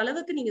ஏற்படுத்துற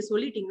அளவுக்கு நீங்க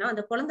சொல்லிட்டீங்கன்னா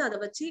அந்த குழந்தை அதை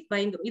வச்சு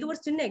பயந்துரும். இது ஒரு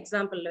சின்ன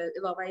எக்ஸாம்பிள்,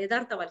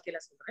 யதார்த்த வாழ்க்கையில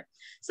சொல்றேன்.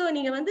 சோ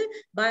நீங்க வந்து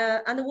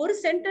அந்த ஒரு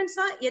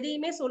சென்டென்ஸா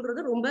எதையுமே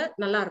சொல்றது ரொம்ப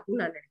நல்லா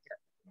இருக்கும்னு நான்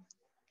நினைக்கிறேன்.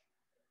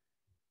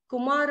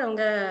 குமார்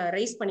அவங்க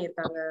ரைஸ்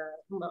பண்ணிருக்காங்க.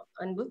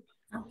 அன்பு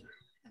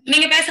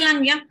நீங்க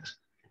பேசலாங்கய்யா.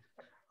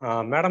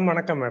 மேடம்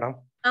வணக்கம். மேடம்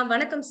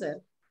வணக்கம் சார்.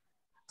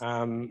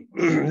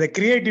 இந்த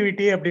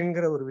கிரியேட்டிவிட்டி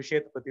அப்படிங்கிற ஒரு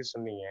விஷயத்தை பத்தி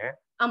சொன்னீங்க.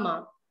 ஆமா,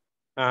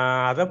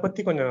 அத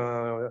பத்தி கொஞ்சம்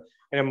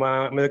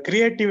நம்ம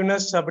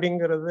கிரியேட்டிவ்னஸ்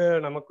அப்படிங்கிறது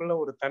நமக்குள்ள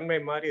ஒரு தன்மை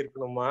மாதிரி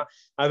இருக்கணுமா,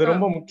 அது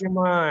ரொம்ப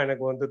முக்கியமா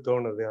எனக்கு வந்து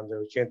தோணுது அந்த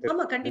விஷயத்தை.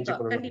 ஆமா, கண்டிப்பா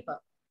கண்டிப்பா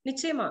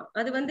நிச்சயமா.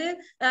 அது வந்து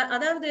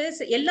அதாவது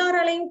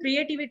எல்லாராலையும்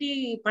கிரியேட்டிவிட்டி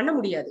பண்ண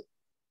முடியாது,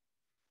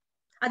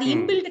 அது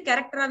இன்பில்ட்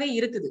கேரக்டராவே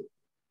இருக்குது.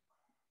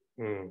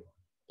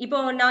 இப்போ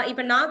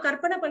நான்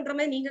கற்பனை பண்ற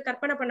மாதிரி நீங்க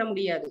கற்பனை பண்ண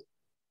முடியாது.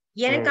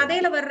 என்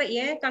கதையில வர்ற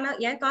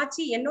என்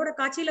காட்சி, என்னோட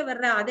காட்சியில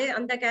வர்ற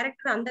அந்த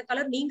கேரக்டர் அந்த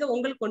கலர் நீங்க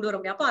உங்களுக்கு கொண்டு வர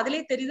முடியும். அப்போ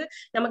அதுலயே தெரியுது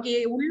நமக்கு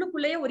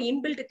உள்ளுக்குள்ளேயே ஒரு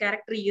இன்பில்ட்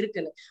கேரக்டர்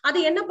இருக்குன்னு. அது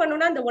என்ன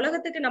பண்ணும்னா அந்த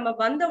உலகத்துக்கு நம்ம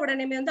வந்த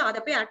உடனே வந்து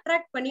அதை போய்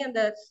அட்ராக்ட் பண்ணி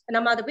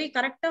நம்ம அதை போய்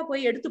கரெக்டா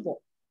போய்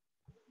எடுத்துப்போம்.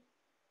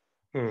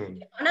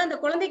 ஆனா அந்த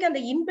குழந்தைக்கு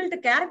அந்த இன்பில்ட்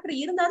கேரக்டர்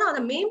இருந்தாதான்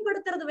அதை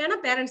மேம்படுத்துறது வேணா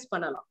பேரண்ட்ஸ்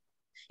பண்ணலாம்.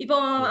 இப்போ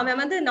அவன்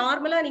வந்து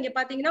நார்மலா நீங்க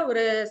பாத்தீங்கன்னா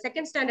ஒரு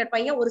செகண்ட் ஸ்டாண்டர்ட்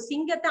பையன் ஒரு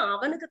சிங்கத்தை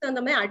அவனுக்கு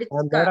தகுந்த மாதிரி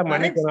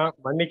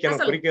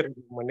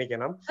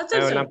மன்னிக்கணும்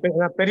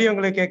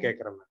பெரியவங்களுக்கே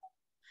கேக்குறேன்.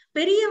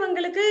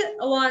 பெரியவங்களுக்கு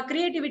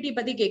கிரியேட்டிவிட்டி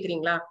பத்தி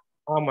கேக்குறீங்களா?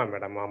 ஆமா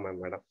மேடம், ஆமா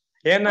மேடம்.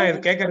 ஏன்னா இது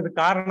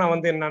கேக்குறதுக்கு காரணம்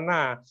வந்து என்னன்னா,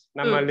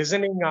 நம்ம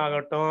லிசனிங்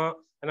ஆகட்டும்,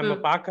 நம்ம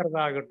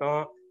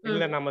பாக்குறதாகட்டும்,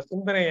 இல்ல நம்ம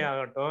சிந்தனை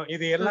ஆகட்டும்,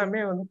 இது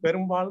எல்லாமே வந்து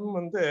பெரும்பாலும்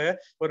வந்து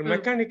ஒரு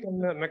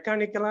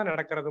மெக்கானிக்கலா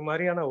நடக்கிறது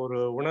மாதிரியான ஒரு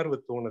உணர்வு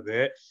தோணுது.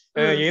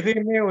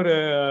 எதையுமே ஒரு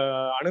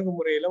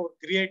அணுகுமுறையில ஒரு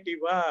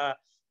கிரியேட்டிவா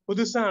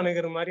புதுசா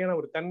அணுகிற மாதிரியான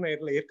ஒரு தன்மை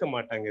இருக்க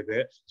மாட்டாங்குது.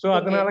 சோ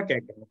அதனால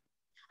கேட்கணும்.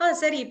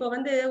 சரி, இப்போ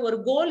வந்து ஒரு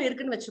கோல்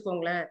இருக்குன்னு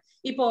வச்சுக்கோங்களேன்.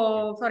 இப்போ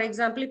ஃபார்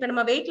எக்ஸாம்பிள் இப்ப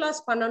நம்ம வெயிட்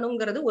லாஸ்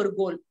பண்ணணுங்கிறது ஒரு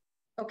கோல்.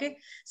 ஓகே,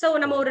 சோ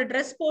நம்ம ஒரு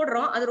ட்ரெஸ்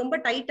போடுறோம், அது ரொம்ப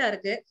டைட்டா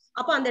இருக்கு.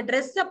 அப்ப அந்த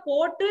ட்ரெஸ்ஸ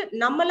போட்டு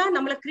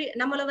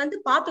நம்மள வந்து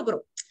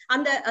பாத்துக்கிறோம்.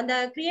 அந்த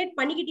கிரியேட்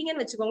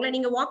பண்ணிக்கிட்டீங்கன்னு வச்சுக்கோங்களேன்.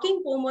 நீங்க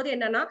வாக்கிங் போகும்போது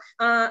என்னன்னா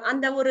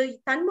அந்த ஒரு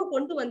தன்மை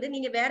கொண்டு வந்து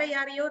நீங்க வேற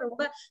யாரையோ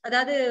ரொம்ப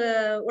அதாவது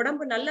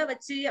உடம்பு நல்லா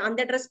வச்சு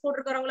அந்த ட்ரெஸ்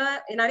போட்டிருக்கிறவங்கள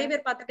நிறைய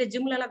பேர் பார்த்துட்டு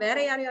ஜிம்ல எல்லாம் வேற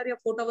யாரையோ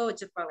போட்டோவா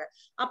வச்சிருப்பாங்க.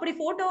 அப்படி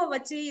போட்டோவை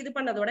வச்சு இது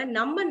பண்ணதோட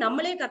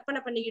நம்மளே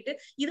கற்பனை பண்ணிக்கிட்டு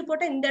இது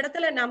போட்டா இந்த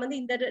இடத்துல நான் வந்து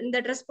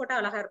இந்த ட்ரெஸ்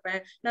போட்டா அழகா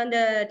இருப்பேன், நான் இந்த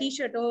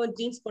டிஷர்ட்டும்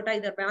ஜீன்ஸ் போட்டா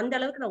இது இருப்பேன், அந்த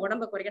அளவுக்கு நான்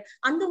உடம்ப குறைக்க,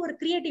 அந்த ஒரு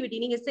கிரியேட்டிவிட்டி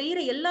நீங்க செய்யற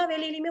எல்லா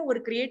வேலையிலுமே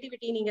ஒரு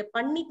கிரியேட்டிவிட்டி நீங்க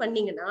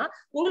பண்ணீங்கன்னா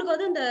உங்களுக்கு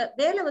வந்து அந்த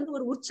வேலை வந்து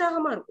ஒரு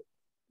உற்சாகமா இருக்கும்.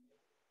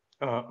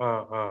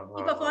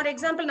 இப்ப ஃபார்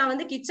எக்ஸாம்பிள் நான்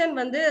வந்து கிச்சன்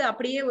வந்து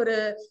அப்படியே ஒரு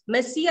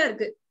மெஸ்ஸியா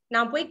இருக்கு,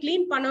 நான் போய்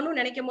கிளீன் பண்ணணும்னு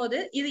நினைக்கும் போது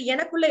இது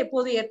எனக்குள்ள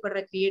எப்போதும் ஏற்படுற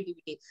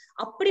கிரியேட்டிவிட்டி.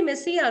 அப்படி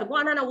மெஸ்ஸியா இருக்கும்.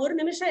 ஆனா நான் ஒரு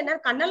நிமிஷம் என்ன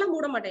கண்ணெல்லாம்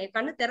மூட மாட்டேன், என்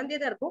கண்ணு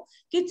திறந்தேதான் இருக்கும்.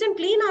 கிச்சன்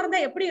கிளீனா இருந்தா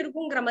எப்படி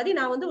இருக்குங்கிற மாதிரி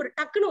நான் வந்து ஒரு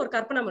டக்குன்னு ஒரு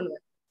கற்பனை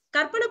பண்ணுவேன்.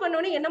 கற்பனை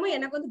பண்ணோடனே என்னமோ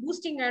எனக்கு வந்து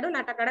பூஸ்டிங் ஆயிடும்.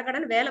 நான்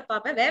கடகடன்னு வேலை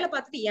பார்ப்பேன். வேலை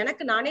பார்த்துட்டு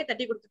எனக்கு நானே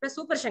தட்டி கொடுத்துப்பேன்,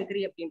 சூப்பர்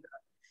சங்கரி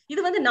அப்படின்றாங்க.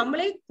 இது வந்து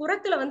நம்மளே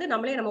புறத்துல வந்து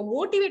நம்மளே நம்ம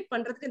மோட்டிவேட்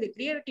பண்றதுக்கு இந்த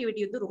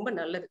கிரியேட்டிவிட்டி வந்து ரொம்ப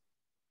நல்லது.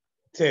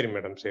 சரி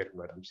மேடம், சரி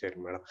மேடம், சரி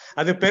மேடம்.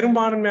 அது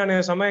பெரும்பான்மையான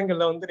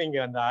சமயங்கள்ல வந்து நீங்க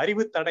அந்த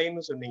அறிவு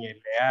தடைன்னு சொன்னீங்க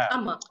இல்லையா?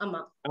 ஆமா ஆமா.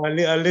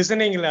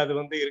 லிசனிங்ல அது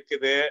வந்து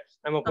இருக்குது,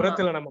 நம்ம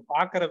புறத்துல நம்ம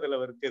பாக்குறதுல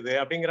இருக்குது.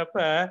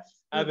 அப்படிங்கிறப்ப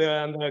அது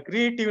அந்த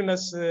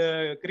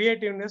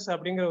கிரியேட்டிவ்னஸ்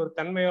அப்படிங்கிற ஒரு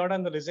தன்மையோட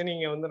அந்த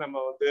லிசனிங்கை வந்து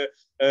நம்ம வந்து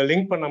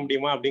லிங்க் பண்ண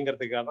முடியுமா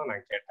அப்படிங்கிறதுக்காக தான்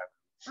நான் கேட்டேன்.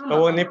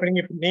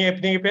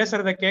 நீங்க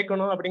பேசுறத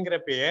கேட்கணும்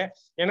அப்படிங்கிறப்பயே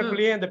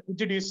எனக்குள்ளேயே அந்த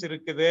பிரிஜுடியூஸ்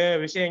இருக்குது,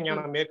 விஷய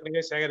ஞானம்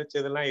ஏற்கனவே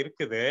சேகரிச்சதெல்லாம்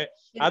இருக்குது.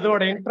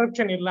 அதோட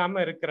இன்ட்ரப்ஷன்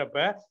இல்லாம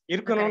இருக்கிறப்ப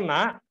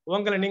இருக்கணும்னா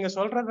உங்களை நீங்க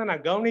சொல்றத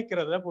நான்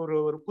கவனிக்கிறத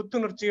ஒரு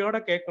புத்துணர்ச்சியோட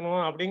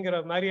கேட்கணும்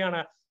அப்படிங்கிற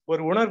மாதிரியான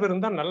ஒரு உணர்வு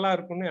இருந்தா நல்லா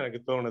இருக்கும்னு எனக்கு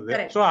தோணுது.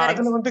 சோ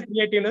அதுல வந்து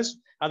கிரியேட்டிவ்னஸ்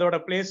அதோட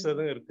பிளேஸ்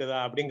எதுவும் இருக்குதா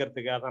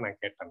அப்படிங்கிறதுக்காக தான்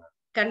நான் கேட்டேன்.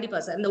 கண்டிப்பா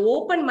சார். இந்த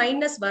ஓப்பன்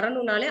மைண்ட்னஸ்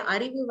வரணும்னாலே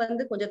அறிவு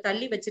வந்து கொஞ்சம்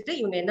தள்ளி வச்சுட்டு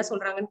இவங்க என்ன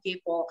சொல்றாங்கன்னு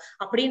கேட்போம்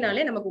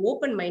அப்படின்னாலே நமக்கு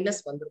ஓப்பன்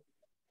மைண்ட்னஸ் வந்துடும்.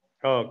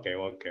 Okay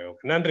okay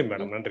okay. நன்றி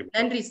மேடம். நன்றி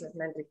நன்றி சார்.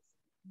 நன்றி.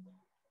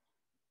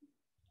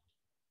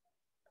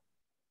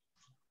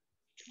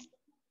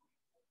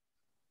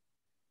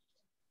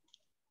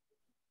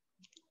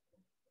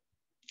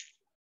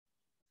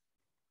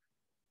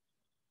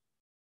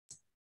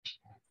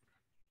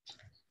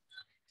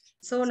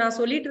 சோ நான்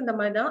சொல்லிட்டு இருந்த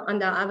மாதிரிதான்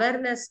அந்த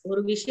அவேர்னஸ்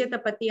ஒரு விஷயத்த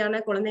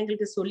பத்தியான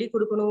குழந்தைங்களுக்கு சொல்லி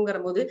கொடுக்கணுங்கிற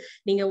போது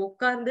நீங்க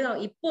உட்கார்ந்து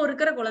இப்போ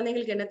இருக்கிற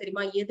குழந்தைங்களுக்கு என்ன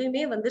தெரியுமா,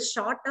 எதுவுமே வந்து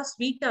ஷார்ட்டா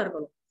ஸ்வீட்டா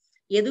இருக்கணும்,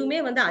 எதுவுமே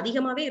வந்து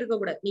அதிகமாவே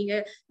இருக்கக்கூடாது. நீங்க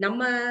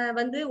நம்ம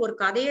வந்து ஒரு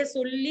கதையை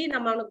சொல்லி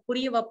நம்ம அவனுக்கு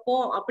புரிய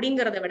வைப்போம்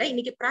அப்படிங்கிறத விட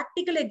இன்னைக்கு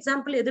பிராக்டிக்கல்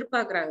எக்ஸாம்பிள்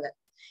எதிர்பார்க்கறாங்க.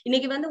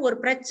 இன்னைக்கு வந்து ஒரு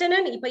பிரச்சனை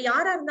இப்ப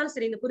யாரா இருந்தாலும்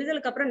சரி, இந்த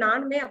புரிதலுக்கு அப்புறம்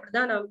நானுமே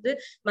அப்படிதான், நான் வந்து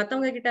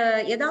மத்தவங்க கிட்ட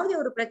ஏதாவது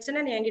ஒரு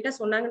பிரச்சனைன்னு என்கிட்ட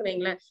சொன்னாங்கன்னு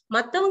வைங்களேன்,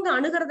 மத்தவங்க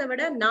அணுகிறத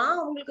விட நான்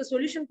அவங்களுக்கு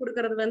சொல்யூஷன்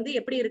கொடுக்கறது வந்து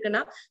எப்படி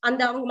இருக்குன்னா,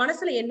 அந்த அவங்க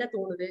மனசுல என்ன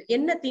தோணுது,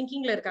 என்ன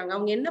திங்கிங்ல இருக்காங்க,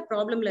 அவங்க என்ன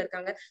ப்ராப்ளம்ல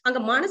இருக்காங்க,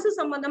 அங்க மனசு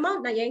சம்பந்தமா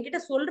நான்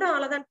என்கிட்ட சொல்ற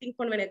ஆளதான் திங்க்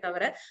பண்ணுவேனே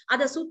தவிர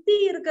அதை சுத்தி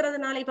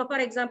இருக்கிறதுனால. இப்ப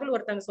ஃபார் எக்ஸாம்பிள்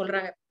ஒருத்தவங்க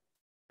சொல்றாங்க,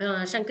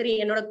 சங்கரி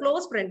என்னோட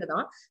க்ளோஸ் ஃப்ரெண்டு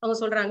தான், அவங்க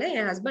சொல்றாங்க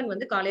என் ஹஸ்பண்ட்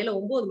வந்து காலையில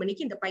 9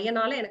 மணிக்கு இந்த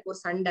பையனால எனக்கு ஒரு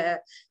சண்டை,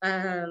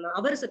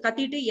 அவரு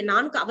கத்திட்டு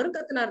அவரும்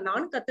கத்துனாரு,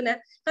 நானும்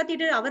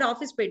கத்திட்டு அவர்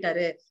ஆபீஸ்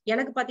போயிட்டாரு,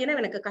 எனக்கு பாத்தீங்கன்னா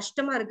எனக்கு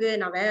கஷ்டமா இருக்கு,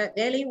 நான்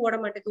வேலையும் ஓட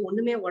மாட்டேக்கு,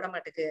 ஒண்ணுமே ஓட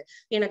மாட்டேக்கு,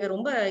 எனக்கு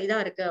ரொம்ப இதா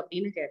இருக்கு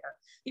அப்படின்னு கேட்டாங்க.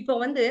 இப்போ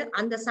வந்து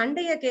அந்த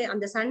சண்டை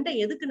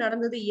எதுக்கு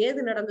நடந்தது,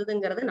 ஏது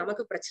நடந்ததுங்கிறது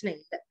நமக்கு பிரச்சனை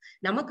இல்லை.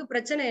 நமக்கு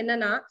பிரச்சனை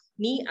என்னன்னா,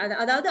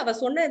 அதாவது அவ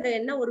சொன்ன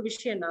என்ன ஒரு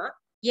விஷயம்னா,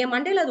 என்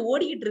மண்டையில அது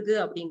ஓடிக்கிட்டு இருக்கு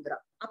அப்படிங்கிறா.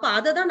 அப்ப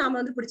அததான் நாம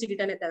வந்து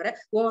பிடிச்சுக்கிட்டேனே தவிர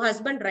உன்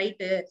ஹஸ்பண்ட்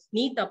ரைட்டு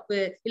நீ தப்பு,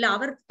 இல்ல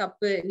அவருக்கு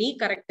தப்பு நீ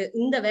கரெக்ட்,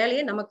 இந்த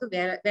வேலையே நமக்கு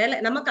வேலை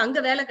நமக்கு அங்க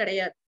வேலை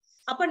கிடையாது.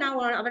 அப்ப நான்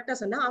அவர்கிட்ட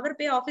சொன்னேன், அவர்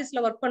போய்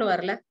ஆபீஸ்ல ஒர்க்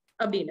பண்ணுவார்ல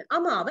அப்படின்னு.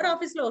 ஆமா, அவர்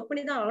ஆபீஸ்ல ஒர்க்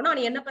பண்ணி தான் ஆகணும்.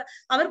 ஆனா என்ன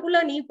அவருக்குள்ள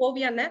நீ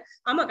போவியான்னு,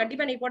 ஆமா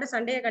கண்டிப்பா நீ போட்ட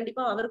சண்டையை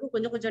கண்டிப்பா அவருக்கும்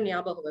கொஞ்சம் கொஞ்சம்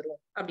ஞாபகம் வரும்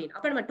அப்படின்னு.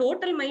 அப்ப நம்ம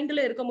டோட்டல்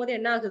மைண்ட்ல இருக்கும் போது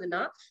என்ன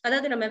ஆகுதுன்னா,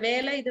 அதாவது நம்ம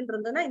வேலை இதுன்னு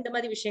இருந்ததுன்னா இந்த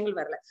மாதிரி விஷயங்கள்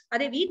வரல.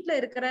 அதே வீட்டுல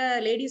இருக்கிற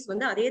லேடிஸ்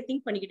வந்து அதே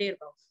திங்க் பண்ணிக்கிட்டே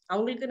இருப்பாங்க.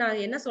 அவங்களுக்கு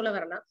நான் என்ன சொல்ல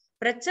வரேன்னா,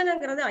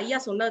 பிரச்சனைங்கிறது ஐயா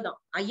சொன்னதுதான்,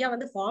 ஐயா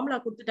வந்து ஃபார்முலா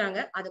கொடுத்துட்டாங்க,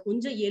 அதை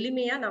கொஞ்சம்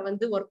எளிமையா நான்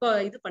வந்து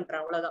இது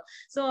பண்றேன், அவ்வளவுதான்.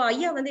 சோ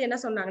ஐயா வந்து என்ன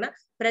சொன்னாங்கன்னா,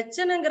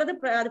 பிரச்சனைங்கிறது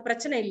அது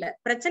பிரச்சனை இல்ல,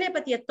 பிரச்சனையை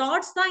பத்திய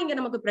தாட்ஸ் தான் இங்க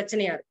நமக்கு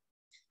பிரச்சனையா இருக்கு.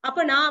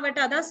 அப்ப நான் அவட்ட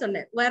அதான்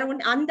சொன்னேன். வேற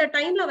ஒண்ணு அந்த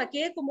டைம்ல அவ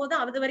கேட்கும் போது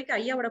அது வரைக்கும்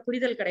ஐயாவோட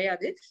புரிதல்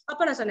கிடையாது.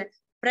 அப்ப நான் சொன்னேன்,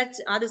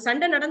 அது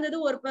சண்டை நடந்தது,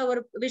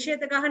 ஒரு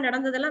விஷயத்துக்காக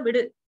நடந்ததெல்லாம்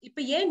விடு.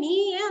 இப்ப நீ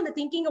ஏன் அந்த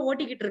திங்கிங்க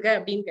ஓட்டிக்கிட்டு இருக்க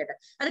அப்படின்னு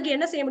கேட்டேன். அதுக்கு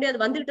என்ன செய்ய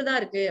முடியாது, வந்துட்டுதான்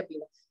இருக்கு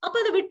அப்படின்னு. அப்ப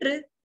அதை விட்டுரு,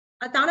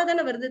 அது தானா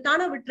தானே வருது,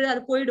 தானா விட்டுரு,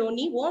 அது போயிடும்,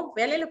 நீ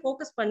வேலையில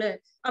போக்கஸ் பண்ணு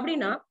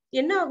அப்படின்னா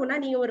என்ன ஆகும்னா,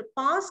 நீங்க ஒரு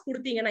பாஸ்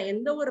கொடுத்தீங்கன்னா,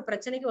 எந்த ஒரு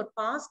பிரச்சனைக்கு ஒரு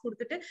பாஸ்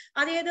கொடுத்துட்டு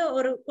அதே ஏதோ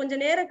ஒரு கொஞ்ச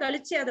நேரம்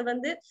கழிச்சு அதை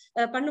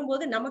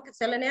பண்ணும்போது நமக்கு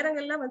சில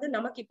நேரங்கள்லாம்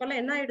நமக்கு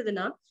இப்பெல்லாம் என்ன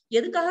ஆயிடுதுன்னா,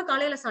 எதுக்காக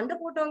காலையில சண்டை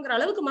போட்டோங்கிற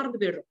அளவுக்கு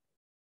மறந்து போயிடும்.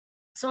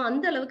 சோ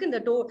அந்த அளவுக்கு இந்த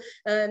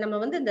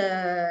நம்ம இந்த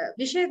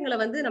விஷயங்களை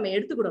நம்ம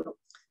எடுத்துக்கிடணும்.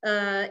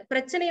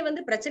 பிரச்சனையை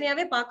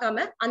பிரச்சனையாவே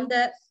பார்க்காம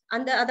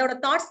அதோட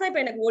தாட்ஸ் தான் இப்ப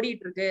எனக்கு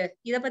ஓடிட்டு இருக்கு,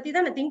 இத பத்தி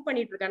தான் நான் திங்க்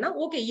பண்ணிட்டு இருக்கேன்னா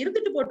ஓகே,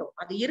 இருந்துட்டு போட்டோம்,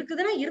 அது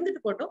இருக்குதுன்னா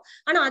இருந்துட்டு போட்டோம்.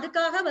 ஆனா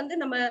அதுக்காக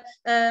நம்ம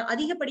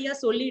அதிகப்படியா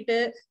சொல்லிட்டு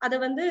அதை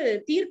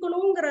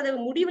தீர்க்கணுங்கிறத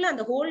முடிவுல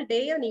அந்த ஹோல்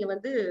டேய நீங்க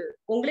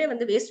உங்களே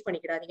வேஸ்ட்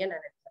பண்ணிக்கிறாதீங்கன்னு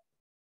நான் நினைக்கிறேன்.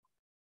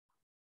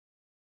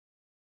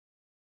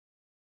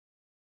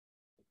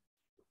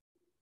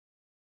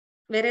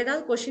 வேற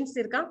ஏதாவது கொஸ்டின்ஸ்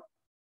இருக்கா?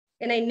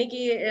 ஏன்னா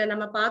இன்னைக்கு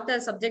நம்ம பார்த்த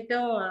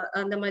சப்ஜெக்டும்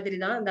அந்த மாதிரி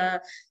தான், இந்த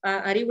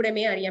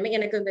அறிவுடைமை அறியாமை.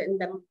 எனக்கு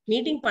இந்த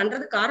மீட்டிங்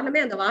பண்றது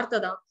காரணமே அந்த வார்த்தை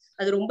தான்.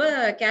 அது ரொம்ப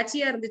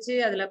கேட்சியா இருந்துச்சு,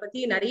 அதுல பத்தி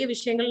நிறைய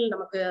விஷயங்கள்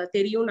நமக்கு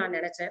தெரியும் நான்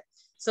நினைச்சேன்.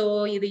 சோ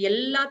இது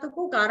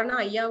எல்லாத்துக்கும் காரணம்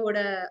ஐயாவோட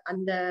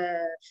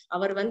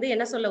அவர்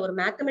என்ன சொல்ல, ஒரு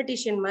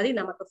மேத்தமெட்டிஷியன் மாதிரி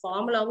நமக்கு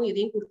ஃபார்முலாவும்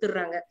இதையும்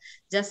கொடுத்துடுறாங்க.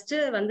 ஜஸ்ட்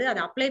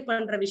அதை அப்ளை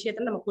பண்ற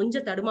விஷயத்துல நம்ம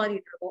கொஞ்சம்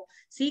தடுமாறிட்டு இருக்கோம்.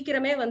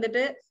 சீக்கிரமே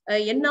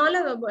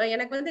என்னால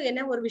எனக்கு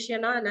என்ன ஒரு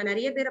விஷயம்னா, நான்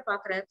நிறைய பேரை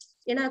பாக்குறேன்.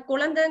 ஏன்னா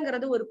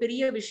குழந்தைங்கிறது ஒரு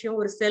பெரிய விஷயம்,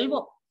 ஒரு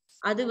செல்வம்.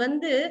 அது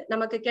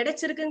நமக்கு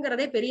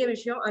கிடைச்சிருக்குங்கிறதே பெரிய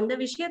விஷயம். அந்த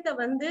விஷயத்த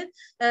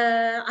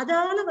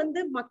அதால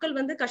மக்கள்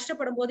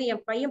கஷ்டப்படும் போது,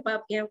 என் பையன்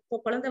என்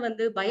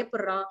குழந்தை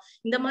பயப்படுறான்,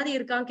 இந்த மாதிரி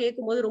இருக்கான்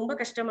கேட்கும் போது ரொம்ப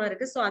கஷ்டமா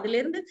இருக்கு. சோ அதுல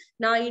இருந்து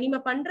நான்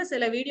இனிமே பண்ற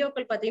சில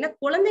வீடியோக்கள் பாத்தீங்கன்னா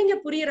குழந்தைங்க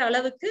புரியுற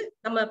அளவுக்கு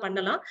நம்ம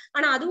பண்ணலாம்.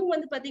 ஆனா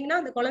அதுவும்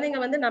பாத்தீங்கன்னா அந்த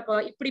குழந்தைங்க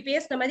நான் இப்படி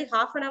பேசுன மாதிரி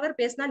 1/2 hour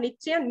பேசினா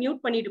நிச்சயம்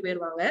மியூட் பண்ணிட்டு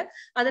போயிருவாங்க.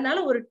 அதனால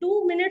ஒரு 2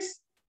 minutes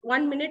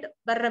 1 minute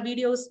வர்ற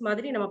வீடியோஸ்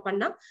மாதிரி நம்ம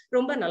பண்ணா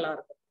ரொம்ப நல்லா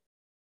இருக்கும்.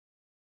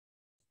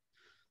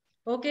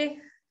 ஓகே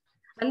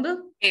அன்பு,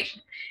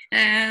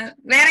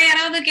 வேற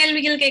யாராவது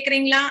கேள்விகள்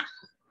கேக்குறீங்களா?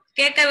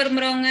 கேட்க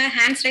விரும்புறவங்க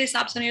ஹேண்ட்ஸ் ரைஸ்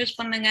ஆப்ஷன் யூஸ்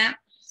பண்ணுங்க.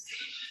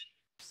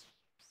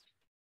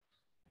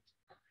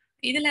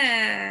 இதுல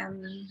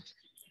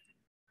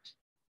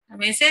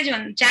மெசேஜ்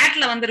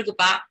சாட்ல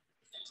வந்திருக்குப்பா.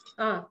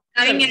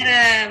 கவிஞர்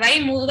வை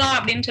மூதா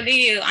அப்படின்னு சொல்லி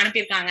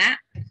அனுப்பியிருக்காங்க.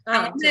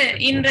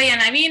 இன்றைய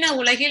நவீன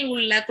உலகில்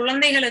உள்ள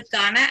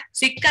குழந்தைகளுக்கான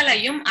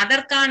சிக்கலையும்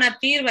அதற்கான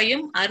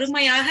தீர்வையும்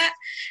அருமையாக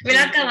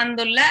விளக்க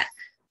வந்துள்ள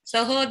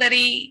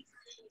சகோதரி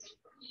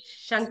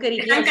சங்கரி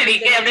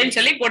அப்படின்னு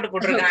சொல்லி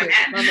போட்டிருக்காங்க.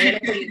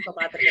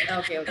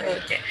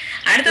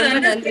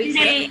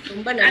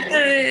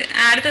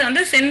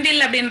 அடுத்தது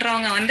செந்தில்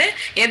அப்படின்றவங்க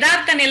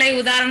யதார்த்த நிலை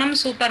உதாரணம்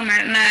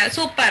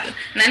சூப்பர்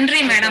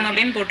நன்றி மேடம்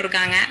அப்படின்னு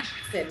போட்டிருக்காங்க.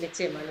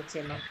 நிச்சயமா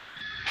நிச்சயமா.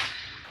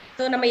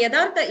 நம்ம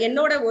யதார்த்த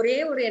என்னோட ஒரே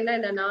ஒரு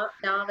என்னன்னா,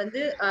 நான்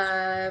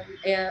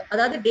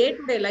அதாவது டே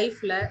டு டே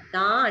லைஃப்ல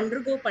நான்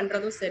அண்டர்கோ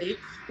பண்றதும் சரி,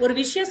 ஒரு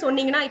விஷயம்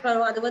சொன்னீங்கன்னா இப்ப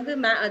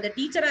அது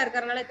டீச்சரா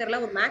இருக்கிறதுனால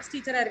தெரியல, ஒரு மேக்ஸ்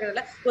டீச்சரா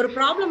இருக்கிறதுல ஒரு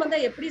ப்ராப்ளம்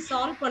எப்படி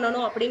சால்வ்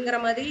பண்ணணும் அப்படிங்கிற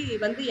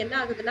மாதிரி என்ன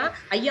ஆகுதுன்னா,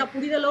 ஐயா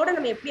புரிதலோட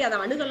நம்ம எப்படி அதை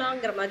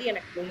அணுகலாங்கிற மாதிரி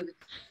எனக்கு தோணுது.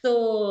 சோ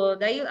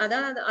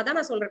அதான்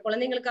நான் சொல்றேன்,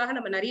 குழந்தைங்களுக்காக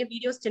நம்ம நிறைய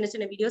வீடியோஸ், சின்ன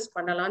சின்ன வீடியோஸ்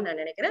பண்ணலாம்னு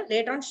நான் நினைக்கிறேன்.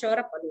 லேட்டர் ஆன்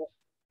ஷூரா பண்ணுவோம்.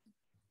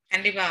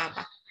 கண்டிப்பா.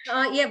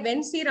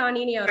 வென்சி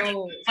ராணின்னு யாரோ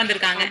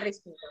வந்திருக்காங்க.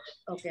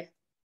 ஓகே,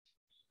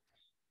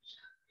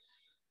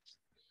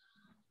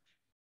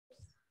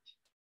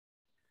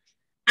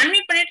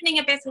 அன்மியூட் பண்ணிட்டு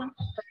நீங்க பேசலாம்.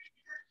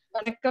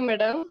 வணக்கம்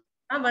மேடம்.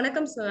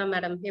 வணக்கம்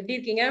மேடம், எப்படி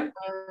இருக்கீங்க?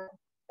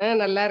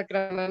 நல்லா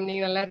இருக்கிறேன் மேம்,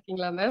 நீங்க நல்லா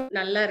இருக்கீங்களா மேம்?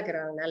 நல்லா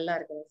இருக்கிறேன், நல்லா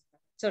இருக்கிறேன்.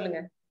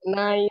 சொல்லுங்க.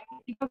 நான்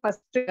இப்ப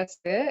ஃபர்ஸ்ட் கிளாஸ்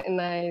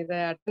நான் இத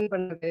அட்டெண்ட்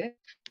பண்ணது.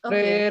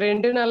 ஒரு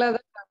 2 நாளா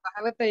தான்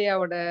பகவத்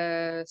ஐயாவோட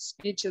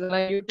ஸ்பீச்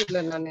இதெல்லாம் யூடியூப்ல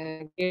நான்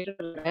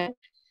கேட்டுருக்கேன்.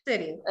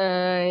 சரி.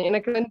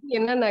 எனக்கு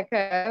என்னன்னாக்க,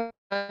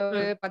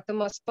 ஒரு 10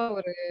 மாசமா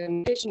ஒரு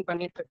மெடிடேஷன்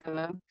பண்ணிட்டு இருக்கேன்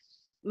மேம்.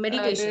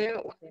 மெடிடேஷன்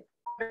ஒரு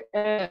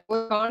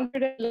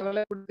கான்ஃபிடன்ஸ்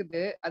லெவல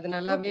கொடுக்குது, அது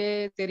நல்லாவே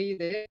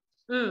தெரியுது.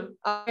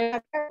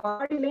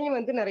 பாடிலையும்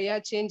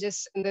நிறைய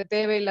சேஞ்சஸ், இந்த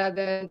தேவையில்லாத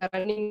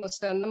ரன்னிங்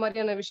அந்த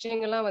மாதிரியான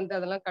விஷயங்கள்லாம்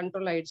அதெல்லாம்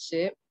கண்ட்ரோல்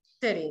ஆயிடுச்சு.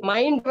 சரி.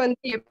 மைண்ட்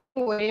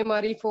எப்பவும் ஒரே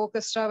மாதிரி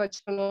போக்கஸ்டா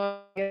வச்சுக்கணும்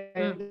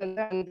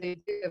அந்த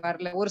இது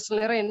வரல. ஒரு சில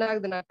நேரம் என்ன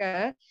ஆகுதுனாக்க,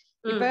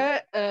 இப்ப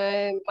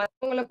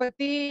மத்தவங்களை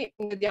பத்தி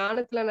இந்த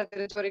தியானத்துல நான்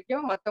தெரிஞ்ச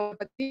வரைக்கும் மத்தவங்களை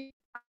பத்தி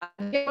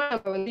அதிகமா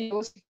நம்ம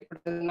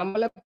யோசிக்கப்படுது,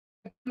 நம்மள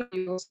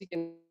பத்தி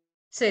யோசிக்கணும்.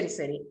 சரி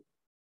சரி.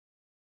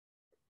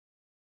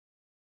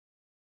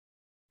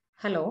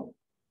 ஹலோ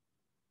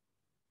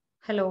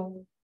ஹலோ,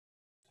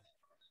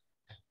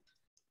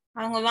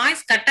 அவங்க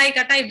வாய்ஸ் கட்டாய்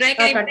பிரேக்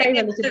ஆகி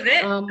வந்துருது.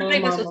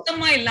 இப்ப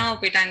சுத்தமா இல்லாம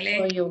போயிட்டாங்களே.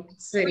 ஐயோ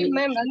சரி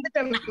மேம்,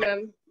 வந்துட்டேன்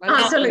மேம்.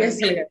 சொல்லுங்க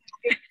சொல்லுங்க.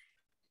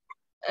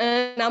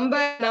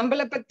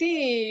 நம்மள பத்தி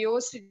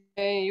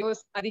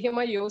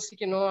அதிகமா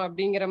யோசிக்கணும்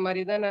அப்படிங்கிற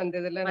மாதிரிதான் நான் அந்த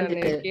இதுல நான்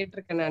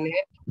கேட்டிருக்கேன் நானு.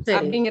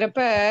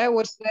 அப்படிங்கிறப்ப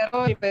ஒரு சில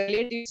நேரம் இப்ப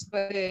ரிலேட்டிவ்ஸ்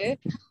வந்து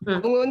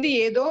அவங்க வந்து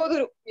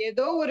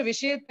ஏதோ ஒரு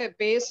விஷயத்த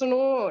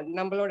பேசணும்,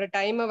 நம்மளோட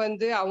டைமை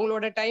வந்து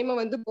அவங்களோட டைமை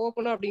வந்து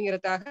போக்கணும்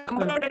அப்படிங்கறதுக்காக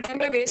நம்மளோட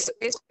டைமை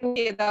வேஸ்ட்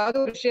பண்ணி ஏதாவது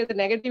ஒரு விஷயத்த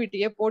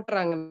நெகட்டிவிட்டியே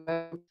போட்டுறாங்க.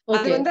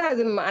 அது வந்து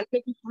அது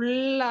அன்னைக்கு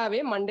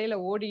ஃபுல்லாவே மண்டையில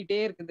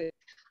ஓடிட்டே இருக்குது.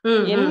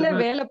 என்ன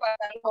வேலை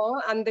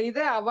பார்த்தாலும் அந்த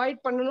இதை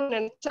அவாய்ட் பண்ணணும்னு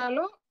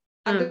நினைச்சாலும்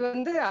அது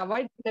வந்து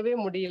அவாய்ட் பண்ணவே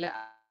முடியல.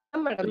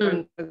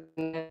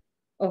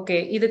 ஓகே,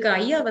 இதுக்கு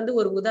ஐயா வந்து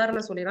ஒரு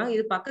உதாரணம் சொல்லிடுறான்.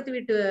 இது பக்கத்து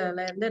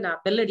வீட்டுல இருந்து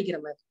நான் பெல் அடிக்கிற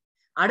மாதிரி.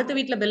 அடுத்த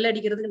வீட்டுல பெல்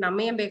அடிக்கிறதுக்கு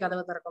நம்ம ஏன் போய்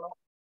கதவை திறக்கணும்?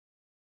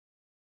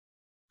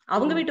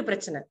 அவங்க வீட்டு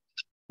பிரச்சனை.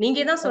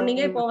 நீங்க தான்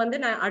சொன்னீங்க இப்போ வந்து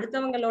நான்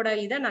அடுத்தவங்களோட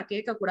இதை நான்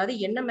கேட்க கூடாது,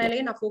 என்ன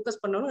மேலேயே நான்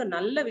ஃபோக்கஸ் பண்ணணும்.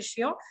 நல்ல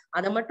விஷயம்,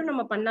 அதை மட்டும்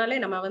நம்ம பண்ணாலே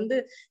நம்ம வந்து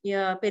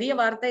பெரிய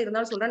வார்த்தை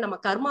இருந்தாலும் சொல்றேன், நம்ம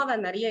கர்மாவை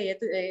நிறைய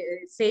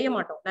செய்ய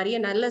மாட்டோம், நிறைய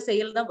நல்ல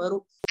செயல் தான்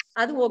வரும்.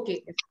 அது ஓகே.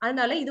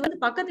 அதனால இது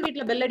வந்து பக்கத்து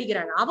வீட்டுல பெல்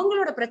அடிக்கிறாங்க,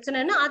 அவங்களோட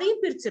பிரச்சனைன்னு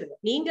அதையும் பிரிச்சிருங்க.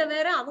 நீங்க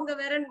வேற அவங்க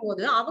வேறன்னு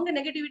போது அவங்க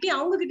நெகட்டிவிட்டி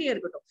அவங்க கிட்டே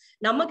இருக்கட்டும்.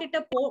 நம்ம கிட்ட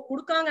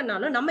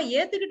கொடுக்காங்கன்னாலும் நம்ம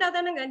ஏத்துக்கிட்டா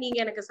தானேங்க. நீங்க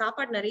எனக்கு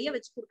சாப்பாடு நிறைய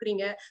வச்சு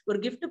கொடுக்குறீங்க, ஒரு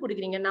கிஃப்ட்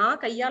கொடுக்குறீங்க,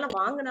 நான் கையால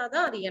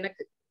வாங்கினாதான் அது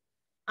எனக்கு,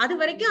 அது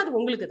வரைக்கும் அது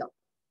உங்களுக்கு தான்.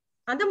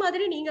 அந்த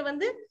மாதிரி நீங்க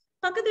வந்து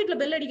பக்கத்து வீட்டுல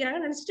பெல்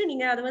அடிக்கிறாங்கன்னு நினைச்சிட்டு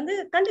நீங்க அதை வந்து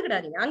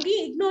கண்டுக்கிடாதீங்க.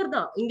 அங்கேயும் இக்னோர்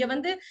தான். இங்க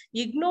வந்து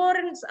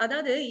இக்னோரன்ஸ்,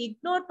 அதாவது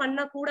இக்னோர்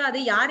பண்ணக்கூடாது,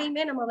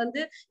 யாரையுமே நம்ம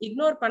வந்து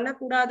இக்னோர்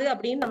பண்ணக்கூடாது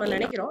அப்படின்னு நம்ம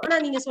நினைக்கிறோம். ஆனா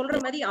நீங்க சொல்ற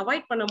மாதிரி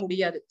அவாய்ட் பண்ண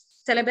முடியாது.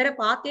 சில பேரை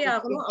பார்த்தே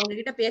ஆகணும், அவங்க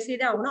கிட்ட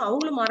பேசிட்டே ஆகணும்,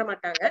 அவங்களும் மாற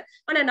மாட்டாங்க.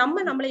 ஆனா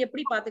நம்மளை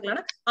எப்படி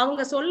பாத்துக்கலாம்னா,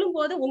 அவங்க சொல்லும்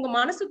போது உங்க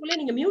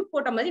மனசுக்குள்ளே நீங்க மியூட்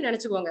போட்ட மாதிரி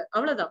நினைச்சுக்கோங்க,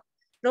 அவ்வளவுதான்.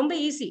 ரொம்ப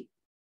ஈஸி.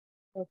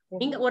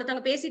 நீங்க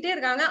ஒருத்தவங்க பேசிட்டே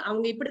இருக்காங்க,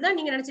 அவங்க இப்படிதான்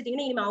நீங்க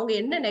நினைச்சிட்டீங்கன்னா இனிமே அவங்க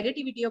என்ன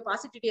நெகட்டிவிட்டியோ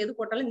பாசிட்டிவிட்டியோ எது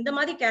போட்டாலும் இந்த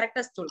மாதிரி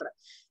கேரக்டர்ஸ் சொல்றேன்.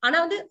 ஆனா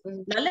வந்து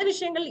நல்ல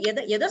விஷயங்கள்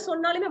எதை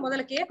சொன்னாலுமே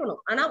முதல்ல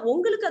கேட்கணும். ஆனா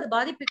உங்களுக்கு அது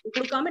பாதிப்பு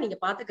கொடுக்காம நீங்க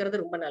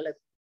பாத்துக்கிறது ரொம்ப நல்லது.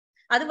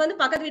 அது வந்து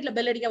பக்கத்து வீட்டுல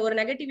பெல் அடிக்க ஒரு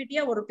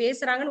நெகட்டிவிட்டியா ஒரு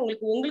பேசுறாங்கன்னு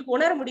உங்களுக்கு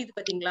உணர முடியுது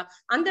பாத்தீங்களா,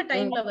 அந்த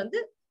டைம்ல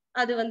வந்து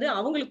அது வந்து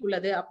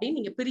அவங்களுக்குள்ளது அப்படின்னு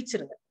நீங்க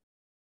பிரிச்சிருங்க.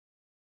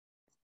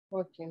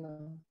 Okay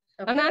ma'am.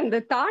 ஆனா அந்த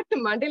தாட்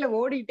மண்டையில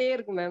ஓடிட்டே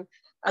இருக்கு மேம்.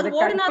 அது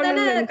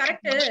ஓடுனாதானே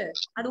கரெக்ட்,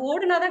 அது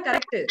ஓடுனாதான்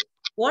கரெக்ட்.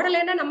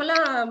 ஓடலைன்னா நம்ம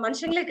எல்லாம்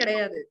மனுஷங்களே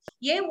கிடையாது.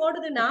 ஏன்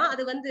ஓடுதுன்னா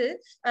அது வந்து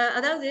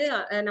அதாவது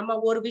நம்ம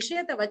ஒரு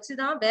விஷயத்த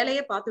வச்சுதான்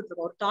வேலையே பார்த்துட்டு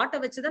இருக்கோம், ஒரு தாட்டை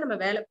வச்சுதான்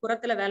நம்ம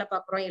புறத்துல வேலை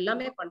பார்க்கிறோம்,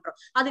 எல்லாமே பண்றோம்.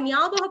 அது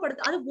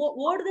ஞாபகப்படுத்து, அது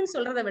ஓடுதுன்னு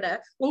சொல்றதை விட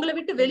உங்களை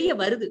விட்டு வெளியே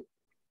வருது.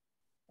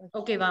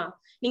 ஓகேவா?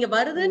 நீங்க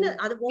வருதுன்னு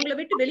அது உங்களை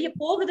விட்டு வெளியே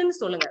போகுதுன்னு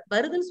சொல்லுங்க.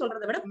 வருதுன்னு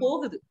சொல்றதை விட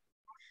போகுது.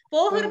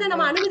 போகிறத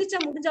நம்ம அனுமதிச்சா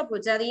முடிஞ்சா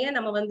போச்சு, அதை ஏன்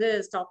நம்ம வந்து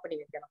ஸ்டாப் பண்ணி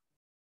வைக்கலாம்?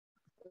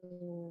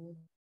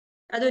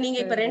 அது நீங்க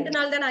இப்ப 2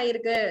 நாள் தான்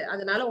ஆயிருக்கு,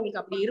 அதனால உங்களுக்கு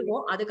அப்படி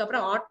இருக்கும்.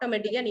 அதுக்கப்புறம்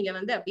ஆட்டோமேட்டிக்கா நீங்க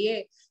வந்து அப்படியே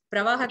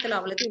பிரவாகத்துல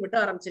அவ்வளத்தையும் விட்டு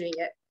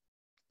ஆரம்பிச்சிருவீங்க.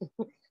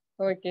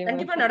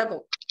 கண்டிப்பா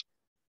நடக்கும்.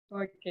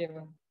 Okay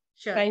ma'am.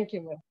 Thank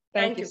you ma'am.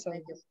 Thank you so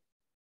much.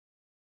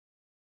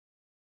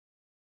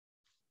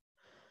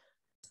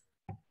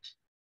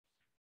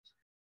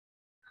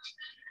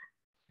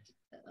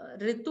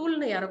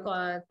 ரித்துல்னு யாரோ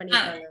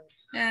பண்ணிருக்காங்க,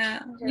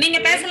 நீங்க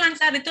பேசலாம்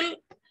sir. ரித்துல்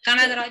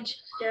Kanagaraj.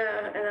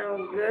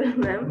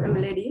 Ma'am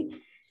I'm lady.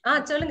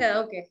 சொல்லுங்க.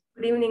 Okay,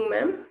 good evening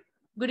ma'am.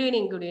 Good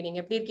evening. Good evening.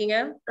 எப்படி இருக்கீங்க?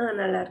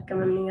 நல்லா இருக்கேன்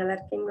மேம். நீங்க நல்லா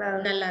இருக்கீங்களா?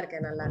 நல்லா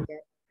இருக்கேன், நல்லா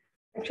இருக்கேன்.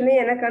 ஆக்சுவலி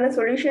எனக்கான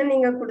சொல்யூஷன்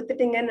நீங்க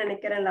கொடுத்துட்டீங்கன்னு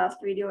நினைக்கிறேன்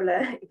லாஸ்ட் வீடியோல.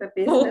 இப்ப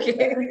இல்ல,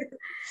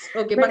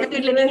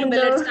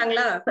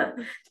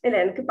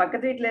 எனக்கு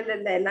பக்கத்து வீட்டுல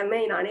இல்ல,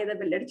 எல்லாமே நானே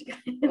தான் பெல்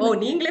அடிச்சுக்கிறேன். ஓ,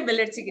 நீங்களே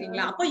பெல்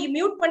அடிச்சுக்கிறீங்களா? அப்போ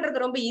மியூட்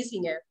பண்றது ரொம்ப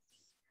ஈஸிங்க.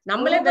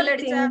 நம்மளே பெல்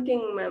அடிச்சா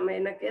மேம்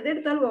எனக்கு எது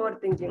எடுத்தாலும்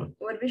ஓவர் திங்கிங்.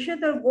 ஒரு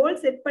விஷயத்த கோல்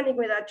செட்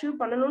பண்ணிக்கும், இதை அச்சீவ்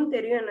பண்ணணும்னு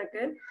தெரியும்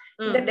எனக்கு,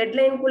 இந்த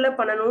டெட்லைனுக்குள்ள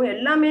பண்ணணும்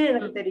எல்லாமே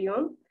எனக்கு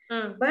தெரியும்.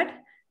 பட்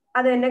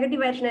அது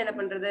நெகட்டிவ் ஆயிடுச்சுன்னா என்ன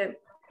பண்றது,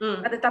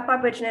 அது தப்பா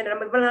போயிடுச்சுன்னா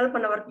நம்ம இவ்வளவு நாள்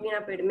பண்ண ஒர்க்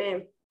வீணா போயிடுமே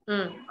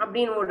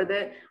அப்படின்னு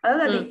ஓடுது.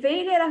 அதாவது அது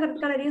ஃபெயிலியர்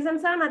ஆகிறதுக்கான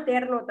ரீசன்ஸா நான்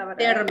தேடணும்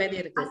தவிர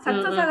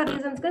சக்சஸ் ஆகிற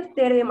ரீசன்ஸ்க்கு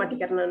தேடவே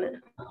மாட்டேங்கிறேன் நானு.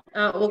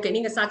 ஓகே,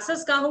 நீங்க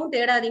சக்சஸ்க்காகவும்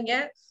தேடாதீங்க,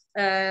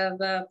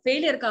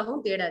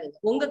 ஃபெயிலியருக்காகவும் தேடாதீங்க.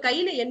 உங்க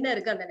கையில என்ன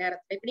இருக்கு அந்த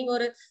நேரத்துல. இப்ப நீங்க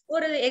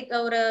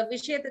ஒரு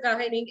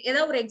விஷயத்துக்காக நீங்க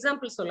ஏதாவது ஒரு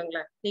எக்ஸாம்பிள்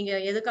சொல்லுங்களேன். நீங்க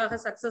எதுக்காக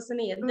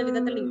சக்சஸ்ன்னு எந்த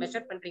விதத்துல நீங்க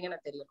மெஷர்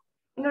பண்றீங்கன்னு தெரியும்.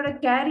 என்னோட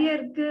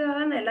கேரியருக்கு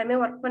நான்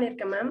எல்லாமே ஒர்க்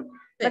பண்ணிருக்கேன் மேம்.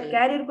 பட்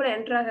கேரியர் கூட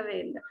என்டர் ஆகவே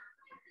இல்லை.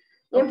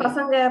 என்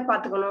பசங்களை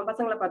பாத்துக்கணும்,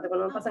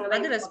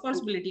 பசங்க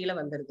ரெஸ்பான்சிபிலிட்டில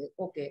வந்துருது.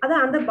 ஓகே,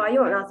 அதான் அந்த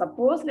பயம். நான்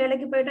சப்போஸ்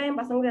வேலைக்கு போயிட்டா என்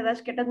பசங்களுக்கு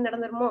ஏதாச்சும் கெட்டது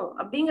நடந்துருமோ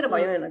அப்படிங்கிற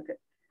பயம் எனக்கு.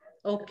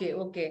 Okay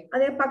okay.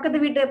 அதே பக்கத்து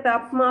வீட்டு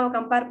அம்மாவை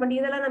கம்பேர் பண்ணி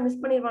இதெல்லாம் நான்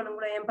மிஸ் பண்ணிடுவானு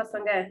கூட என்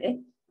பசங்க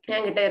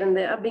என்கிட்ட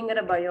இருந்து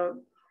அப்படிங்கிற பயம்.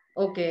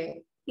 ஓகே,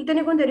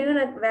 இத்தனைக்கும் தெரியும்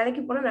எனக்கு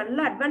வேலைக்கு போனா நல்ல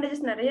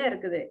அட்வான்டேஜஸ் நிறைய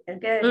இருக்குது.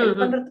 எனக்கு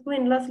ஹெல்ப் பண்றதுக்கும்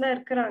இன்லாஸ் எல்லாம்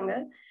இருக்கிறாங்க.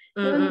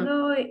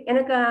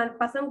 எனக்கு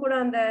பசங்க கூட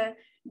அந்த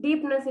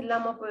டீப்னஸ்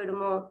இல்லாம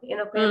போயிடுமோ,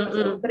 எனக்கு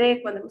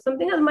பிரேக் வந்து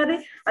சம்திங் அது மாதிரி.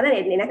 அதான்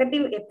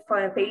நெகட்டிவ்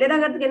ஃபெயிலியர்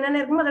ஆகிறதுக்கு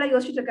என்னென்ன இருக்குமோ அதெல்லாம்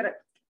யோசிச்சுட்டு இருக்கிறேன்.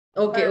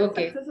 Okay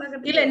okay.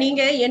 இல்ல,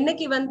 நீங்க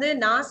என்னைக்கு வந்து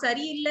நான்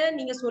சரியில்லை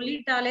நீங்க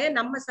சொல்லிட்டாலே,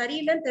 நம்ம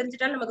சரியில்லைன்னு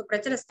தெரிஞ்சுட்டாலும் நமக்கு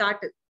பிரச்சனை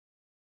ஸ்டார்ட்.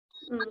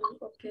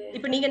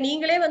 இப்ப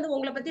நீங்களே வந்து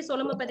உங்களை பத்தி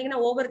சொல்லும்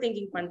பாத்தீங்கன்னா ஓவர்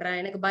திங்கிங் பண்றேன்,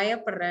 எனக்கு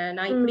பயப்படுறேன்,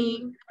 நான் இப்படி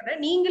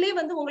பண்றேன், நீங்களே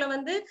வந்து உங்களை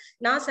வந்து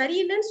நான்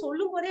சரியில்லைன்னு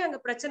சொல்லும் போதே அங்க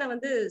பிரச்சனை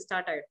வந்து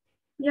ஸ்டார்ட் ஆயிடும்.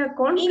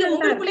 நீங்க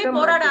உங்களுக்குள்ளே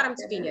போராட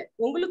ஆரம்பிச்சிட்டீங்க,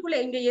 உங்களுக்குள்ள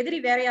இங்க எதிரி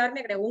வேற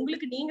யாருமே கிடையாது,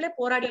 உங்களுக்கு நீங்களே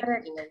போராடிட்டு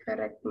இருக்கீங்க.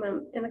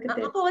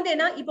 அப்ப வந்து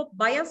என்ன, இப்ப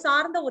பயம்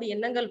சார்ந்த ஒரு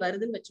எண்ணங்கள்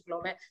வருதுன்னு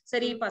வச்சுக்கோமே,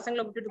 சரி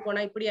பசங்களை விட்டுட்டு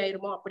போனா இப்படி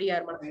ஆயிருமோ அப்படி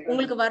ஆயிருமோ,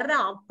 உங்களுக்கு வர்ற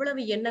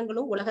அவ்வளவு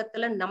எண்ணங்களும்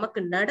உலகத்துல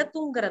நமக்கு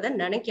நடக்குங்கிறத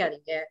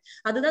நினைக்காதீங்க.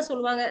 அதுதான்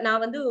சொல்லுவாங்க,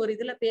 நான் வந்து ஒரு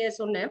இதுல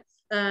சொன்னேன்,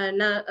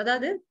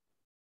 அதாவது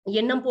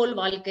எண்ணம் போல்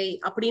வாழ்க்கை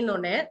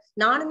அப்படின்னு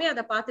நானுமே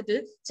அதை பார்த்துட்டு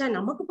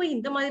நமக்கு போய்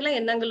இந்த மாதிரி எல்லாம்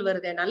எண்ணங்கள்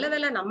வருது, நல்ல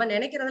வேலை நம்ம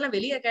நினைக்கிறதெல்லாம்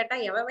வெளியே கேட்டா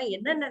எவன்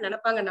என்னென்ன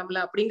நினைப்பாங்க நம்மள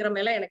அப்படிங்கிற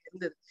மேல எனக்கு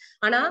இருந்தது.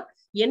 ஆனா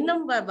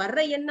எண்ணம் வர்ற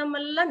எண்ணம்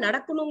எல்லாம்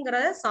நடக்கணுங்கிற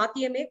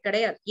சாத்தியமே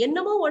கிடையாது.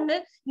 என்னமோ ஒண்ணு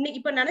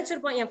இப்ப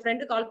நினைச்சிருப்போம், என்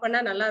ஃப்ரெண்டு கால் பண்ணா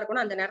நல்லா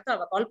இருக்கும்னு அந்த நேரத்துல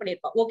அவ கால்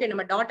பண்ணிருப்பா, ஓகே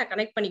நம்ம டாட்டை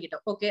கனெக்ட்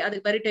பண்ணிக்கிட்டோம், ஓகே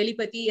அதுக்கு பேரு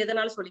டெலிபதி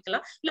எதனாலும்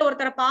சொல்லிக்கலாம், இல்ல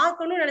ஒருத்தரை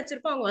பார்க்கணும்னு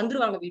நினைச்சிருப்போம் அவங்க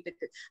வந்துருவாங்க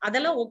வீட்டுக்கு,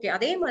 அதெல்லாம் ஓகே.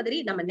 அதே மாதிரி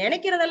நம்ம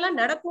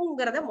நினைக்கிறதெல்லாம்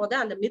நடக்குங்கிறத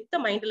அந்த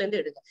மித்த மைண்ட்ல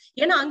இருந்து எடுங்க.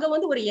 ஏன்னா அங்க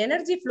வந்து ஒரு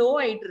எனர்ஜி ஃப்ளோ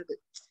ஆயிட்டு இருக்கு,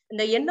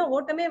 இந்த எண்ண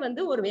ஓட்டமே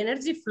வந்து ஒரு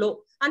எனர்ஜி ஃப்ளோ,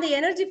 அந்த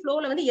எனர்ஜி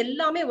ஃப்ளோல வந்து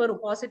எல்லாமே வரும்,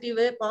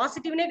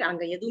 பாசிட்டிவ்னே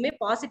அங்க எதுவுமே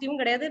பாசிட்டிவும்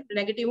கிடையாது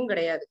நெகட்டிவும்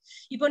கிடையாது.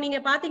 இப்போ நீங்க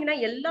பாத்தீங்கன்னா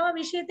எல்லா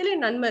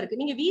விஷயத்திலயும் நன்மை இருக்கு.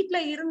 நீங்க வீட்டுல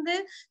இருந்து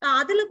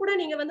அதுல கூட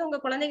நீங்க வந்து உங்க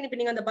குழந்தைங்க இப்ப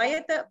நீங்க அந்த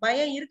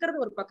பயம்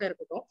இருக்கிறது ஒரு பக்கம்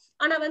இருக்கட்டும்,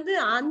 ஆனா வந்து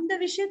அந்த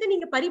விஷயத்த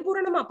நீங்க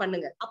பரிபூரணமா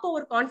பண்ணுங்க, அப்போ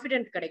ஒரு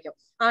கான்பிடென்ட் கிடைக்கும்.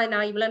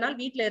 நான் இவ்வளவு நாள்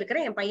வீட்டுல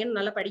இருக்கிறேன், என் பையன்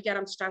நல்லா படிக்க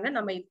ஆரம்பிச்சிட்டாங்க,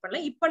 நம்ம இது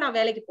பண்ணலாம், இப்ப நான்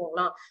வேலைக்கு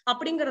போகலாம்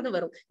அப்படிங்கறது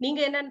வரும்.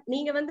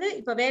 நீங்க வந்து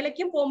இப்ப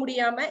வேலைக்கும் போக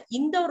முடியாம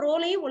இந்த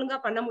ரோலையும் ஒழுங்கா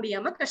பண்ண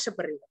முடியாம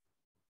கஷ்டப்படுறீங்க.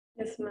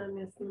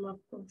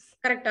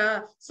 கரெக்டா?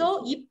 சோ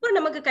இப்ப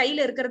நமக்கு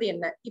கையில இருக்கிறது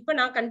என்ன, இப்ப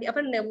நான்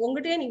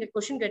உங்ககிட்டயே நீங்க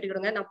கொஸ்டின்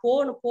கேட்டுக்கிடுங்க, நான்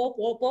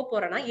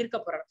போறேன்னா இருக்க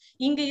போறேன்,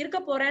 இங்க இருக்க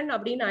போறேன்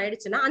அப்படின்னு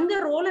ஆயிடுச்சுன்னா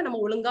அந்த ரோலை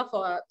நம்ம ஒழுங்கா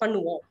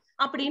பண்ணுவோம்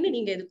அப்படின்னு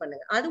நீங்க இது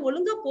பண்ணுங்க. அது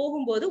ஒழுங்கா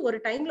போகும்போது ஒரு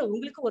டைம்ல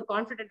உங்களுக்கு ஒரு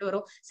கான்பிடென்ட்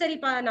வரும்,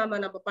 சரிப்பா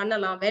நம்ம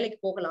பண்ணலாம், வேலைக்கு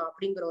போகலாம்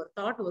அப்படிங்கிற ஒரு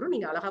தாட் வரும்,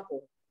 நீங்க அழகா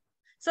போகும்.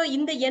 சோ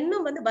இந்த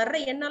எண்ணம் வந்து வர்ற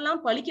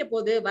எண்ணெல்லாம் பழிக்க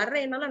போகுது, வர்ற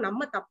எண்ணெல்லாம்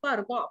நம்ம தப்பா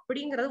இருக்கும்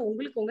அப்படிங்கறது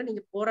உங்களுக்கு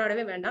நீங்க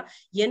போராடவே வேண்டாம்,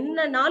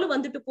 என்னன்னாலும்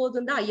வந்துட்டு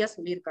போகுதுன்னு தான் ஐயா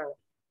சொல்லியிருக்காங்க.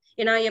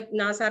 ஏன்னா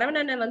நான்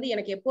சரவணன் வந்து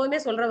எனக்கு எப்பவுமே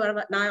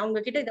நான்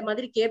அவங்க கிட்ட இந்த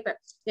மாதிரி கேட்பேன்,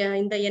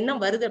 இந்த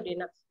எண்ணம் வருது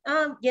அப்படின்னா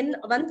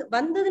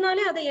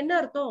வந்ததுனாலே அதை என்ன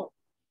அர்த்தம்,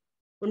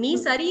 நீ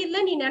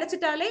சரியில்லை நீ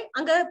நினைச்சிட்டாலே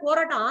அங்க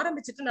போராட்டம்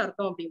ஆரம்பிச்சுட்டுன்னு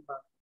அர்த்தம்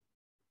அப்படிம்பாங்க.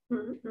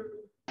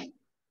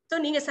 சோ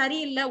நீங்க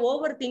சரியில்லை,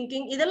 ஓவர்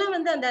திங்கிங் இதெல்லாம்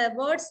வந்து அந்த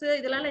வேர்ட்ஸ்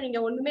இதெல்லாம் நீங்க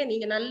ஒண்ணுமே,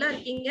 நீங்க நல்லா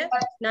இருக்கீங்க,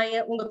 நான்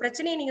உங்க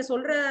பிரச்சனையை நீங்க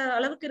சொல்ற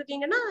அளவுக்கு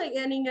இருக்கீங்கன்னா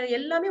நீங்க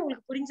எல்லாமே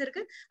உங்களுக்கு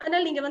புரிஞ்சிருக்கு,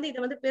 அதனால நீங்க வந்து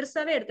இதை வந்து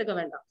பெருசாவே எடுத்துக்க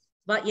வேண்டாம்,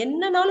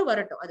 என்னன்னாலும்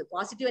வரட்டும், அது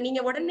பாசிட்டிவா.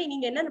 நீங்க உடனே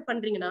நீங்க என்ன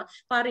பண்றீங்கன்னா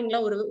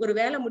பாருங்களா, ஒரு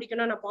வேலை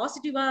முடிக்கணும், நான்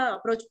பாசிட்டிவா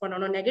அப்ரோச்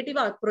பண்ணணும்,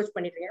 நெகட்டிவா அப்ரோச்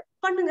பண்ணிடுறீங்க,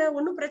 பண்ணுங்க,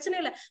 ஒன்னும் பிரச்சனை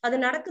இல்லை,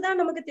 அது நடக்குதா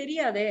நமக்கு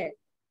தெரியாதே,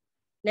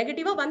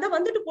 நெகட்டிவா வந்தா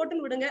வந்துட்டு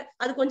போட்டுன்னு விடுங்க,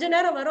 அது கொஞ்ச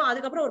நேரம் வரும்,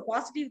 அதுக்கப்புறம் ஒரு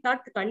பாசிட்டிவ்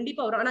தாட்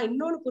கண்டிப்பா வரும். ஆனா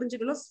இன்னொன்னு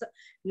புரிஞ்சுக்கணும்,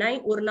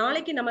 ஒரு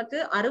நாளைக்கு நமக்கு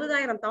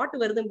 60,000 தாட்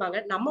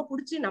வருதும்பாங்க, நம்ம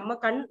புடிச்சு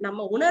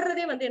நம்ம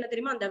உணர்றதே வந்து என்ன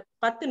தெரியுமா, அந்த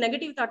 10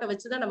 நெகட்டிவ் தாட்டை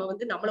வச்சுதான் நம்ம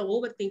வந்து நம்மள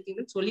ஓவர்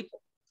திங்கிங்னு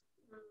சொல்லிப்போம்.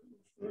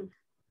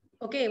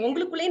 ஓகே,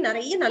 உங்களுக்குள்ளேயே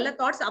நிறைய நல்ல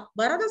தாட்ஸ்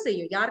வரதான்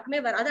செய்யும், யாருக்குமே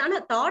வராது. ஆனா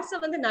தாட்ஸை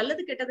வந்து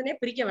நல்லது கெட்டதுன்னே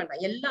பிரிக்க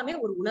வேண்டாம், எல்லாமே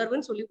ஒரு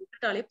உணர்வுன்னு சொல்லி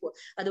விட்டுட்டாலே போதும்,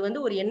 அது வந்து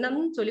ஒரு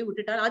எண்ணம்னு சொல்லி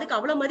விட்டுட்டாலும் அதுக்கு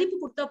அவ்வளவு மதிப்பு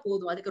கொடுத்தா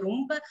போதும், அதுக்கு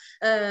ரொம்ப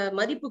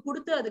மதிப்பு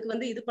கொடுத்து அதுக்கு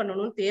வந்து இது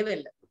பண்ணணும்னு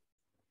தேவையில்லை.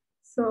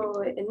 சோ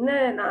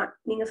என்ன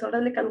நீங்க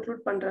சொல்றதுல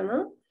கன்க்ளூட் பண்றேன்னா,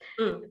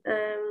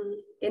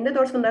 எந்த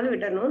தாட்ஸ் வந்தாலும்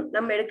விடணும்,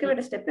 நம்ம எடுக்க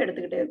வேண்டிய ஸ்டெப்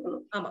எடுத்துக்கிட்டே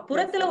இருக்கணும். ஆமா,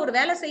 புறத்துல ஒரு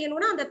வேலை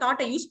செய்யணும்னா அந்த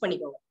தாட்டை யூஸ்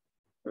பண்ணிக்கோங்க.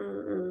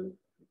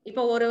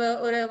 இப்போ ஒரு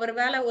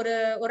வேலை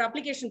ஒரு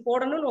அப்ளிகேஷன்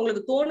போடணும்னு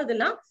உங்களுக்கு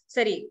தோணுதுன்னா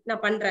சரி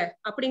நான் பண்றேன்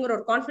அப்படிங்கிற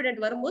ஒரு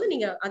கான்பிடென்ட் வரும்போது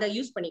நீங்க அதை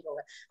யூஸ்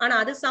பண்ணிக்கோங்க. ஆனா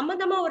அது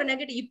சம்பந்தமா ஒரு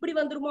நெகட்டிவ் இப்படி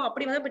வந்துருமோ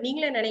அப்படி வந்தா இப்ப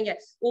நீங்களே நினைங்க,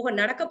 ஓஹோ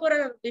நடக்க போற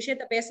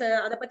விஷயத்த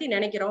அதை பத்தி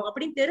நினைக்கிறோம்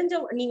அப்படின்னு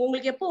தெரிஞ்ச நீங்க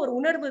உங்களுக்கு எப்போ ஒரு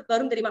உணர்வு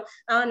வரும் தெரியுமா,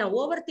 நான்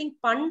ஓவர் திங்க்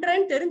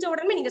பண்றேன்னு தெரிஞ்ச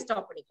உடனே நீங்க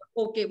ஸ்டாப் பண்ணிக்கலாம்,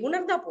 ஓகே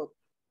உணர்ந்தா போதும்.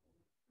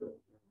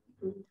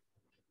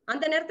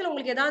 அந்த நேரத்துல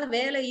உங்களுக்கு ஏதாவது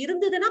வேலை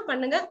இருந்ததுன்னா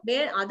பண்ணுங்க,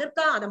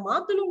 அதற்காக அதை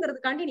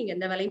மாத்தணுங்கிறதுக்காண்டி நீங்க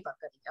எந்த வேலையும்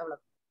பார்க்காதீங்க,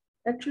 அவ்வளவு.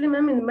 ஆக்சுவலி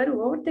மேம் இந்த மாதிரி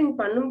ஓவர் திங்க்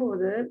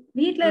பண்ணும்போது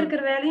வீட்டுல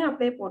இருக்கிற வேலையும்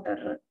அப்படியே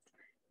போட்டுடுறேன்,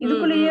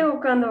 இதுக்குள்ளேயே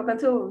உட்காந்து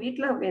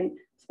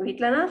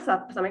வீட்டுலனா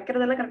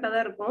சமைக்கிறதெல்லாம் கரெக்டா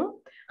தான் இருக்கும்,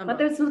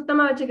 மத்த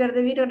சுத்தமா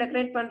வச்சுக்கிறது, வீட்டை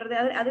டெக்கரேட் பண்றது,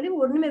 அதுலயும்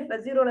ஒண்ணுமே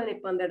ஜீரோல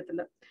நிப்போம் அந்த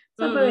இடத்துல.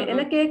 அப்ப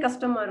எனக்கே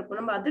கஷ்டமா இருக்கும்,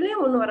 நம்ம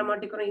அதுலயும் ஒண்ணு வர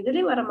மாட்டேங்கிறோம்,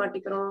 இதுலயும் வர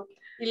மாட்டேங்கிறோம்.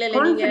 இல்ல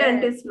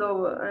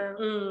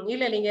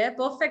நீங்க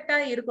பெர்ஃபெக்ட்டா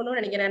இருக்கணும்னு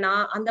நினைக்கிறேன்.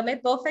 நான் அந்த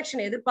மாதிரி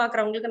பெர்ஃபெக்ஷன்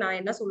எதிர்பார்க்கறவங்களுக்கு நான்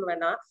என்ன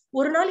சொல்லுவேன்னா,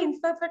 ஒரு நாள்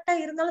இம்பெர்ஃபெக்ட்டா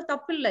இருந்தாலும்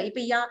தப்பு இல்ல.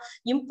 இப்ப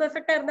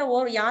இம்பெர்ஃபெக்ட்டா இருந்தா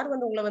யார்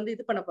வந்து உங்களை வந்து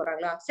இது பண்ண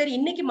போறாங்களா? சரி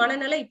இன்னைக்கு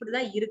மனநிலை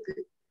இப்படிதான் இருக்கு,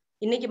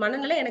 இன்னைக்கு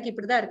மனநிலை எனக்கு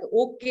இப்படிதான் இருக்கு,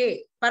 ஓகே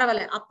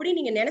பரவாயில்ல அப்படி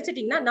நீங்க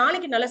நினைச்சிட்டீங்கன்னா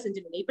நாளைக்கு நல்லா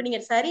செஞ்சுடுங்க. இப்ப நீங்க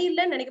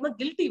சரியில்லைன்னு நினைக்கும்போது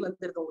கில்ட்டி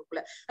வந்துருக்கு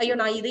உங்களுக்குள்ள, ஐயோ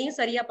நான் இதையும்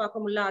சரியா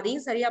பார்க்க முடியல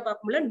அதையும் சரியா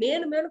பார்க்க முடியல,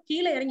 மேலும் மேலும்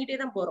கீழே இறங்கிட்டே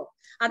தான் போறோம்.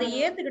 அதை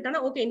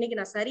ஏத்துக்கிட்டோம்னா ஓகே இன்னைக்கு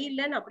நான்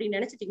சரியில்லைன்னு அப்படின்னு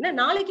நினைச்சிட்டீங்கன்னா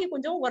நாளைக்கு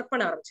கொஞ்சம் ஒர்க்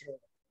பண்ண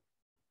ஆரம்பிச்சிருங்க.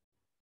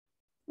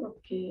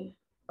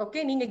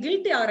 ஓகே நீங்க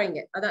கில்ட்டி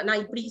ஆறீங்க, அதான்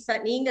நான் இப்படி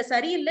நீங்க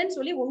சரியில்லைன்னு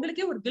சொல்லி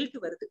உங்களுக்கே ஒரு கில்ட்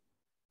வருது.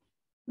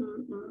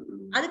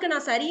 அதுக்கு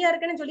நான் சரியா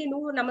இருக்கேன்னு சொல்லி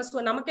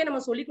நமக்கே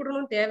நம்ம சொல்லி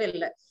கொடுக்கணும்னு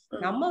தேவையில்லை.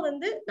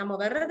 நம்ம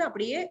வர்றதை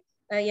அப்படியே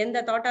எந்த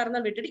தாட்டா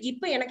இருந்தாலும் விட்டுட்டு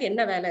இப்ப எனக்கு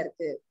என்ன வேலை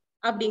இருக்கு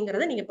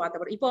அப்படிங்கறத நீங்க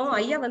பார்த்தப்படும். இப்போ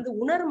ஐயா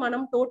உணர்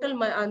மனம்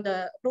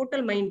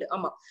டோட்டல் மைண்ட்,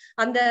 ஆமா,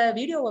 அந்த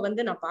வீடியோவை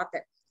நான்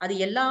பார்த்தேன். அது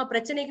எல்லா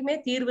பிரச்சனைக்குமே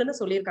தீர்வுன்னு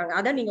சொல்லியிருக்காங்க.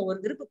 அதான் நீங்க ஒரு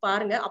திருப்பு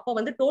பாருங்க.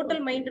 அப்ப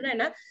டோட்டல்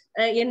மைண்ட்னா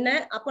என்ன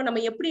அப்ப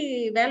நம்ம எப்படி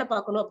வேலை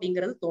பார்க்கணும்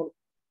அப்படிங்கறது தோணும்.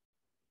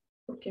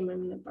 ஓகே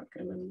மேம், நான்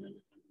பார்க்கறேன் மேம்.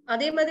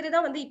 அதே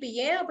மாதிரிதான் இப்ப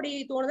ஏன் அப்படி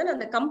தோணுதுன்னு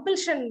அந்த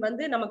கம்பல்ஷன்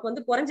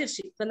நமக்கு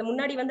குறைஞ்சிருச்சு. இந்த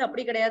முன்னாடி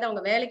அப்படி கிடையாது.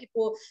 அவங்க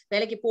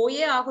வேலைக்கு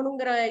போயே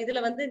ஆகணுங்கிற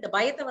இதுல இந்த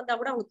பயத்தை வந்தா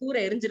கூட அவங்க தூர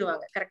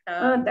எரிஞ்சிருவாங்க. கரெக்டா?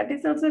 That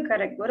is also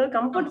correct. ஒரு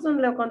கம்ஃபர்ட்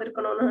ஜோன்ல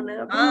உட்கார்ந்திருக்கணும். நானு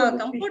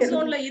கம்ஃபர்ட்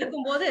ஜோன்ல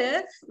இருக்கும்போது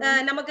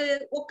நமக்கு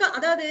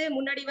அதாவது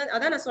முன்னாடி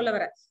அதான் நான் சொல்ல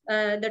வரேன்.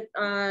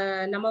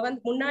 நம்ம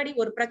முன்னாடி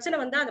ஒரு பிரச்சனை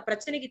வந்தா அந்த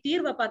பிரச்சனைக்கு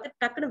தீர்வை பார்த்து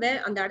டக்குன்னு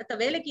அந்த அடுத்த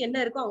வேலைக்கு என்ன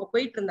இருக்கோ அவங்க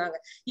போயிட்டு இருந்தாங்க.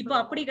 இப்ப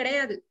அப்படி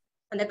கிடையாது.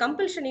 அந்த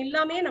கம்பல்ஷன்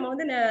இல்லாமே நம்ம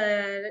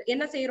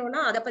என்ன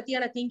செய்யறோம்னா அதை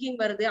பத்தியான திங்கிங்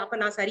வருது. அப்ப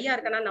நான் சரியா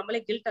இருக்கேன்னா நம்மளே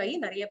கில்ட் ஆகி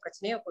நிறைய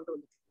பிரச்சனையை கொண்டு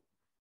வந்து.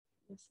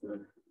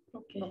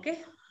 Okay,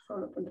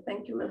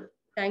 thank you ma'am.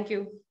 தேங்க்யூ.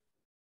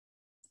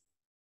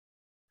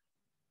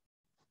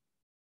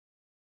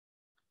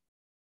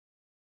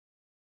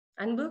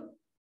 அன்பு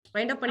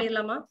வைண்ட் அப்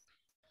பண்ணிடலாமா?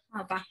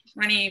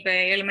 மணி இப்ப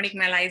 7 மணிக்கு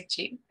மேல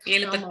ஆயிடுச்சு.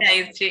 7:10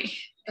 ஆயிடுச்சு.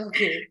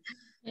 ஓகே,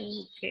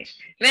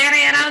 வேற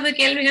யாராவது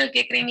கேள்விகள்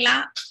கேக்குறீங்களா?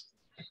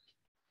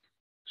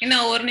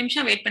 இன்னும் ஒரு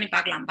நிமிஷம் வெயிட் பண்ணி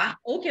பார்க்கலாம்பா.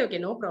 Okay,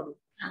 no problem.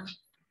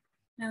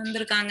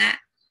 வந்திருக்காங்க.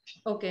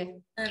 ஓகே,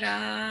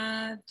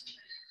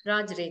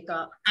 ராஜ்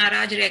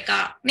ரேகா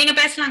நீங்க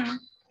பேசலாமா?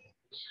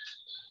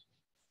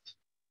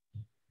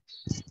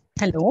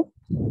 ஹலோ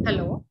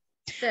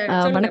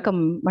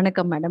வணக்கம்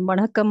மேடம்.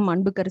 வணக்கம்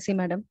அன்புக்கரசி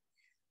மேடம்.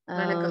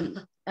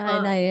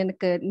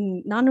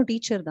 நானும்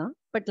டீச்சர் தான்,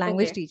 பட்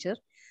லாங்குவேஜ்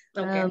டீச்சர்.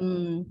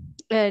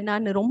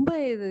 நான் ரொம்ப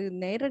இது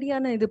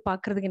நேரடியான இது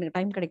பாக்குறதுக்கு எனக்கு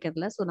டைம்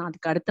கிடைக்கிறதுல. சோ நான்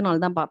அதுக்கு அடுத்த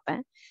நாள் தான்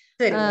பாப்பேன்.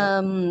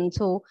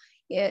 சோ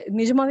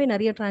நிஜமாவே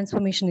நிறைய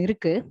டிரான்ஸ்ஃபர்மேஷன்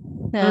இருக்கு.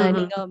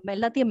 நீங்க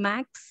எல்லாத்தையும்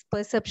மேக்ஸ்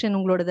பெர்செப்ஷன்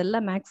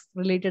உங்களோடதெல்லாம் மேக்ஸ்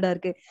ரிலேட்டடா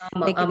இருக்கு.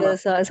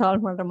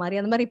 சால்வ் பண்ற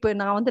மாதிரி அந்த மாதிரி இப்ப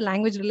நான்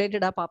லாங்குவேஜ்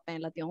ரிலேட்டடா பாப்பேன்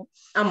எல்லாத்தையும்.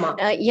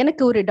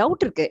 எனக்கு ஒரு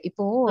டவுட் இருக்கு.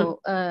 இப்போ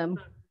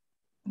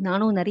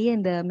நானும் நிறைய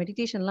இந்த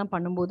மெடிடேஷன் எல்லாம்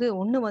பண்ணும்போது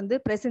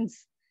ஒண்ணு பிரசன்ஸ்,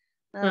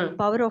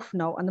 பவர் ஆஃப்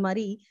நவ், அந்த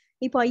மாதிரி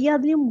இப்போ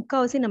ஐயாதுலயும்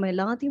முக்காவாசி நம்ம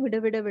எல்லாத்தையும் விட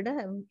விட விட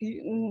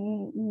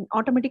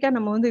ஆட்டோமேட்டிக்கா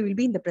நம்ம வில்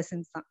பி இந்த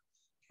பிரசன்ஸ் தான்.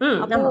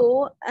 அப்போ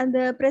அந்த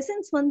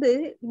பிரசன்ஸ்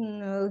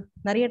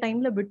நிறைய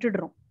டைம்ல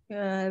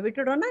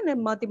விட்டுடுறோம்னா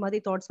மாத்தி மாத்தி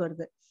தாட்ஸ்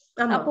வருது.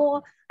 அப்போ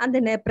அந்த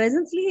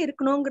பிரசன்ஸ்லயே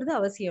இருக்கணும்ங்கிறது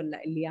அவசியம்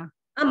இல்லையா?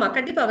 ஆமா,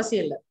 கண்டிப்பா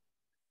அவசியம் இல்ல.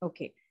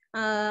 ஓகே,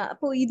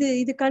 அப்போ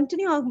இது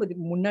கண்டினியூ ஆகும்போது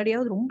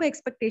முன்னாடியாவது ரொம்ப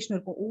எக்ஸ்பெக்டேஷன்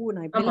இருக்கும்.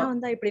 நான் இப்படி எல்லாம்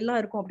வந்தா இப்படி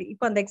எல்லாம் இருக்கும் அப்படி.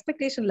 இப்ப அந்த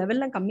எக்ஸ்பெக்டேஷன் லெவல்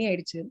எல்லாம் கம்மி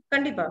ஆயிடுச்சு.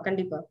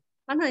 கண்டிப்பா.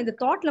 ஆனா இந்த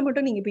தாட்ல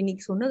மட்டும் நீங்க இப்ப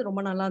இன்னைக்கு சொன்னது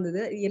ரொம்ப நல்லா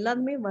இருந்தது.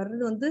 எல்லாருமே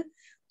வர்றது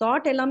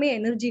தாட் எல்லாமே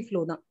எனர்ஜி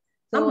ஃப்ளோ தான்.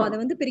 சோ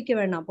அத பிரிக்க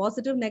வேண்டாம்.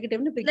 பாசிட்டிவ்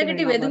நெகட்டிவ்னு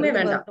பிரிக்க எதுவுமே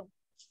வேண்டாம்.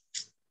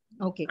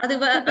 ஓகே,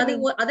 அது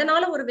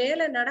அதனால ஒரு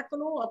வேலை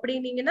நடக்கணும்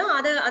அப்படினீங்கன்னா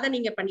அத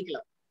நீங்க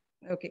பண்ணிக்கலாம்.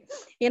 ஓகே,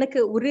 எனக்கு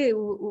ஒரு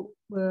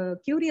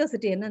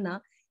கியூரியாசிட்டி என்னன்னா,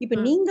 இப்ப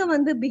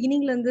நீங்க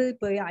பிகினிங்ல இருந்து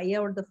இப்ப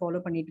ஐயாவோட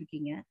ஃபாலோ பண்ணிட்டு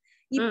இருக்கீங்க.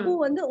 இப்போ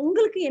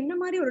உங்களுக்கு என்ன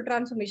மாதிரி ஒரு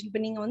டிரான்ஸ்ஃபர்மேஷன்?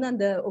 இப்ப நீங்க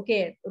அந்த ஓகே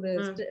ஒரு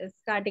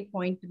ஸ்டாட்டிக்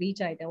பாயிண்ட்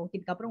ரீச் ஆயிட்டேன், ஓகே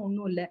இதுக்கப்புறம்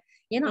ஒண்ணும் இல்ல,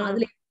 ஏன்னா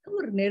அதுல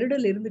ஒரு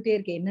நெருடல் இருந்துட்டே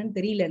இருக்கு, என்னன்னு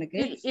தெரியல எனக்கு.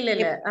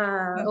 இல்ல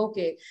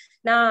ஓகே,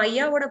 நான்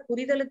ஐயாவோட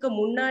புரிதலுக்கு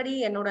முன்னாடி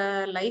என்னோட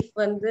லைஃப்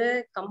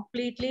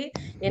கம்ப்ளீட்லி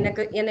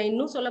என்னை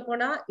இன்னும் சொல்ல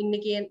போனா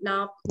இன்னைக்கு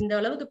நான் இந்த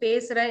அளவுக்கு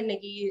பேசுறேன்,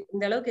 இன்னைக்கு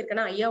இந்த அளவுக்கு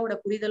இருக்கேன்னா ஐயாவோட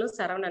புரிதலும்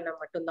சரவணன்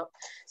மட்டும்தான்.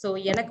 சோ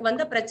எனக்கு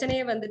வந்த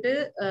பிரச்சனையே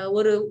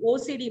ஒரு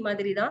ஓசிடி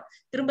மாதிரி தான்.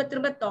 திரும்ப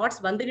திரும்ப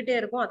தாட்ஸ் வந்துகிட்டே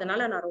இருக்கும்.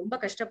 அதனால நான் ரொம்ப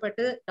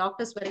கஷ்டப்பட்டு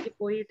டாக்டர்ஸ் வரைக்கும்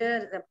போயிட்டு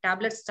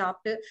டேப்லெட்ஸ்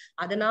சாப்பிட்டு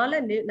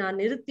அதனால நான்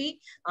நிறுத்தி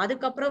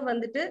அதுக்கப்புறம்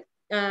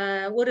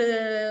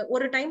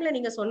ஒரு டைம்ல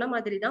நீங்க சொன்ன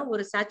மாதிரிதான்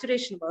ஒரு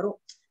சேச்சுரேஷன் வரும்.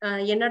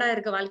 என்னடா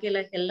இருக்க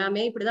வாழ்க்கையில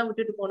எல்லாமே இப்படிதான்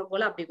விட்டுட்டு போன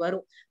போல அப்படி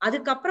வரும்.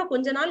 அதுக்கப்புறம்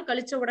கொஞ்ச நாள்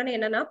கழிச்ச உடனே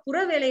என்னன்னா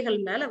புற வேலைகள்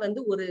மேல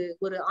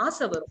ஒரு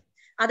ஆசை வரும்.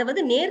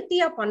 அதை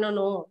நேர்த்தியா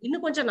பண்ணணும்,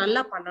 இன்னும் கொஞ்சம்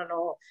நல்லா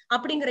பண்ணணும்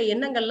அப்படிங்கிற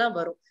எண்ணங்கள்லாம்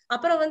வரும்.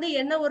 அப்புறம்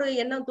என்ன ஒரு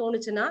எண்ணம்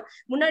தோணுச்சுன்னா,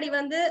 முன்னாடி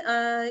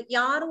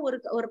யாரும்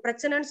ஒரு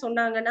பிரச்சனைன்னு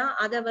சொன்னாங்கன்னா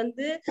அதை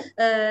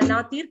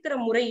நான் தீர்க்கிற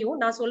முறையும்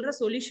நான் சொல்ற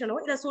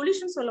சொல்யூஷனும், இத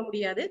சொல்யூஷன் சொல்ல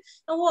முடியாது,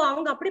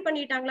 அவங்க அப்படி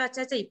பண்ணிட்டாங்களா,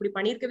 அச்சாச்சா இப்படி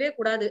பண்ணிருக்கவே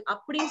கூடாது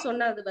அப்படின்னு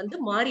சொன்னது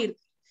மாறி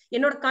இருக்கு.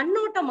 என்னோட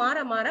கண்ணோட்டம் மாற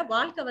மாற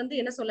வாழ்க்கை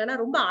என்ன சொல்லனா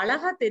ரொம்ப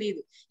அழகா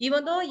தெரியுது.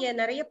 இவதோ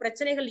நிறைய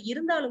பிரச்சனைகள்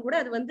இருந்தாலும் கூட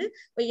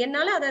அது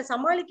என்னால அதை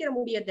சமாளிக்கிற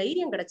முடிய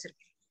தைரியம்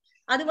கிடைச்சிருக்கு.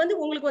 அது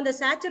உங்களுக்கு அந்த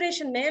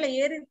சேச்சுரேஷன் மேல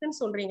ஏறி இருக்குன்னு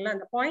சொல்றீங்களா,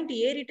 அந்த பாயிண்ட்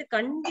ஏறிட்டு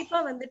கண்டிப்பா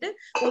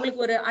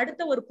உங்களுக்கு ஒரு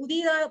அடுத்த ஒரு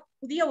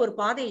புதிய ஒரு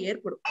பாதை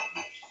ஏற்படும்.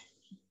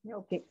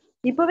 ஓகே,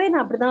 இப்பவே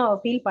நான் அப்படிதான்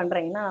ஃபீல்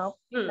பண்றேன். ஏன்னா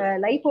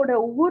லைஃபோட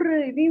ஒவ்வொரு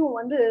இதையும்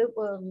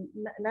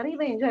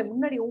நிறையவே என்ஜாய்,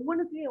 முன்னாடி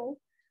ஒவ்வொன்றுத்தையும்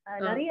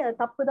நிறைய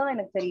தப்பு தான்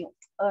எனக்கு தெரியும்.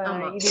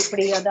 இது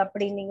இப்படி அது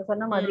அப்படி நீங்க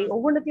சொன்ன மாதிரி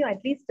ஒவ்வொன்றுத்தையும்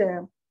அட்லீஸ்ட்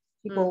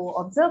இப்போ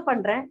அப்சர்வ்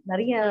பண்றேன்.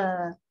 நிறைய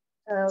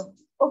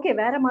ஓகே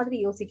வேற மாதிரி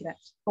யோசிக்கிறேன்.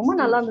 ரொம்ப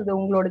நல்லா இருந்தது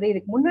உங்களோடது.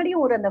 இதுக்கு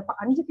முன்னாடியும் ஒரு அந்த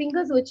 5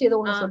 ஃபிங்கர்ஸ் வச்சு ஏதோ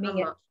ஒண்ணு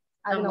சொன்னீங்க.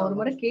 அது நான் ஒரு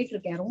முறை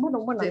கேட்டிருக்கேன். ரொம்ப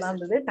ரொம்ப நல்லா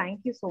இருந்தது.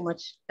 Thank you so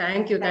much.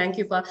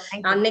 தேங்க்யூப்பா.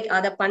 அன்னைக்கு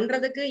அதை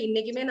பண்றதுக்கு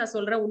இன்னைக்குமே நான்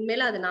சொல்றேன்,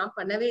 உண்மையில அது நான்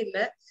பண்ணவே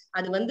இல்லை.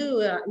 அது வந்து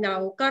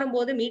நான் உட்காரும்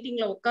போது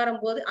மீட்டிங்ல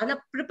உட்காரும் போது அதை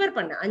ப்ரிப்பேர்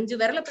பண்ணேன். 5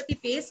 விரலை பத்தி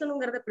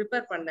பேசணுங்கிறத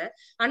ப்ரிப்பேர் பண்ணேன்.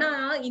 ஆனா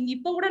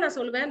இப்ப கூட நான்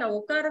சொல்லுவேன், நான்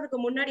உட்காரதுக்கு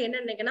முன்னாடி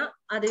என்ன நினைக்கிறேன்னா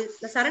அது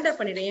சரண்டர்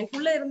பண்ணிடுறேன்.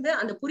 எனக்குள்ள இருந்து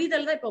அந்த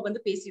புரிதல் தான் இப்ப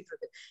வந்து பேசிட்டு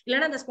இருக்கு.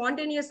 இல்லைன்னா அந்த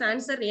ஸ்பான்டேனியஸ்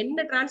ஆன்சர்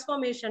என்ன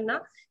டிரான்ஸ்ஃபார்மேஷன்னா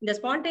இந்த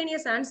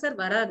ஸ்பான்டேனியஸ் ஆன்சர்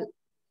வராது.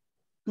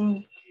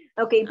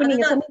 ஓகே, இப்போ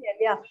நீங்க சொன்னீங்க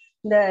இல்லையா,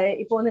 இந்த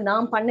இப்போ வந்து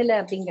நான் பண்ணல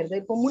அப்படிங்கிறது,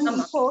 இப்போ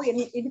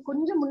இது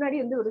கொஞ்சம் முன்னாடி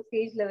வந்து ஒரு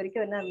ஸ்டேஜ்ல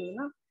வரைக்கும் என்ன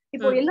இருந்ததுன்னா,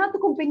 இப்போ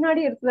எல்லாத்துக்கும்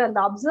பின்னாடி இருக்கிற அந்த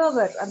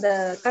அப்சர்வர், அந்த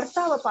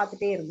கர்த்தாவை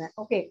பார்த்துட்டே இருந்தேன்.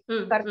 ஓகே,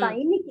 கர்த்தா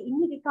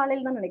இன்னைக்கு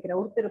காலையில தான் நினைக்கிறேன்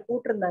ஒருத்தர்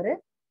போட்டிருந்தாரு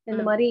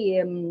இந்த மாதிரி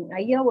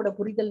ஐயாவோட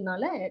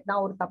புரிதல்னால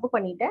நான் ஒரு தப்பு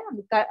பண்ணிட்டேன்,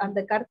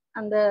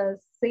 அந்த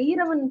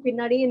செய்யறவன்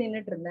பின்னாடியே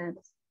நின்னுட்டு இருந்தேன்.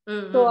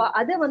 சோ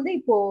அத வந்து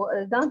இப்போ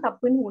தான்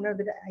தப்புன்னு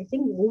உணர்ந்துட்டேன். ஐ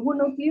திங்க்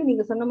ஒவ்வொன்றுலயும்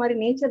நீங்க சொன்ன மாதிரி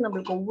நேச்சர்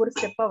நம்மளுக்கு ஒவ்வொரு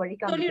ஸ்டெப்பா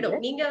சொல்லிடும்.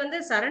 நீங்க வந்து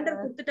சரண்டர்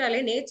கொடுத்துட்டாலே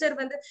நேச்சர்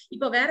வந்து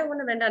இப்ப வேற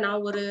ஒண்ணு வேண்டாம்.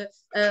 நான்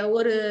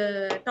ஒரு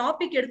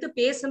டாபிக் எடுத்து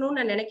பேசணும்னு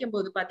நான் நினைக்கும்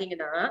போது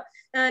பாத்தீங்கன்னா,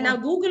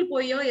 நான் கூகுள்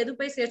போயோ எது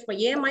போய் சர்ச்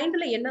பண்ண என்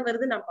மைண்ட்ல என்ன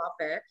வருது நான்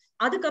பாப்பேன்.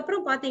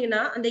 அதுக்கப்புறம்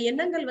பாத்தீங்கன்னா அந்த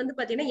எண்ணங்கள் வந்து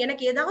பாத்தீங்கன்னா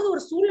எனக்கு ஏதாவது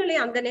ஒரு சூழ்நிலை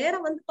அந்த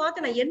நேரம் வந்து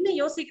பார்த்து நான் என்ன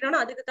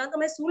யோசிக்கிறேனோ அதுக்கு தகுந்த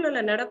மாதிரி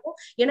சூழ்நிலை நடக்கும்.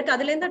 எனக்கு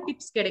அதுல இருந்து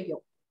டிப்ஸ்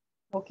கிடைக்கும்.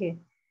 ஓகே,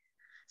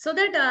 சோ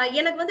தட்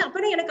எனக்கு வந்து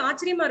அப்பதான் எனக்கு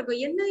ஆச்சரியமா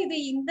இருக்கும், என்ன இது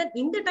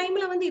இந்த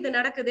டைம்ல வந்து இது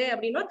நடக்குது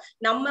அப்படின்னா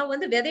நம்ம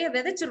வந்து விதைய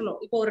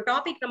விதைச்சிடணும். இப்போ ஒரு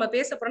டாபிக் நம்ம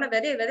பேச போறோம்னா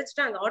விதைய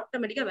விதைச்சிட்டா அங்க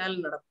ஆட்டோமேட்டிக்கா வேலை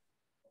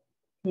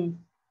நடக்கும்.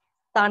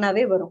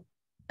 தானாவே வரும்.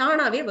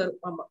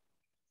 ஆமா.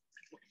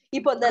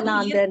 இப்போ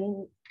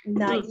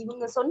நான்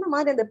இவங்க சொன்ன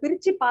மாதிரி அந்த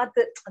பிரிச்சு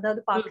பார்த்து,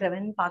 அதாவது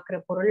பாக்குறவன் பாக்குற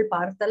பொருள்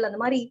பார்த்தல் அந்த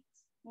மாதிரி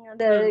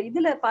அந்த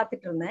இதுல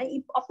பாத்துட்டு இருந்தேன்.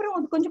 அப்புறம்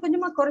அது கொஞ்சம்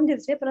கொஞ்சமா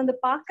குறைஞ்சிருச்சு. அப்புறம் அந்த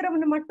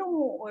பாக்குறவனை மட்டும்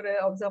ஒரு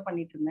அப்சர்வ்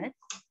பண்ணிட்டு இருந்தேன்.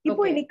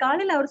 இப்போ இன்னைக்கு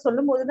காலையில அவர்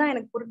சொல்லும் போதுதான்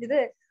எனக்கு புரிஞ்சுது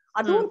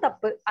அதுவும்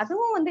தப்பு.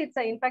 அதுவும் வந்து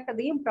இட்ஸ் இன்ஃபேக்ட்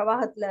அதையும்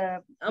பிரவாகத்துல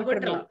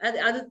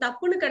அது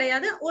தப்புன்னு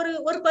கிடையாது.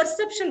 ஒரு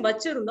பெர்செப்ஷன்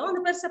வச்சிருந்தோம்,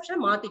 அந்த பெர்செப்ஷனை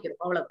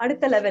மாத்திக்கிறோம் அவ்வளவு.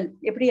 அடுத்த லெவல்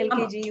எப்படி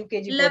எல்கேஜி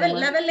யூகேஜி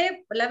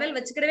லெவல்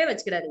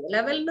வச்சுக்கிறாங்க.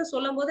 லெவல்னு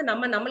சொல்லும் போது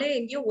நம்மளே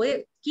எங்கேயோ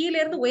கீழே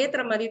இருந்து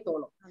உயர்த்துற மாதிரி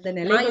தோணும். அந்த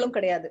நிலைகளும்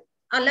கிடையாது,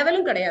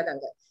 லெவலும் கிடையாது.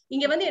 அங்க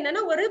இங்க வந்து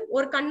என்னன்னா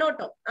ஒரு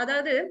கண்ணோட்டம்,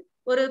 அதாவது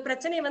ஒரு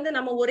பிரச்சனையை வந்து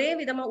நம்ம ஒரே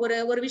விதமா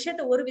ஒரு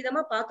விஷயத்த ஒரு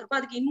விதமா பார்த்திருப்போம்,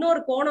 அதுக்கு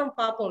இன்னொரு கோணம்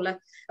பார்ப்போம்ல.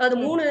 அது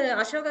 3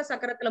 அசோக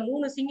சக்கரத்துல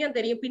 3 சிங்கம்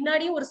தெரியும்,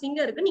 பின்னாடியும் ஒரு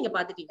சிங்கம் இருக்கு, நீங்க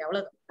பாத்துட்டீங்க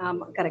அவ்வளவுதான்.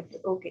 ஆமா, கரெக்ட்.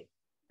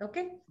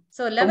 ஓகே.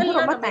 சோ லெவல்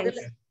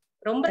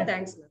ரொம்ப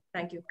தேங்க்ஸ் மேம்.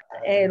 Thank you.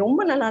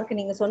 ரொம்ப நல்லா இருக்கு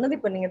நீங்க சொன்னது.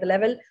 இப்ப நீங்க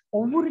லெவல்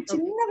ஒவ்வொரு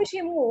சின்ன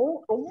விஷயமும்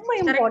ரொம்ப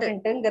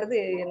இம்பார்ட்டன்ட்ங்கிறது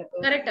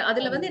எனக்கு கரெக்ட்.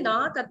 அதுல வந்து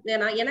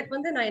எனக்கு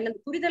வந்து நான் என்ன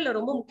புரிதல்ல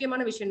ரொம்ப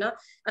முக்கியமான விஷயம்னா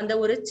அந்த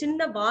ஒரு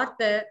சின்ன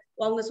வார்த்தை,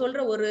 அவங்க சொல்ற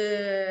ஒரு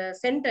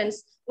சென்டென்ஸ்.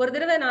 ஒரு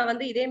தடவை நான்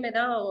வந்து இதே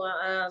மாதிரிதான்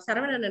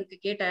சரவணனுக்கு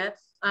கேட்டேன்,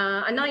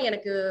 அண்ணா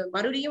எனக்கு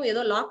மறுபடியும்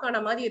ஏதோ லாக்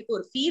ஆன மாதிரி இருக்கு,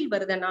 ஒரு ஃபீல்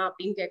வருதுண்ணா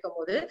அப்படின்னு கேட்கும்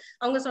போது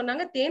அவங்க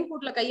சொன்னாங்க, தேன்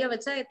கூட்டுல கைய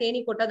வச்சா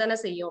தேனி கொட்ட தானே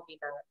செய்யும்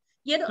அப்படின்னாங்க.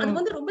 அது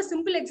வந்து ரொம்ப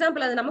சிம்பிள்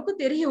எக்ஸாம்பிள், அது நமக்கும்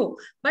தெரியும்.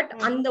 பட்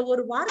அந்த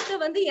ஒரு வார்த்தை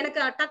வந்து எனக்கு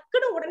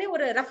டக்குன்னு உடனே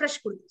ஒரு ரெஃப்ரெஷ்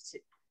கொடுத்துருச்சு.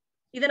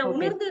 இதை நான்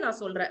உணர்ந்து நான்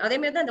சொல்றேன். அதே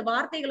மாதிரிதான் இந்த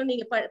வார்த்தைகளை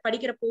நீங்க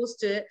படிக்கிற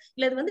போஸ்ட்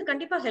இல்ல இது வந்து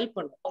கண்டிப்பா ஹெல்ப்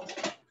பண்ணும்.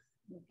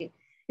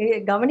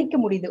 கவனிக்க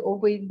முடியுது.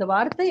 இந்த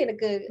வார்த்தை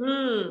எனக்கு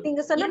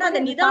நீங்க சொன்ன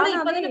அந்த நிதானம்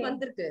இப்பதானே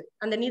வந்திருக்கு,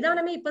 அந்த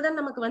நிதானமே இப்பதான்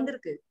நமக்கு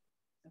வந்திருக்கு.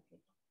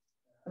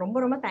 ரொம்ப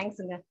ரொம்ப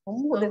தேங்க்ஸ்ங்க.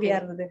 ரொம்ப உதவியா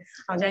இருந்தது.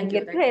 அங்க இங்க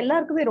இருக்கிற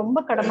எல்லாருக்குமே ரொம்ப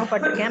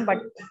கடமைப்பட்டிருக்கேன்.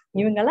 பட்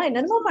இவங்க எல்லாம்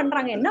என்னென்னமோ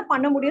பண்றாங்க, என்ன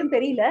பண்ண முடியும்னு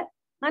தெரியல.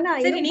 ஆனா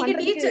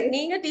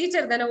நீங்க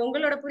டீச்சர் தானே,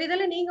 உங்களோட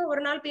புரிதல நீங்க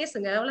ஒரு நாள்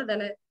பேசுங்க,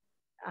 அவ்வளவுதானே.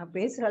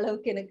 பேசுற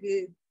அளவுக்கு எனக்கு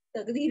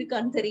தகுதி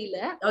இருக்கான்னு தெரியல.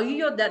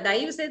 ஐயோ,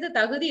 தயவு செய்து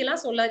தகுதி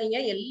எல்லாம் சொல்லாதீங்க.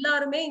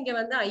 எல்லாருமே இங்க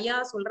வந்து ஐயா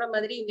சொல்ற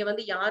மாதிரி இங்க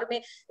வந்து யாருமே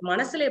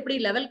மனசுல எப்படி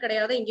லெவல்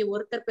கிடையாது. இங்க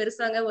ஒருத்தர்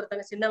பெருசாங்க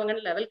ஒருத்தங்க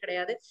சின்னவங்கன்னு லெவல்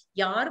கிடையாது.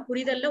 யார்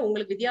புரிதல்ல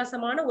உங்களுக்கு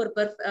வித்தியாசமான ஒரு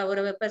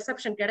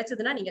பெர்செப்ஷன்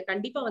கிடைச்சதுன்னா நீங்க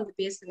கண்டிப்பா வந்து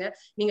பேசுங்க.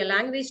 நீங்க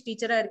லாங்குவேஜ்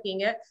டீச்சரா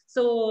இருக்கீங்க.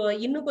 சோ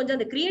இன்னும் கொஞ்சம்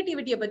அந்த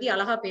கிரியேட்டிவிட்டியை பத்தி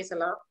அழகா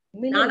பேசலாம்.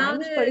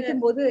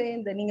 படிக்கும் போது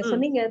இந்த நீங்க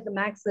சொன்னீங்க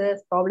மேக்ஸ்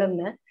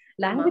ப்ராப்ளம்னு,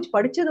 லாங்குவேஜ்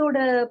படிச்சதோட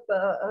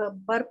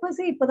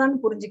பர்பஸே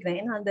இப்பதான்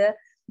புரிஞ்சுக்கிறேன். ஏன்னா அந்த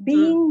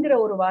பீங்கிற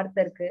ஒரு வார்த்தை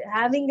இருக்கு,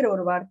 ஹேவிங்கிற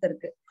ஒரு வார்த்தை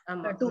இருக்கு,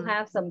 டு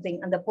ஹேவ் சம்திங்.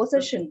 அந்த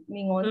பொசஷன்,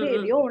 நீங்க வந்து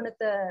எதையோ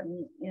ஒன்னத்த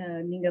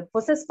நீங்க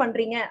பொசஸ்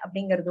பண்றீங்க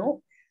அப்படிங்கறதும்,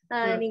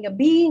 நீங்க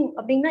பீயிங்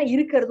அப்படின்னா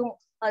இருக்கிறதும்,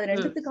 அது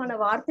ரெண்டுத்துக்கான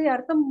வார்த்தை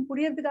அர்த்தம்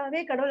புரியறதுக்காகவே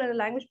கடவுள்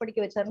லாங்குவேஜ் படிக்க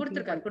வச்சாரு,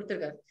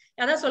 கொடுத்திருக்காரு.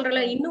 அதான்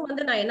சொல்றேன். இன்னும்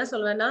வந்து நான் என்ன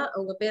சொல்வேன்னா,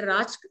 உங்க பேர்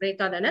ராஜ்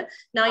ரேகா தானே,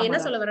 நான் என்ன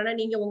சொல்ல வரேன்னா,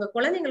 நீங்க உங்க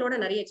குழந்தைங்களோட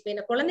நிறைய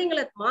எக்ஸ்பிளைன்,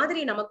 குழந்தைங்களை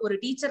மாதிரி நமக்கு ஒரு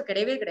டீச்சர்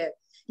கிடையவே கிடையாது.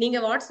 நீங்க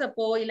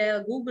வாட்ஸ்அப்போ இல்ல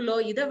கூகுளோ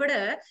இதை விட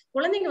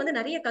குழந்தைங்க வந்து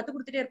நிறைய கத்து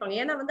கொடுத்துட்டே இருப்பாங்க.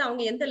 ஏன்னா வந்து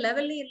அவங்க எந்த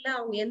லெவல்லயும் இல்ல,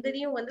 அவங்க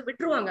எந்தையும் வந்து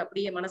விட்டுருவாங்க,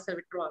 அப்படியே மனசை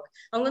விட்டுருவாங்க.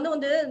 அவங்க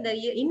வந்து இந்த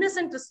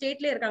இன்னசென்ட்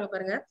ஸ்டேட்லயே இருக்காங்க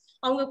பாருங்க,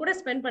 அவங்க கூட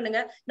ஸ்பெண்ட் பண்ணுங்க.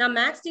 நான்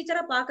மேக்ஸ்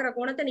டீச்சரா பாக்குற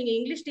கோணத்தை நீங்க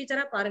இங்கிலீஷ்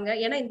டீச்சரா பாருங்க.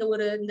 ஏன்னா இந்த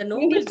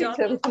நோபல் ஜாப்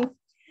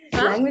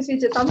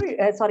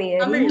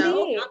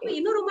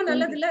இன்னும் ரொம்ப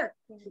நல்லது இல்ல.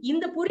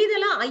 இந்த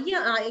புரிதலா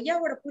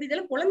ஐயாவோட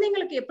புரிதல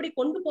குழந்தைங்களுக்கு எப்படி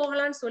கொண்டு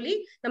போகலாம்னு சொல்லி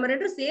நம்ம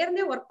ரெண்டும்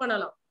சேர்ந்தே ஒர்க்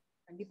பண்ணலாம்.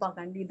 கண்டிப்பா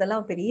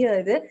இதெல்லாம் பெரிய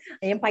இது.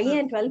 என்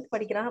பையன் 12th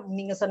படிக்கிறான்.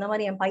 நீங்க சொன்ன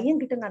மாதிரி என் பையன்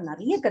கிட்ட நான்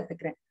நிறைய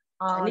கத்துக்கிறேன்.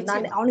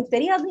 நான் அவனுக்கு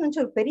தெரியாதுன்னு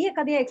நினைச்சு ஒரு பெரிய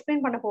கதையை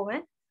எக்ஸ்பிளைன் பண்ண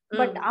போவேன்.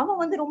 பட் அவன்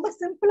வந்து ரொம்ப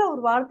சிம்பிளா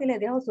ஒரு வார்த்தையில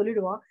எதையாவது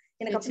சொல்லிடுவான்.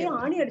 எனக்கு அப்படியே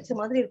ஆணி அடிச்ச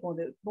மாதிரி இருக்கும்.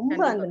 அது ரொம்ப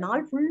அந்த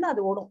நாள் ஃபுல்லா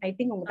அது ஓடும். ஐ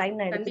திங்க் உங்க டைம்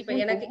நான் கண்டிப்பா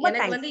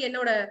எனக்கு வந்து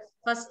என்னோட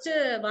ஃபர்ஸ்ட்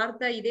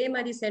வார்த்தை இதே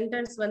மாதிரி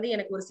சென்டென்ஸ் வந்து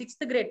எனக்கு ஒரு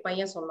 6th கிரேட்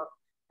பையன் சொன்னான்.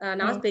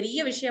 நான் பெரிய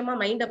விஷயமா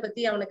மைண்ட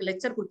பத்தி அவனுக்கு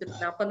லெக்சர்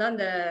கொடுத்துருக்கேன். அப்பதான்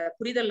அந்த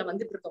புரிதல்ல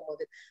வந்துட்டு இருக்கும்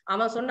போது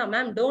அவன் சொன்னான்,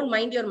 ma'am don't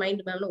mind your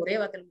mind மேம்னு ஒரே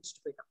வார்த்தையில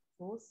முடிச்சுட்டு போயிட்டான்.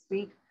 ஓ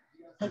ஸ்வீட்.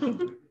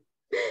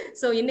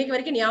 சோ இன்னைக்கு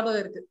வரைக்கும்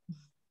ஞாபகம் இருக்கு.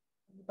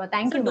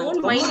 Thank you.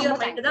 Don't mind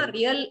your mind தான்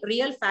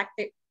ரியல்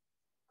ஃபேக்ட்.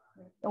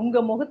 உங்க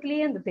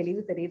முகத்திலேயே அந்த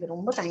தெளிவு தெரியுது.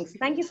 ரொம்ப thanks.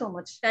 Thank you so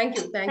much.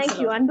 Thank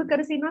you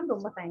Anbukkarasi ma'am,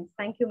 ரொம்ப thanks.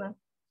 Thank you ma'am.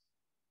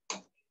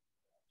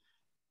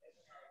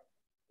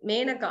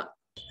 Maneka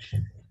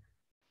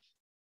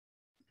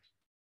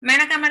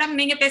madam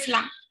நீங்க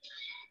பேசலாம்.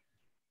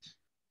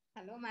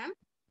 Hello ma'am.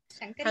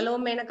 ஹலோ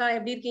மேனகா,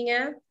 எப்படி இருக்கீங்க?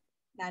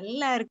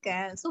 நல்லா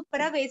இருக்கேன்.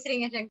 சூப்பரா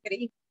பேசுறீங்க சங்கரி.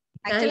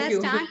 ஆக்சுவலா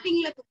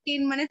ஸ்டார்டிங்ல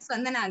 15 மினிட்ஸ்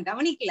வந்து நான்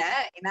கவனிக்கல.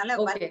 என்னால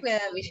ஒர்க்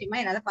விஷயமா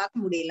என்னால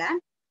பார்க்க முடியல.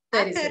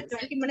 ஆஃப்டர்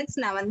 20 மினிட்ஸ்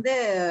நான் வந்து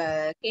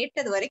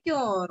கேட்டது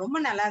வரைக்கும் ரொம்ப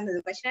நல்லா இருந்தது.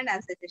 क्वेश्चन அண்ட்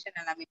ஆன்சர் செஷன்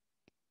எல்லாமே.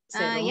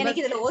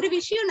 எனக்கு இதுல ஒரு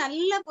விஷயம்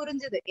நல்லா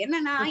புரிஞ்சது.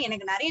 என்னன்னா,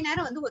 எனக்கு நிறைய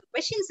நேரம் வந்து ஒரு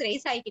क्वेश्चंस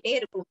ரைஸ் ஆகிக்கிட்டே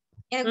இருக்கும்.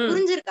 எனக்கு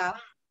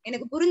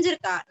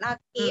புரிஞ்சிருக்கா நான்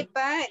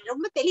கேட்பேன்.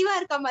 ரொம்ப தெளிவா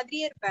இருக்க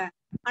மாதிரியே இருப்பேன்.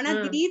 ஆனா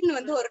திடீர்னு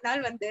வந்து ஒரு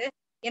நாள் வந்து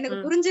எனக்கு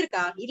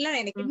புரிஞ்சிருக்கா, இல்ல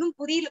எனக்கு இன்னும்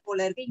புரியல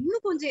போல இருக்கு,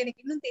 இன்னும் கொஞ்சம்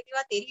எனக்கு இன்னும்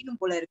தெளிவா தெரியணும்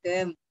போல இருக்கு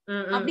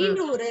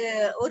அப்படின்ற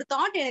ஒரு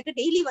தாட் எனக்கு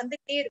டெய்லி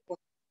வந்துட்டே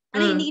இருக்கும்.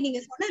 ஆனா இன்னைக்கு நீங்க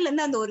சொன்னதுல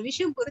இருந்து அந்த ஒரு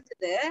விஷயம்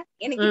புரிஞ்சது.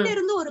 எனக்கு கிட்ட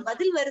இருந்து ஒரு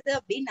பதில் வருது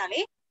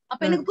அப்படின்னாலே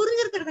அப்ப எனக்கு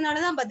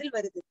புரிஞ்சிருக்கிறதுனாலதான் பதில்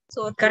வருது. சோ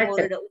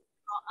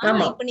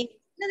இப்ப நீங்க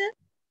சொன்னது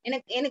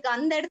எனக்கு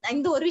அந்த இடத்துல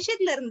இந்த ஒரு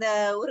விஷயத்துல இருந்த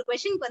ஒரு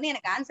क्वेश्चनக்கு வந்து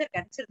எனக்கு ஆன்சர்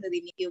கிடைச்சிருந்தது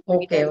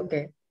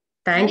இன்னைக்கு.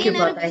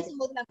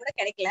 பேசும்போது நான் கூட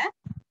கிடைக்கல,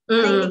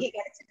 இன்னைக்கு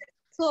கிடைச்சது.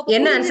 சோ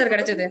என்ன ஆன்சர்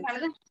கிடைச்சது?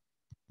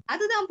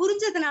 அதுதான்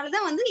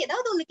புரிஞ்சதுனாலதான் வந்து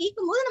ஏதாவது ஒண்ணு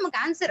கேட்கும் போது நமக்கு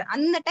ஆன்சர்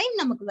அந்த டைம்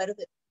நமக்கு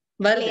வருது.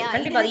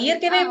 கண்டிப்பா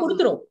இயற்கையாவே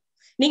கொடுத்துரும்.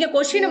 நீங்க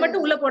கொஸ்டினை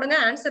மட்டும் உள்ள போடுங்க,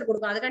 ஆன்சர்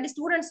கொடுக்கும். அதுக்காண்டி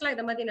ஸ்டூடெண்ட்ஸ் எல்லாம்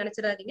இந்த மாதிரி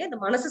நினைச்சிடாதீங்க. இந்த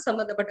மனசு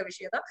சம்பந்தப்பட்ட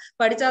விஷயம் தான்,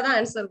 படிச்சாதான்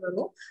ஆன்சர்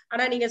வரும்.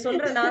 ஆனா நீங்க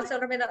நான்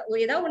சொல்றமே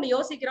ஏதாவது ஒண்ணு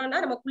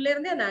யோசிக்கிறோம்னா நமக்குள்ள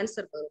இருந்தே அந்த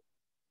ஆன்சர் வரும்.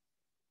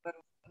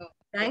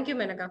 Thank you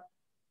Maneka.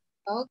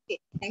 Okay,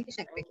 thank you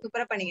Sankari.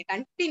 சூப்பரா பண்ணீங்க.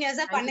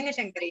 கண்டினியூஸா பண்ணுங்க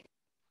சங்கரி.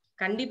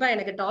 கண்டிப்பா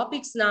எனக்கு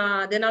டாபிக்ஸ் நான்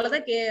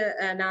அதனாலதான்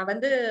நான்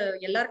வந்து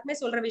எல்லாருக்குமே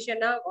சொல்ற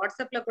விஷயம்னா,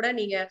 வாட்ஸ்அப்ல கூட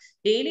நீங்க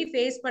டெய்லி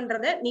ஃபேஸ்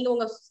பண்றத நீங்க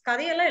உங்க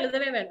கதையெல்லாம்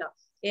எழுதவே வேண்டாம்.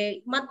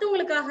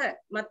 மத்தவங்களுக்காக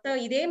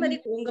இதே மாதிரி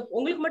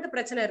உங்களுக்கு மட்டும்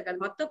பிரச்சனை இருக்காது,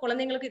 மத்த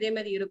குழந்தைங்களுக்கு இதே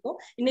மாதிரி இருக்கும்.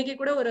 இன்னைக்கு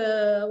கூட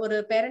ஒரு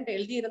பேரண்ட்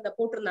எழுதி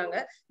போட்டிருந்தாங்க.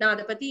 நான்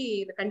அதை பத்தி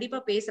கண்டிப்பா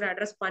பேசுறேன்,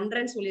 அட்ரஸ்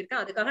பண்றேன்னு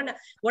சொல்லியிருக்கேன். அதுக்காக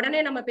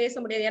உடனே நம்ம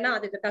பேச முடியாது. ஏன்னா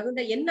அதுக்கு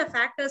தகுந்த என்ன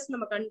ஃபேக்டர்ஸ்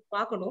நம்ம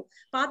பார்க்கணும்.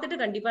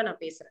 பார்த்துட்டு கண்டிப்பா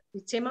நான் பேசுறேன்,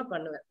 நிச்சயமா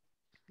பண்ணுவேன்.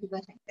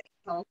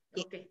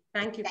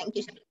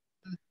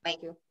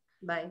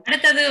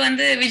 அடுத்தது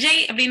வந்து விஜய்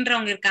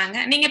அப்படின்றவங்க இருக்காங்க.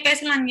 நீங்க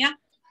பேசலாம்யா.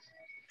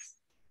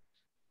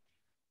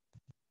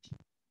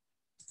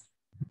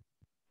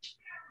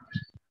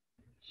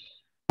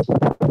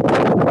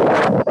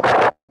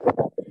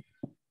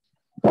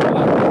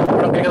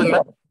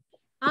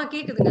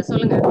 கேக்குதுங்க,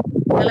 சொல்லுங்க.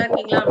 நல்லா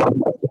இருக்கீங்களா?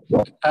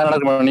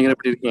 நீங்க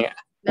எப்படி இருக்கீங்க?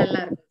 நல்லா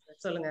இருக்கு,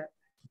 சொல்லுங்க.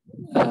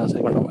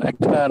 சரி மேடம்,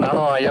 ஆக்சுவலா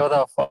நானும் ஐயாவை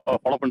தான்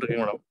ஃபாலோ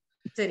பண்ணிருக்கேன் மேடம்.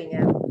 சரிங்க.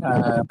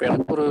 இப்போ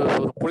எனக்கு ஒரு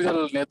புரிதல்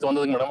நேற்று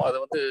வந்ததுங்க மேடம். அது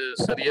வந்து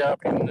சரியா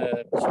அப்படின்னு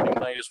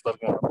சொன்னீங்கன்னா யூஸ்ஃபுல்லா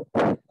இருக்கு மேடம்.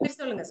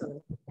 சொல்லுங்க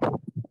சொல்லுங்க.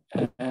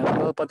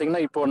 அதாவது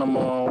பாத்தீங்கன்னா, இப்போ நம்ம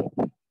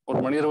ஒரு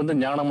மனிதர் வந்து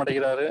ஞானம்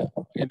அடைகிறாரு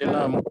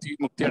இல்லைன்னா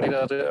முக்தி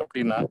அடைகிறாரு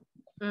அப்படின்னா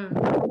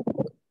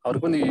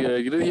அவருக்கு வந்து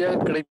இறுதியா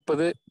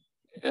கிடைப்பது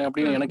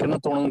அப்படின்னு எனக்கு என்ன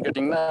தோணுன்னு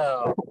கேட்டீங்கன்னா,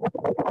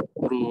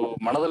 ஒரு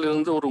மனதில்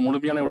இருந்து ஒரு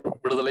முழுமையான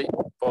விடுதலை.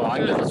 இப்போ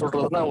ஆங்கிலத்தில்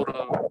சொல்றதுன்னா ஒரு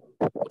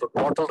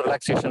டோட்டல்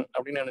ரிலாக்ஸேஷன்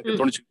அப்படின்னு எனக்கு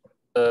தோணுச்சு.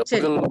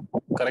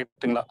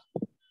 கரெக்ட்டுங்களா?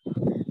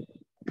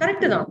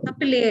 கரெக்ட் தான்,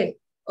 தப்பு இல்லையே.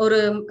 ஒரு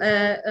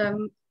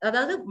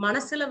அதாவது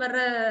மனசுல வர்ற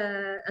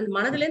அந்த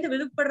மனதுல இருந்து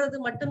விடுபடுறது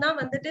மட்டும்தான்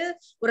வந்துட்டு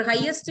ஒரு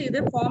ஹையஸ்ட் இது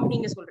ஃபார்ம்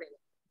நீங்க சொல்றீங்க.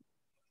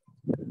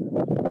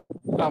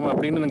 ஆமா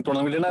அப்படின்னு எனக்கு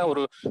தோணும். இல்லைன்னா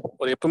ஒரு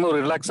எப்பவுமே ஒரு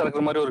ரிலாக்ஸா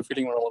இருக்கிற மாதிரி ஒரு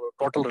ஃபீலிங் வரும், ஒரு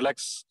டோட்டல்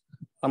ரிலாக்ஸ்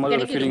அந்த மாதிரி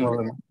ஒரு ஃபீலிங்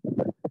வரும்.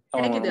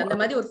 கிடைக்குது, அந்த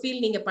மாதிரி ஒரு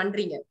ஃபீல் நீங்க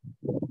பண்றீங்க.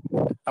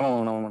 ஆமா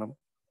ஆமா மேடம்.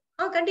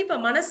 கண்டிப்பா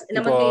மனசு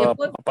நமக்கு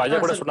ஐயா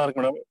கூட சொன்னாரு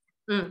மேடம்.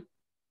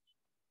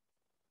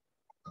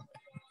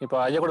 இப்போ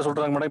ஐயா கூட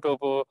சொல்றாங்க மேடம்,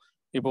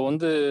 இப்போ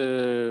வந்து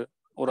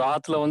ஒரு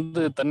ஆத்துல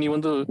வந்து தண்ணி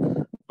வந்து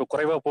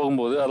குறைவா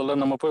போகும்போது அதுல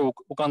நம்ம போய்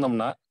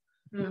உட்கார்ந்தோம்னா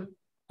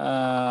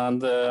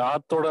அந்த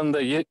ஆத்தோட அந்த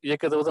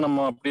இயக்கத்தை வந்து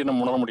நம்ம அப்படியே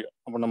நம்ம உணர முடியும்.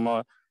 அப்ப நம்ம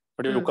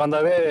அப்படி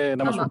உட்கார்ந்தாவே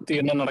நம்ம சுத்தி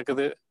என்ன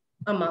நடக்குது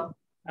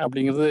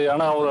அப்படிங்கிறது.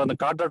 ஆனா அந்த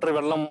காற்றற்ற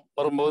வெள்ளம்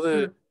வரும்போது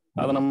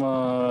அதை நம்ம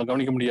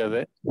கவனிக்க முடியாது.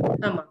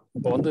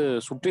 இப்போ வந்து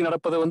சுற்றி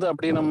நடப்பதை வந்து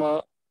அப்படியே நம்ம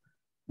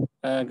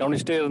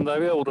கவனிச்சுட்டே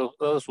இருந்தாவே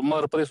அதாவது சும்மா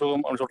இருப்பதே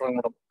சுகம் அப்படின்னு சொல்றாங்க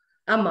மேடம்.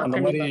 அந்த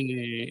மாதிரி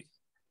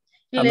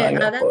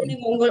அதாவது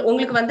நீங்க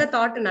உங்களுக்கு வந்த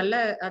தாட் நல்ல,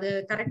 அது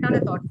கரெக்டான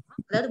தாட்.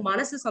 அதாவது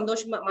மனசு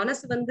சந்தோஷமா,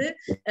 மனசு வந்து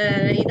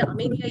இது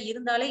அமைதியா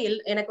இருந்தாலே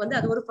எனக்கு வந்து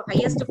அது ஒரு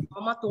ஹையஸ்ட்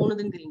ஃபார்மா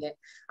தோணுதுங்கிறீங்க.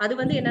 அது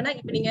வந்து என்னன்னா,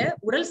 இப்ப நீங்க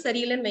உடல்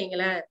சரியில்லைன்னு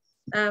வைங்களேன்,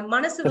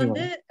 மனசு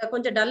வந்து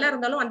கொஞ்சம் டல்லா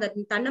இருந்தாலும் அந்த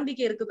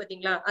தன்னம்பிக்கை இருக்கு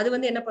பாத்தீங்களா, அது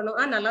வந்து என்ன பண்ணும்,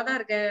 நல்லாதான்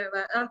இருக்கேன்,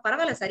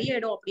 பரவாயில்ல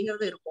சரியாயிடும்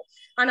அப்படிங்கிறது இருக்கும்.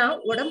 ஆனா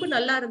உடம்பு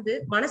நல்லா இருந்து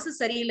மனசு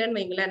சரியில்லைன்னு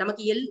வைங்களேன்,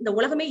 நமக்கு இந்த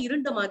உலகமே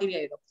இருண்ட மாதிரி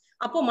ஆயிடும்.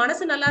 அப்போ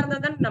மனசு நல்லா இருந்தா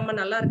தான் நம்ம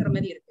நல்லா இருக்கிற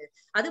மாதிரி இருக்கு.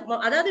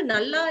 அதாவது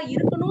நல்லா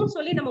இருக்கணும்னு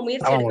சொல்லி நம்ம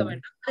முயற்சி எடுக்க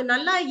வேண்டாம். அது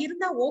நல்லா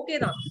இருந்தா ஓகே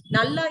தான்,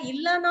 நல்லா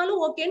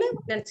இல்லனாலும் ஓகேன்னு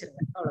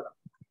நினைச்சிருங்க, அவ்வளவுதான்.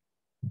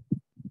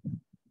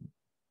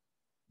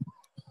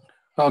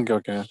 Okay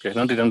okay okay.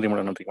 நன்றி நன்றி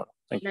மேடம். நன்றி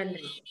மேடம்.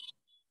 நன்றி.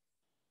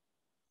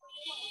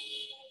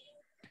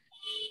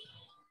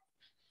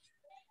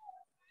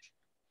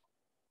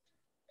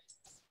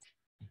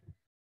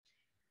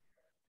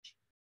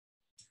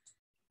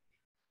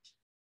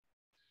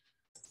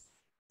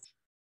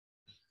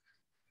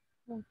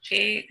 ஓகே,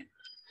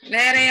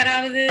 வேற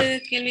யாராவது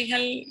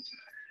கேள்விகள்?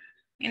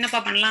 என்னப்பா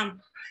பண்ணலாம்?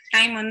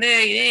 டைம் வந்து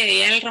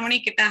 7:30 மணி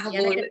கிட்ட ஆக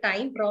போகுது. எனக்கு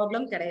டைம்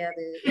ப்ராப்ளம்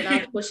கிடையாது.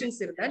 ஏதாவது क्वेश्चंस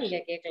இருந்தா நீங்க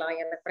கேட்கலாம்,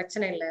 எனக்கு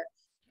பிரச்சனை இல்ல.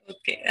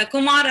 ஓகே,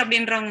 குமார்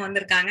அப்படின்றவங்க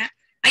வந்திருக்காங்க.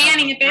 ஐயா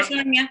நீங்க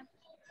பேசலாம்யா.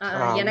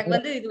 எனக்கு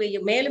வந்து இது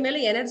மேலும்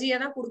மேலும் எனர்ஜியா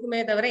தான்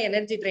கொடுக்குமே தவிர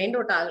எனர்ஜி ட்ரெயின்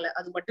அவுட் ஆகல,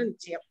 அது மட்டும்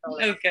நிச்சயம்.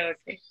 ஓகே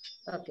ஓகே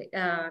ஓகே,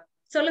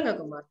 சொல்லுங்க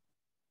குமார்.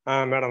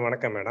 மேடம்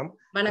வணக்கம் மேடம்.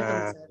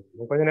 வணக்கம் சார்.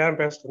 கொஞ்ச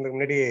நேரம் பேசுறதுக்கு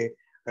முன்னாடி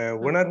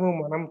உணர்வு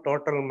மனம்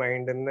டோட்டல்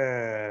மைண்ட்னு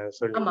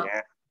சொல்லுங்க.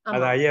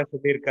 அது ஐயா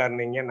சொல்லியிருக்காரு.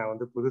 நீங்க நான்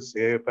வந்து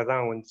புதுசு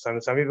இப்பதான்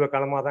கொஞ்சம் சமீப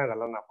காலமா தான்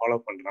இதெல்லாம் நான் ஃபாலோ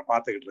பண்றேன்,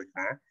 பாத்துக்கிட்டு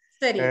இருக்கேன்.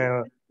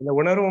 இந்த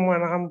உணர்வு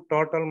மனம்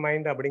டோட்டல்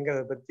மைண்ட்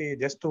அப்படிங்கறத பத்தி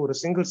ஜஸ்ட் ஒரு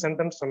சிங்கிள்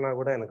சென்டென்ஸ் சொன்னா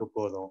கூட எனக்கு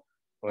போதும்.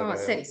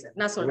 சரி சார்,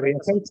 நான் சொல்றேன்.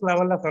 எசன்ஸ்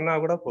லெவல்ல சொன்னா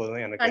கூட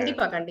போதும் எனக்கு.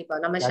 கண்டிப்பா கண்டிப்பா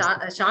நம்ம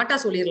ஷார்ட்டா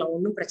சொல்லிடலாம்,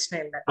 ஒன்னும் பிரச்சனை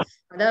இல்லை.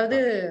 அதாவது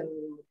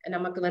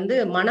நமக்கு வந்து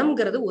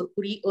மனம்ங்கிறது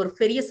ஒரு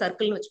பெரிய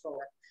சர்க்கிள்னு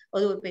வச்சுக்கோங்க.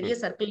 அது ஒரு பெரிய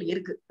சர்க்கிள்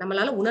இருக்கு,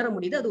 நம்மளால உணர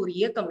முடியுது. அது ஒரு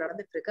இயக்கம்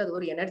நடந்துட்டு இருக்கு, அது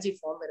ஒரு எனர்ஜி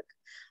ஃபார்ம் இருக்கு.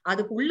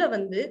 அதுக்குள்ள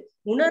வந்து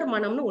உணர்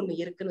மனம்னு ஒண்ணு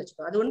இருக்குன்னு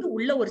வச்சுக்கோங்க. அது வந்து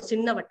உள்ள ஒரு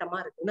சின்ன வட்டமா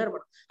இருக்கு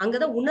உணர்மனம்.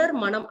 அங்கதான் உணர்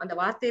மனம், அந்த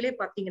வார்த்தையிலே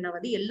பாத்தீங்கன்னா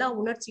வந்து எல்லா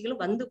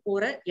உணர்ச்சிகளும் வந்து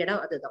போற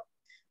இடம் அதுதான்.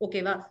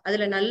 ஓகேவா?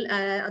 அதுல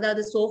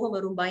அதாவது சோகம்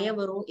வரும், பயம்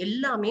வரும்,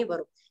 எல்லாமே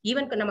வரும்.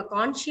 ஈவன் நம்ம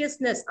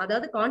கான்சியஸ்னஸ்,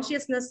 அதாவது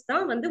கான்சியஸ்னஸ்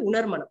தான் வந்து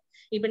உணர்மனம்.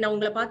 இப்ப நான்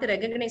உங்களை பார்த்து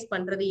ரெகக்னைஸ்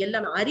பண்றது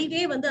எல்லாமே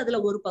அறிவே வந்து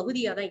அதுல ஒரு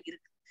பகுதியா தான்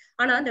இருக்கு.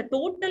 ஆனா அந்த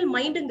டோட்டல்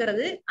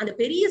மைண்டுங்கிறது அந்த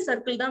பெரிய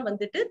சர்க்கிள் தான்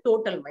வந்துட்டு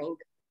டோட்டல்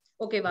மைண்ட்.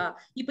 ஓகேவா?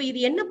 இப்ப இது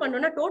என்ன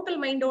பண்ணோம்னா, டோட்டல்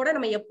மைண்டோட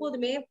நம்ம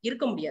எப்போதுமே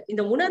இருக்க முடியாது.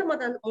 இந்த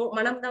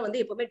மனம் தான் வந்து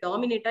எப்பவுமே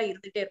டாமினேட்டா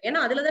இருந்துட்டே இருக்கும்.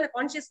 ஏன்னா அதுலதானே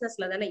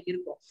கான்சியஸ்னஸ்ல தானே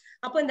இருக்கும்.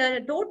 அப்ப இந்த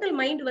டோட்டல்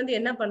மைண்ட் வந்து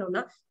என்ன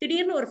பண்ணும்னா,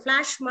 திடீர்னு ஒரு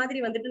பிளாஷ்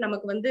மாதிரி வந்துட்டு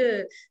நமக்கு வந்து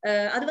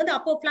அது வந்து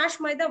அப்போ பிளாஷ்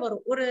மாதிரி தான்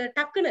வரும். ஒரு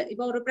டக்குன்னு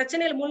இப்ப ஒரு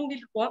பிரச்சனையில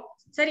மூழ்கிட்டு இருப்போம்,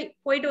 சரி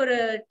போயிட்டு ஒரு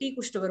டீ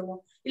குடிச்சிட்டு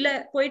வருவோம், இல்ல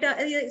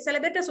போயிட்டு சில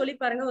பேர்ட்ட சொல்லி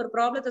பாருங்க, ஒரு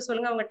ப்ராப்ளத்தை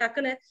சொல்லுங்க, அவங்க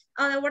டக்குன்னு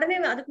உடனே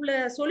அதுக்குள்ள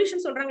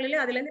சொல்யூஷன் சொல்றாங்க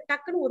இல்லையா, அதுல இருந்து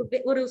டக்குன்னு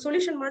ஒரு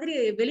சொல்யூஷன் மாதிரி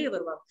வெளியே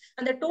வருவாங்க.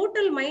 அந்த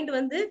டோட்டல் மைண்ட்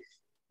வந்து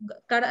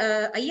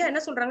ஐயா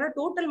என்ன சொல்றாங்க,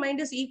 total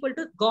mind is equal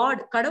to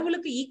God.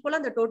 கடவுளுக்கு ஈக்குவலா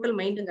அந்த டோட்டல்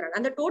மைண்டுங்கிறாங்க.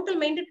 அந்த டோட்டல்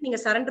மைண்டுக்கு நீங்க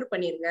சரண்டர்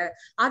பண்ணிருங்க,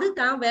 அது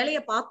தான்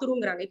வேலையை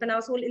பாத்துருங்கிறாங்க. இப்ப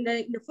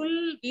நான் இந்த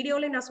ஃபுல்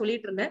வீடியோல நான்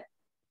சொல்லிட்டு இருந்தேன்,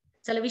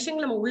 சில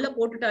விஷயங்கள் நம்ம உள்ள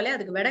போட்டுட்டாலே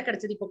அதுக்கு விடை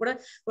கிடைச்சது. இப்ப கூட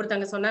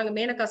ஒருத்தவங்க சொன்னாங்க,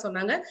 மேனகா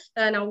சொன்னாங்க,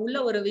 நான் உள்ள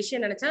ஒரு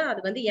விஷயம் நினைச்சா அது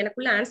வந்து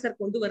எனக்குள்ள ஆன்சர்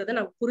கொண்டு வருது,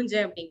 நான்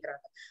புரிஞ்சேன்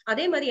அப்படிங்கிறாங்க.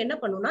 அதே மாதிரி என்ன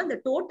பண்ணும்னா, இந்த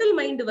டோட்டல்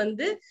மைண்ட்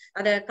வந்து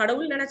அத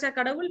கடவுள் நினைச்சா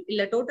கடவுள்,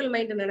 இல்ல டோட்டல்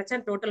மைண்ட்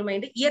நினைச்சா டோட்டல்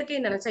மைண்ட்,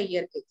 இயற்கை நினைச்சா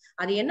இயற்கை.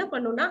 அது என்ன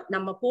பண்ணும்னா,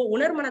 நம்ம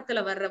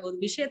உணர்மனத்துல வர்ற ஒரு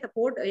விஷயத்த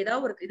போட்டு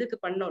ஏதாவது ஒரு இதுக்கு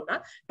பண்ணோம்னா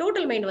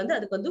டோட்டல் மைண்ட் வந்து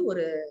அதுக்கு வந்து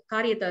ஒரு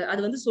காரியத்தை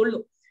அது வந்து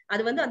சொல்லும்,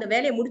 அது வந்து அந்த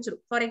வேலையை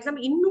முடிச்சிடும். ஃபார்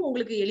எக்ஸாம்பிள் இன்னும்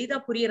உங்களுக்கு எளிதா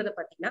புரியறத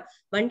பாத்தீங்கன்னா,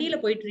 வண்டியில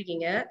போயிட்டு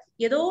இருக்கீங்க,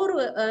 ஏதோ ஒரு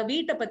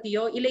வீட்டை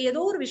பத்தியோ இல்ல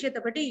ஏதோ ஒரு விஷயத்த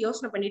பத்தி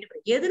யோசனை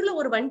பண்ணிட்டு எதிரில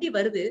ஒரு வண்டி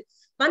வருது,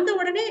 வந்த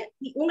உடனே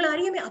உங்களை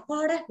அறியாமே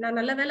அப்பாட நான்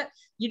நல்ல வேலை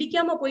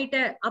இடிக்காம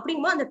போயிட்டேன்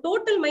அப்படிங்கும்போது அந்த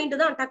டோட்டல் மைண்ட்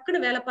தான்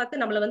டக்குன்னு வேலை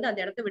பார்த்து நம்மளை வந்து அந்த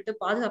இடத்த விட்டு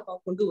பாதுகாப்பா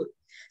கொண்டு வரும்.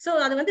 சோ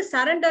அது வந்து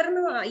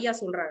சரண்டர்னு ஐயா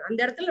சொல்றாங்க. அந்த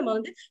இடத்துல நம்ம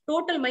வந்து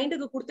டோட்டல்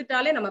மைண்டுக்கு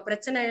கொடுத்துட்டாலே நம்ம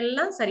பிரச்சனை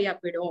எல்லாம் சரியா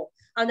போயிடும்.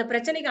 அந்த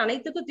பிரச்சனைக்கு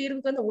அனைத்துக்கும்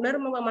தீர்வுக்கு வந்து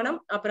உணர்வு மனம்,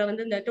 அப்புறம்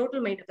வந்து இந்த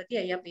டோட்டல் மைண்டை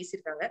பத்தி ஐயா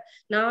பேசியிருக்காங்க.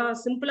 நான்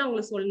சிம்பிளா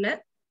உங்களுக்கு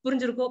சொன்னேன்,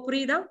 புரிஞ்சிருக்கோ?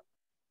 புரியுதா?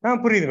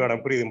 புரியுது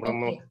மேடம், புரியுது மேடம்.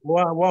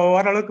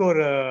 ஓரளவுக்கு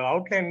ஒரு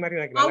அவுட்லைன் மாதிரி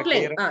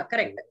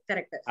கரெக்ட்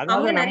கரெக்ட்.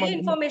 அவங்க நிறைய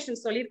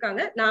இன்ஃபர்மேஷன்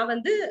சொல்லிருக்காங்க, நான்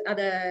வந்து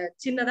அத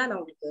சின்னதா நான்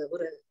உங்களுக்கு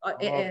ஒரு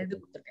இது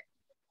கொடுத்திருக்கேன்.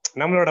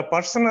 நம்மளோட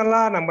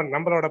பர்சனலா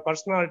நம்மளோட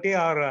பர்சனாலிட்டி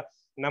ஆர்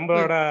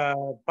நம்மளோட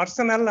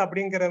பர்சனல்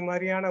அப்படிங்கிற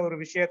மாதிரியான ஒரு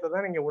விஷயத்தை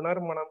தான் நீங்க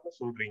உணர்மனம்னு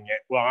சொல்றீங்க.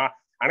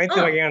 அனைத்து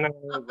வகையான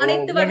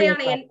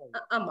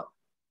ஆமா.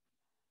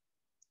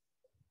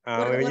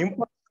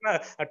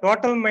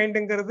 டோட்டல்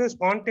மைண்ட்ங்கிறது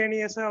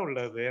ஸ்பான்டேனியஸா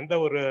உள்ளது, எந்த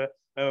ஒரு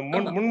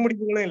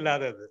முன்முடிவுகளும்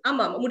இல்லாதது.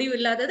 ஆமா, முடிவு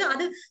இல்லாதது.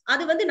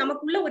 அது வந்து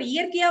நமக்குள்ள ஒரு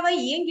இயற்கையாவே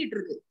இயங்கிட்டு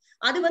இருக்கு.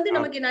 அது வந்து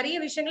நமக்கு நிறைய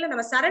விஷயங்களை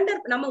நம்ம சரண்டர்,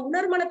 நம்ம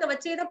உணர்மனத்தை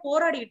வச்சேதான்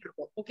போராடிட்டு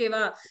இருக்கோம்.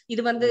 ஓகேவா?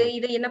 இது வந்து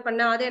இதை என்ன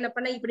பண்ண, அதை என்ன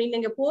பண்ண, இப்படி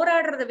நீங்க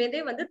போராடுறத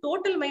வந்து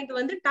டோட்டல் மைண்ட்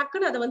வந்து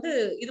டக்குன்னு அதை வந்து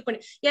இது பண்ணி.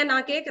 ஏன்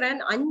நான்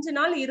கேக்குறேன், 5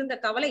 நாள் இருந்த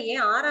கவலை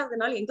ஏன் 6வது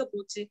நாள் எங்க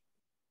போச்சு?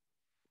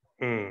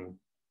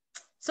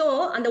 சோ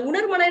அந்த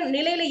உணர்மன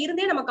நிலையில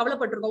இருந்தே நம்ம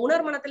கவலைப்பட்டிருக்கோம்.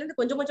 உணர்மனத்துல இருந்து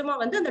கொஞ்சம் கொஞ்சமா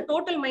வந்து அந்த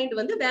டோட்டல் மைண்ட்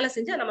வந்து வேலை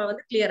செஞ்சு நம்ம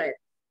வந்து கிளியர்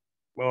ஆயிடும்.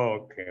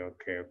 Okay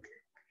okay okay.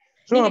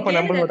 சோ அப்ப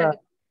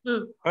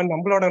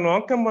நம்மளோட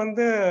நோக்கம்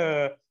வந்து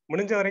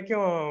முடிஞ்ச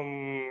வரைக்கும்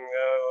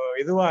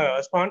இதுவா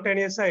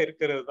ஸ்பான்டேனியஸா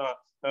இருக்கிறது தான்,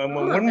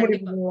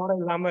 முன்முடிவோட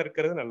இல்லாம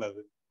இருக்கிறது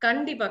நல்லது.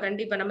 கண்டிப்பா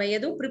கண்டிப்பா. நம்ம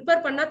எதுவும்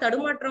ப்ரிப்பேர் பண்ணா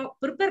தடுமாற்றம்,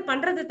 ப்ரிப்பேர்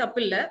பண்றது தப்பு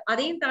இல்ல.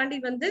 அதையும் தாண்டி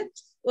வந்து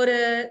ஒரு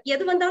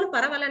எது வந்தாலும்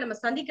பரவாயில்ல நம்ம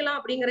சந்திக்கலாம்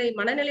அப்படிங்கிற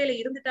மனநிலையில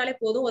இருந்துட்டாலே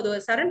போதும். அது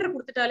சரண்டர்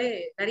கொடுத்துட்டாலே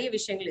நிறைய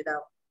விஷயங்கள்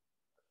இதாகும்.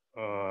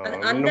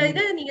 அந்த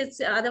இதை நீங்க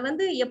அத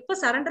வந்து எப்ப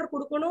சரண்டர்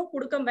கொடுக்கணும்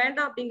கொடுக்க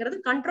வேண்டாம் அப்படிங்கிறது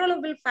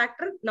கண்ட்ரோலபிள்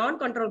ஃபேக்டர், நான்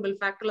கண்ட்ரோலபிள்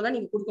ஃபேக்டர்ல தான்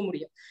நீங்க கொடுக்க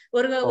முடியும்.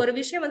 ஒரு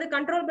விஷயம் வந்து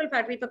கண்ட்ரோலபிள்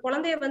ஃபேக்டர். இப்ப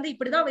குழந்தைய வந்து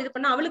இப்படிதான் இது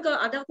பண்ணா அவளுக்கு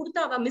அதை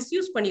கொடுத்து அவ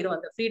மிஸ்யூஸ் பண்ணிடும்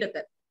அந்த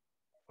ஃப்ரீடத்தை.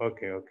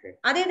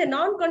 அதே இந்த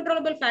நான்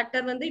கண்ட்ரோலபிள்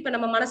ஃபேக்டர் வந்து இப்ப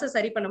நம்ம மனசை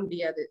சரி பண்ண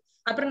முடியாது.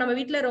 அப்புறம் நம்ம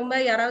வீட்டுல ரொம்ப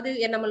யாராவது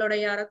நம்மளோட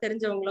யாராவது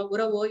தெரிஞ்சவங்களோ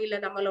உறவோ இல்ல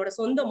நம்மளோட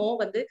சொந்தமோ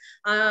வந்து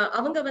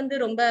அவங்க வந்து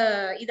ரொம்ப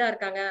இதா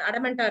இருக்காங்க,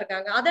 அடமெண்டா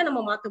இருக்காங்க, அதை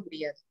நம்ம மாத்த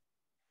முடியாது.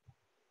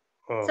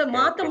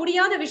 மாத்த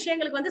முடியாத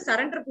விஷயங்களுக்கு வந்து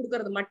சரண்டர்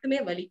கொடுக்கறது மட்டுமே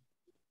வழி.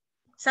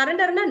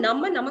 சரண்டர்னா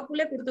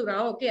நமக்குள்ளே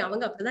கொடுத்துக்கிறோம், ஓகே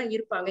அவங்க அப்படிதான்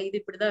இருப்பாங்க,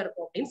 இது இப்படிதான்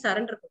இருக்கும் அப்படின்னு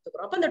சரண்டர்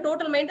கொடுத்துக்கிறோம். அப்ப அந்த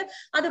டோட்டல் மைண்ட்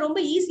அது ரொம்ப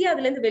ஈஸியா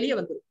அதுல இருந்து வெளியே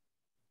வந்துடும்.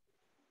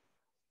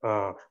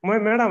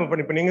 மேடம்,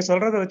 இப்ப நீங்க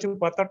சொல்றத வச்சு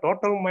பார்த்தா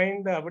டோட்டல்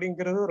மைண்ட்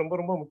அப்படிங்கிறது ரொம்ப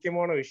ரொம்ப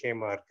முக்கியமான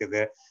விஷயமா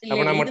இருக்குது.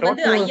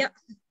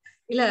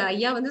 இல்ல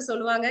ஐயா வந்து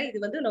சொல்லுவாங்க, இது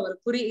வந்து நான்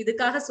ஒரு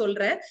இதுக்காக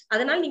சொல்றேன்.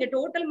 அதனால நீங்க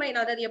டோட்டல் மைண்ட்,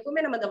 அதாவது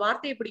எப்பவுமே நம்ம அந்த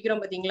வார்த்தையை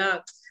பிடிக்கிறோம் பாத்தீங்களா,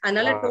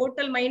 அதனால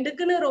டோட்டல்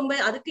மைண்டுக்குன்னு ரொம்ப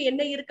அதுக்கு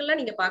என்ன இருக்குல்ல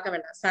நீங்க பார்க்க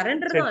வேண்டாம்.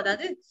 சரண்டர் தான்,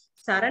 அதாவது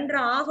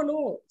சரண்டர்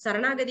ஆகணும்,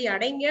 சரணாகதி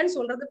அடைங்கன்னு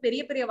சொல்றது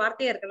பெரிய பெரிய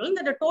வார்த்தையா இருக்கனால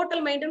இந்த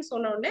டோட்டல் மைண்ட்னு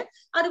சொன்ன உடனே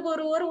அதுக்கு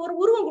ஒரு ஒரு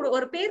உருவம் கூட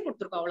ஒரு பேர்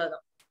கொடுத்துருக்கோம்,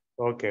 அவ்வளவுதான்.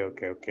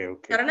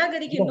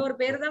 சரணாகதிக்கு இன்னொரு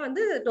பேர் தான்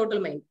வந்து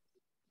டோட்டல் மைண்ட்.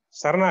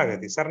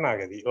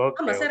 சரணாகதி.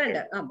 ஆமா,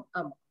 சரண்டர். ஆமா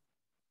ஆமா.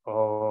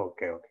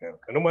 Okay okay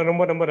okay. ரொம்ப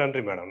ரொம்ப ரொம்ப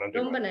நன்றி மேடம்.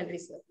 ரொம்ப நன்றி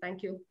sir.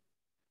 Thank you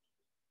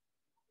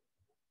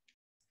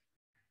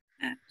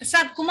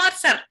sir. Kumar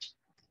sir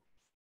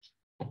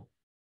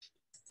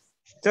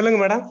சொல்லுங்க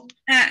மேடம்.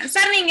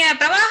 சார் நீங்க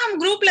பிரவாகம்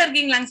குரூப்ல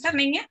இருக்கீங்களாங்க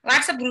சார்? நீங்க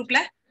வாட்ஸ்அப் குரூப்ல?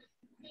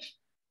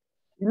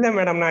 இல்ல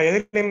மேடம், நான்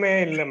எதுலயுமே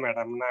இல்ல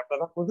மேடம். நான்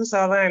இப்பதான்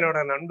புதுசாதான்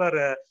என்னோட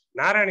நண்பர்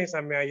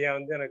நாராயணசாமி ஐயா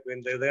வந்து எனக்கு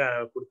இந்த இதை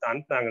கொடுத்து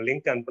அனுப்புனாங்க,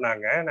 லிங்க்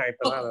அனுப்புனாங்க. நான்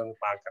இப்பதான் அதை வந்து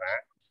பாக்குறேன்.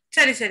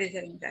 சரி சரி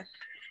சரிங்க சார்.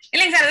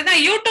 இல்லைங்க சார்,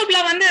 அதுதான் யூடியூப்ல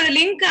வந்து அது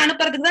லிங்க்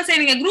அனுப்புறதுக்கு தான்.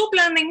 சரி, நீங்க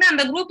குரூப்ல இருந்தீங்கன்னா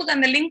அந்த குரூப்புக்கு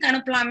அந்த லிங்க்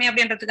அனுப்பலாமே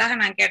அப்படின்றதுக்காக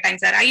நான்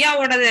கேட்டேங்க சார்.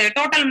 ஐயாவோட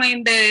டோட்டல்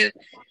மைண்ட்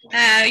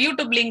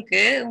யூடியூப் லிங்க்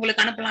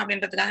உங்களுக்கு அனுப்பலாம்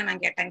அப்படின்றதுக்காக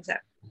நான் கேட்டேங்க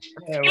சார்.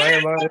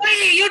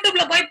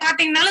 யூடியூப்ல போய்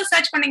பாத்தீங்கன்னாலும்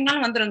சர்ச்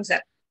பண்ணீங்கன்னாலும் வந்துருங்க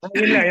சார்.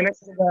 இல்ல,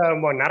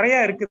 எனக்கு நிறைய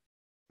இருக்கு,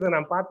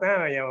 நான்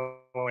பார்த்தேன்.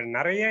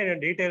 நிறைய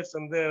டீடைல்ஸ்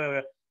வந்து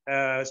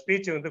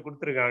ஸ்பீச் வந்து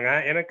கொடுத்துருக்காங்க.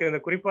 எனக்கு இந்த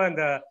குறிப்பா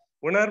இந்த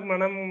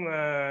உணர்மனம்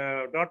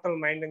டோட்டல்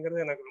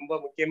மைண்டுங்கிறது எனக்கு ரொம்ப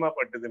முக்கியமா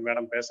பட்டுது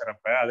மேடம்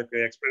பேசுறப்ப. அதுக்கு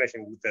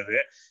எக்ஸ்பிளனேஷன் கொடுத்தது.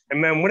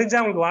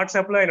 முடிஞ்சா உங்களுக்கு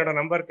வாட்ஸ்அப்ல என்னோட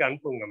நம்பருக்கு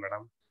அனுப்புங்க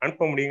மேடம்.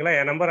 அனுப்ப முடியுங்களா?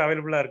 என் நம்பர்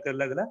அவைலபிளா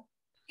இருக்குல்ல இதுல?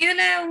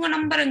 இதுல உங்க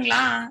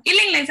நம்பருங்களா?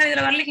 இல்லைங்களே சார்,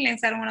 இதுல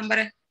வரலீங்களேங்க சார் உங்க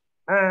நம்பரு.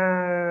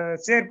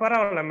 சரி,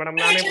 பரவாயில்ல மேடம்.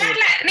 நானே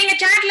நீங்க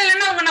சாட்ல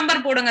இல்லைன்னா உங்க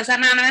நம்பர் போடுங்க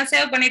சார், நான்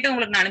சேவ் பண்ணிட்டு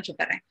உங்களுக்கு நான்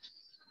அனுப்பிச்சு தரேன்.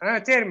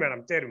 சரி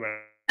மேடம், சரி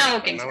மேடம்.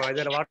 ஓகேங்க சார்.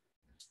 இதுல வாட்ஸ்அப்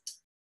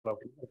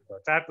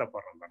சாட்ல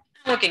போடுறேன் மேடம்.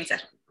 ஓகேங்க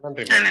சார்.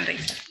 நன்றி.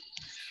 நன்றிங்க சார்.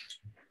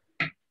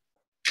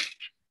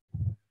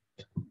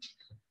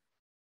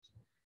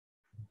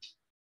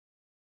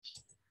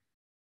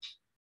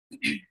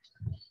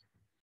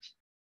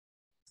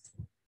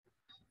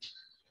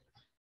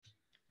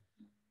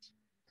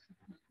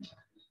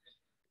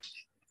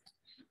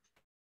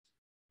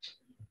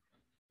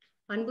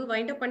 அன்பு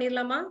வைண்ட் அப்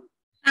பண்ணிரலாமா?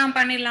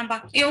 பண்ணிரலாம்பா.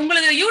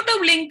 உங்களுக்கு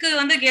யூடியூப் லிங்க்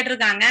வந்து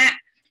கேட்டிருக்காங்க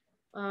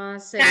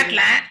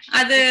சாட்ல.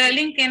 அது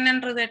லிங்க்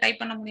என்னன்றது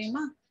டைப் பண்ண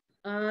முடியுமா?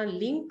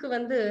 லிங்க்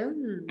வந்து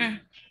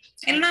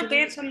என்ன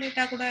பேர்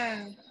சொல்லிட்டா கூட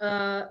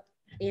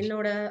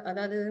என்னோட,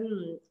 அதாவது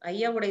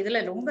ஐயாவோட இதுல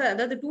ரொம்ப,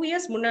 அதாவது 2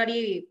 years முன்னாடி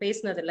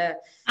பேசினதுல.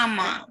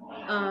 ஆமா.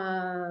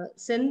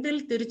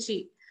 செந்தில் திருச்சி.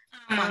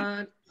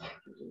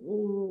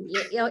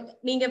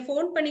 நீங்க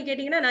போன் பண்ணி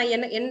கேட்டீங்கன்னா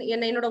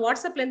நான் என்னோட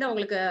வாட்ஸ்அப்ல இருந்து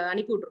அவங்களுக்கு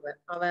அனுப்பி விட்டுருவேன்.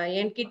 அவ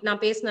என்கிட்ட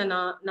நான் பேசின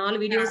 4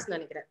 வீடியோஸ்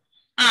நினைக்கிறேன்.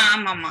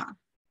 ஆமா.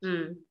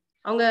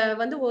 அவங்க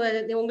வந்து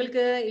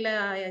உங்களுக்கு இல்ல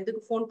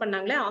இதுக்கு போன்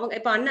பண்ணாங்களே அவங்க.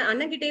 இப்ப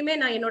அண்ணன் கிட்டயுமே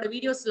நான் என்னோட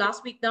வீடியோஸ்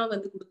லாஸ்ட் வீக் தான்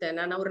வந்து கொடுத்தேன்.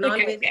 நான் ஒரு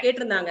 4 பேர்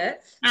கேட்டிருந்தாங்க.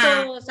 சோ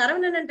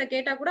சரவணன்ட்ட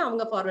கேட்டா கூட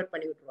அவங்க ஃபார்வர்ட்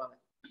பண்ணி விட்டுருவாங்க.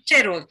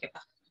 சரி,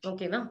 ஓகேப்பா.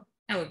 ஓகேவா?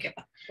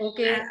 ஓகேப்பா.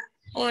 ஓகே,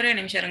 ஒரே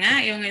நிமிஷம் இருங்க.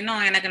 இவங்க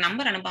இன்னும் எனக்கு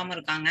நம்பர் அனுப்பாம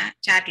இருக்காங்க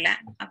சாட்ல.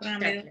 அப்புறம்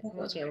நம்ம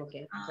okay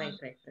okay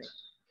right right right.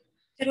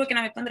 சரி, ஓகே.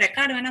 நம்ம இப்ப வந்து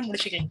ரெக்கார்ட் வேணா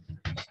முடிச்சுக்கலாம்.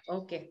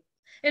 ஓகே,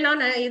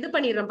 நான் இது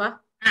பண்ணிடுறேன்ப்பா.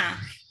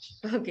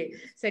 ஓகே,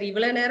 சரி.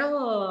 இவ்வளவு நேரம்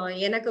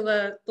எனக்கு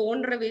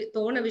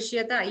தோண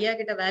விஷயத்த ஐயா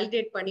கிட்ட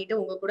வேலிடேட் பண்ணிட்டு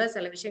உங்க கூட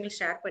சில விஷயங்கள்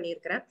ஷேர்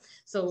பண்ணியிருக்கிறேன்.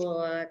 சோ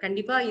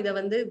கண்டிப்பா இதை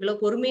வந்து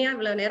இவ்வளவு பொறுமையா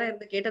இவ்வளவு நேரம்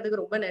இருந்து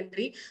கேட்டதுக்கு ரொம்ப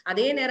நன்றி.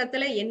 அதே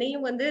நேரத்துல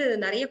என்னையும் வந்து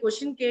நிறைய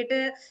கொஸ்டின் கேட்டு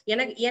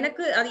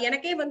எனக்கு அது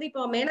எனக்கே வந்து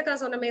இப்போ மேனகா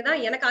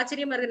சொன்னமேதான் எனக்கு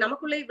ஆச்சரியமா இருக்கு.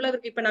 நமக்குள்ள இவ்வளவு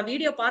இருக்கு. இப்ப நான்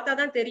வீடியோ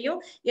பார்த்தாதான் தெரியும்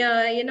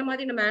என்ன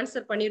மாதிரி நம்ம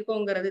ஆன்சர்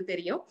பண்ணிருக்கோங்கிறது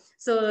தெரியும்.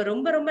 சோ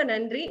ரொம்ப ரொம்ப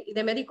நன்றி.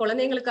 இதே மாதிரி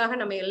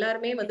குழந்தைங்களுக்காக நம்ம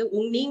எல்லாருமே வந்து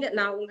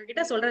நான்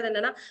உங்ககிட்ட சொல்றது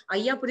என்னன்னா,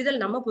 ஐயா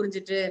புரிதல் நம்ம புரிஞ்சுட்டு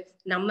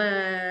நம்ம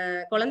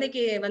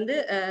குழந்தைக்கு வந்து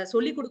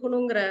சொல்லி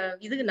கொடுக்கணுங்கிற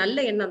இது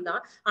நல்ல எண்ணம்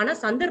தான். ஆனா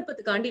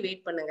சந்தர்ப்பத்துக்காண்டி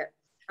வெயிட் பண்ணுங்க.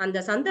 அந்த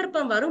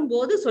சந்தர்ப்பம்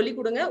வரும்போது சொல்லி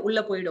கொடுங்க, உள்ள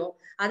போயிடும்.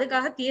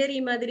 அதுக்காக தியரி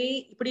மாதிரி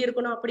இப்படி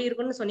இருக்கணும் அப்படி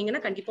இருக்கணும்னு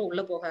சொன்னீங்கன்னா கண்டிப்பா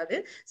உள்ள போகாது.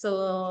 சோ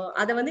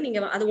அதை வந்து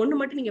நீங்க அது ஒண்ணு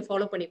மட்டும் நீங்க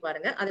ஃபாலோ பண்ணி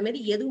பாருங்க. அது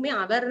மாதிரி எதுவுமே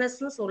அவேர்னஸ்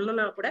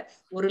சொல்லணும்னா கூட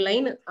ஒரு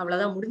லைன்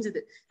அவ்வளவுதான்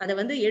முடிஞ்சுது. அதை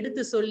வந்து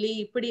எடுத்து சொல்லி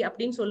இப்படி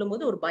அப்படின்னு சொல்லும்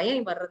போது ஒரு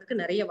பயம்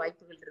வர்றதுக்கு நிறைய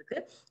வாய்ப்புகள் இருக்கு.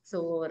 சோ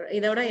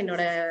இதோட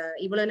என்னோட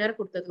இவ்வளவு நேரம்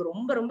கொடுத்ததுக்கு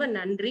ரொம்ப ரொம்ப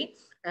நன்றி.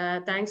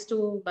 தேங்க்ஸ் டு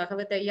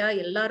பகவத் ஐயா,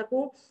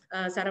 எல்லாருக்கும்,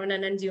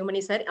 சரவணன்,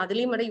 ஜியோமணி சார்,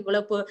 அதுலயும் மட்டும்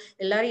இவ்வளவு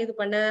எல்லாரும் இது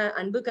பண்ண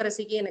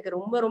அன்புக்கரசிக்கு எனக்கு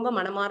ரொம்ப ரொம்ப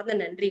மனமார்ந்த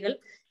நன்றிகள்.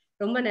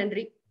 ரொம்ப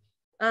நன்றி.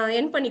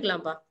 என்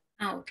பண்ணிக்கலாம்ப்பா.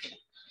 ஓகே.